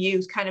then they will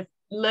use kind of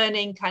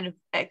learning kind of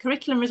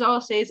curriculum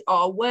resources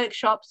or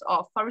workshops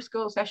or forest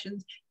school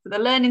sessions for the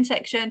learning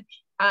section,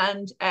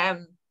 and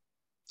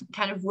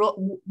kind of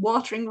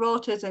watering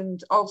rotas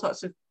and all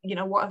sorts of, you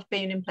know, what have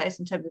been in place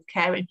in terms of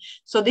caring.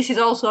 So this is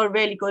also a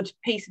really good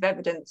piece of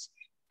evidence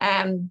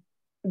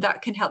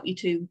that can help you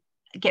to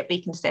get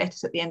beacon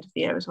status at the end of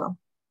the year as well.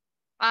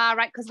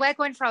 Right, because we're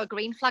going for our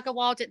Green Flag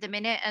Award at the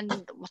minute,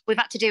 and we've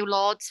had to do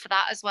loads for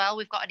that as well.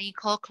 We've got an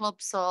eco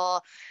club, so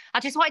I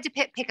just wanted to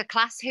pick a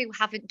class who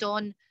haven't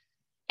done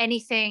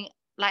anything,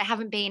 like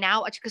haven't been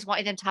out. I just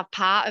wanted them to have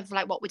part of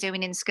like what we're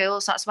doing in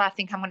school. So that's why I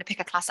think I'm going to pick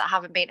a class that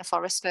haven't been to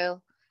forest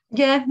school.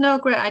 Yeah, no,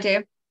 great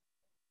idea.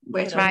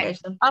 Way to engage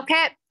them.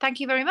 Okay, thank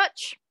you very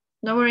much.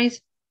 No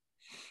worries.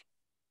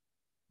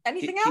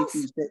 Anything else?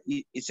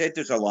 You said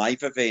there's a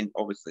live event.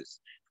 Obviously, it's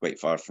quite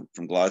far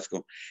from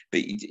Glasgow,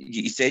 but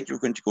you said you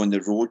were going to go on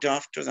the road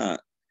after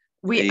that.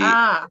 We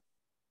are.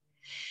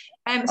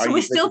 So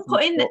we're still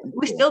putting the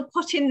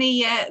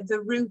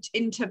route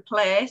into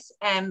place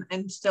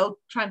and still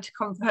trying to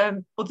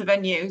confirm other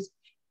venues.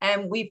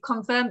 We've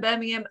confirmed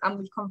Birmingham and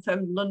we've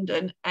confirmed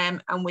London,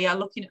 and we are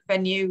looking at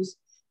venues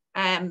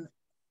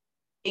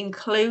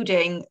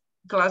including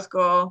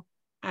Glasgow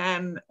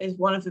is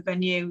one of the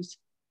venues,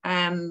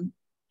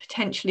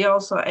 potentially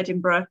also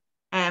Edinburgh,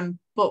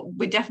 but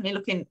we're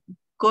definitely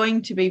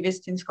going to be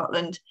visiting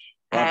Scotland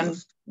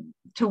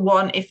to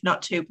one, if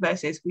not two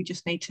places. We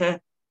just need to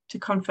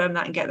confirm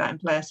that and get that in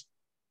place.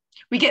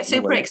 We get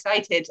super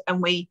excited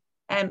and we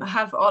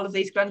have all of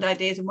these grand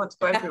ideas and want to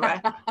go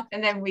everywhere,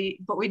 and then we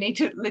need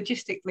to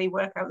logistically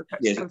work out the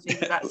practicality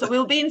of that. So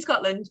we'll be in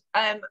Scotland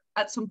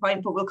at some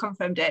point, but we'll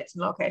confirm dates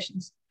and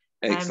locations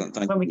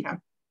when we can.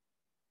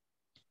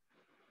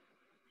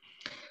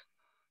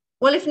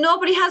 Well, if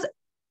nobody has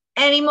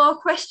any more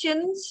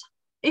questions,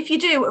 if you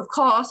do, of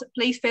course,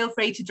 please feel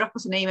free to drop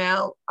us an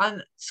email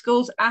on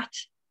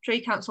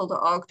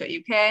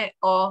schools@treecouncil.org.uk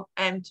or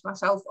to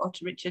myself or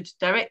to Richard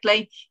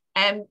directly.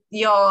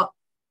 Your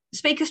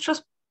Speakers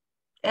Trust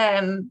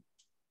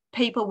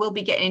people will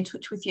be getting in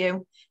touch with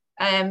you,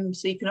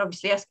 so you can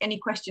obviously ask any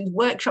questions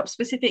workshop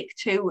specific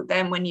to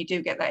them when you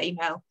do get that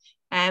email,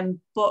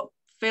 but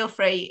feel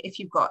free, if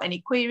you've got any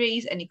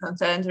queries, any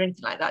concerns or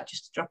anything like that,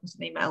 just to drop us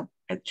an email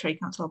at the Tree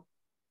Council.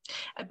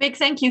 A big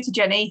thank you to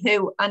Jenny,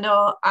 who I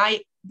know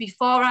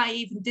before I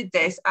even did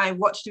this, I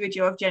watched a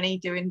video of Jenny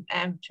doing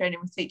training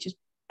with teachers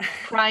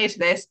prior to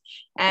this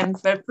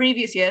for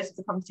previous years of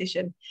the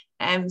competition,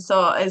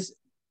 so as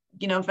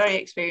you know, very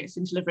experienced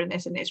in delivering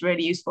this, and it's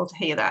really useful to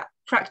hear that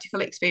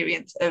practical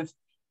experience of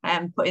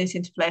putting this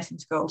into place in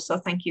schools. So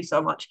thank you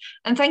so much,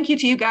 and thank you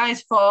to you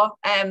guys for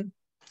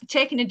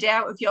taking a day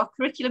out of your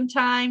curriculum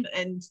time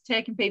and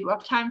taking people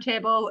off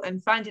timetable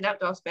and finding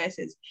outdoor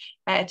spaces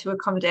to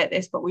accommodate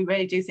this. But we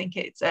really do think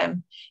it's a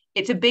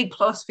big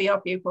plus for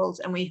your pupils,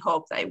 and we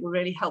hope that it will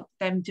really help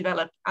them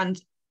develop and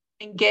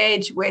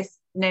engage with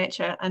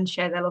nature and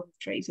share their love of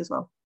trees as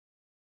well.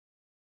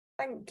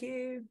 Thank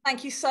you.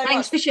 Thank you so much.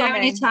 Thanks for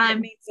sharing your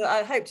time.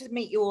 I hope to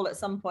meet you all at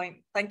some point.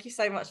 Thank you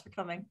so much for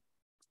coming.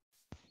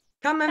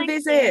 Come and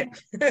visit.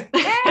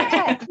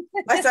 Yeah.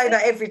 I say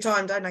that every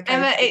time, don't I?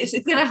 Emma, it's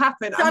going to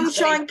happen.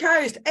 Sunshine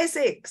Coast,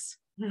 Essex.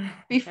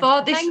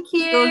 Before this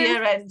school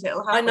year ends,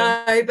 it'll happen.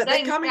 I know, but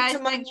they're coming to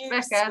my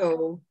new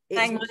school.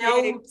 It's my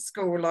old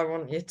school I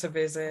want you to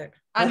visit.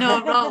 I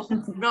know, Rolf,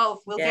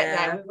 we'll get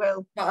there, we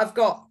will. But I've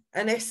got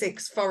an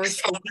Essex Forest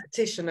School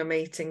practitioner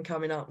meeting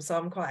coming up, so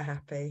I'm quite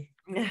happy.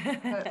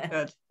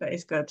 Good, that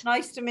is good.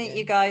 Nice to meet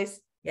you guys.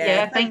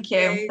 Yeah, thank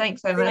you.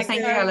 Thanks, Emma.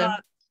 Thank you, Helen.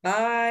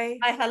 Bye.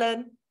 Bye,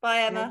 Helen.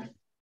 Bye, Emma.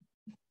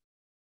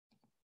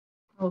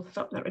 We'll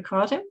stop that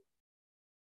recording.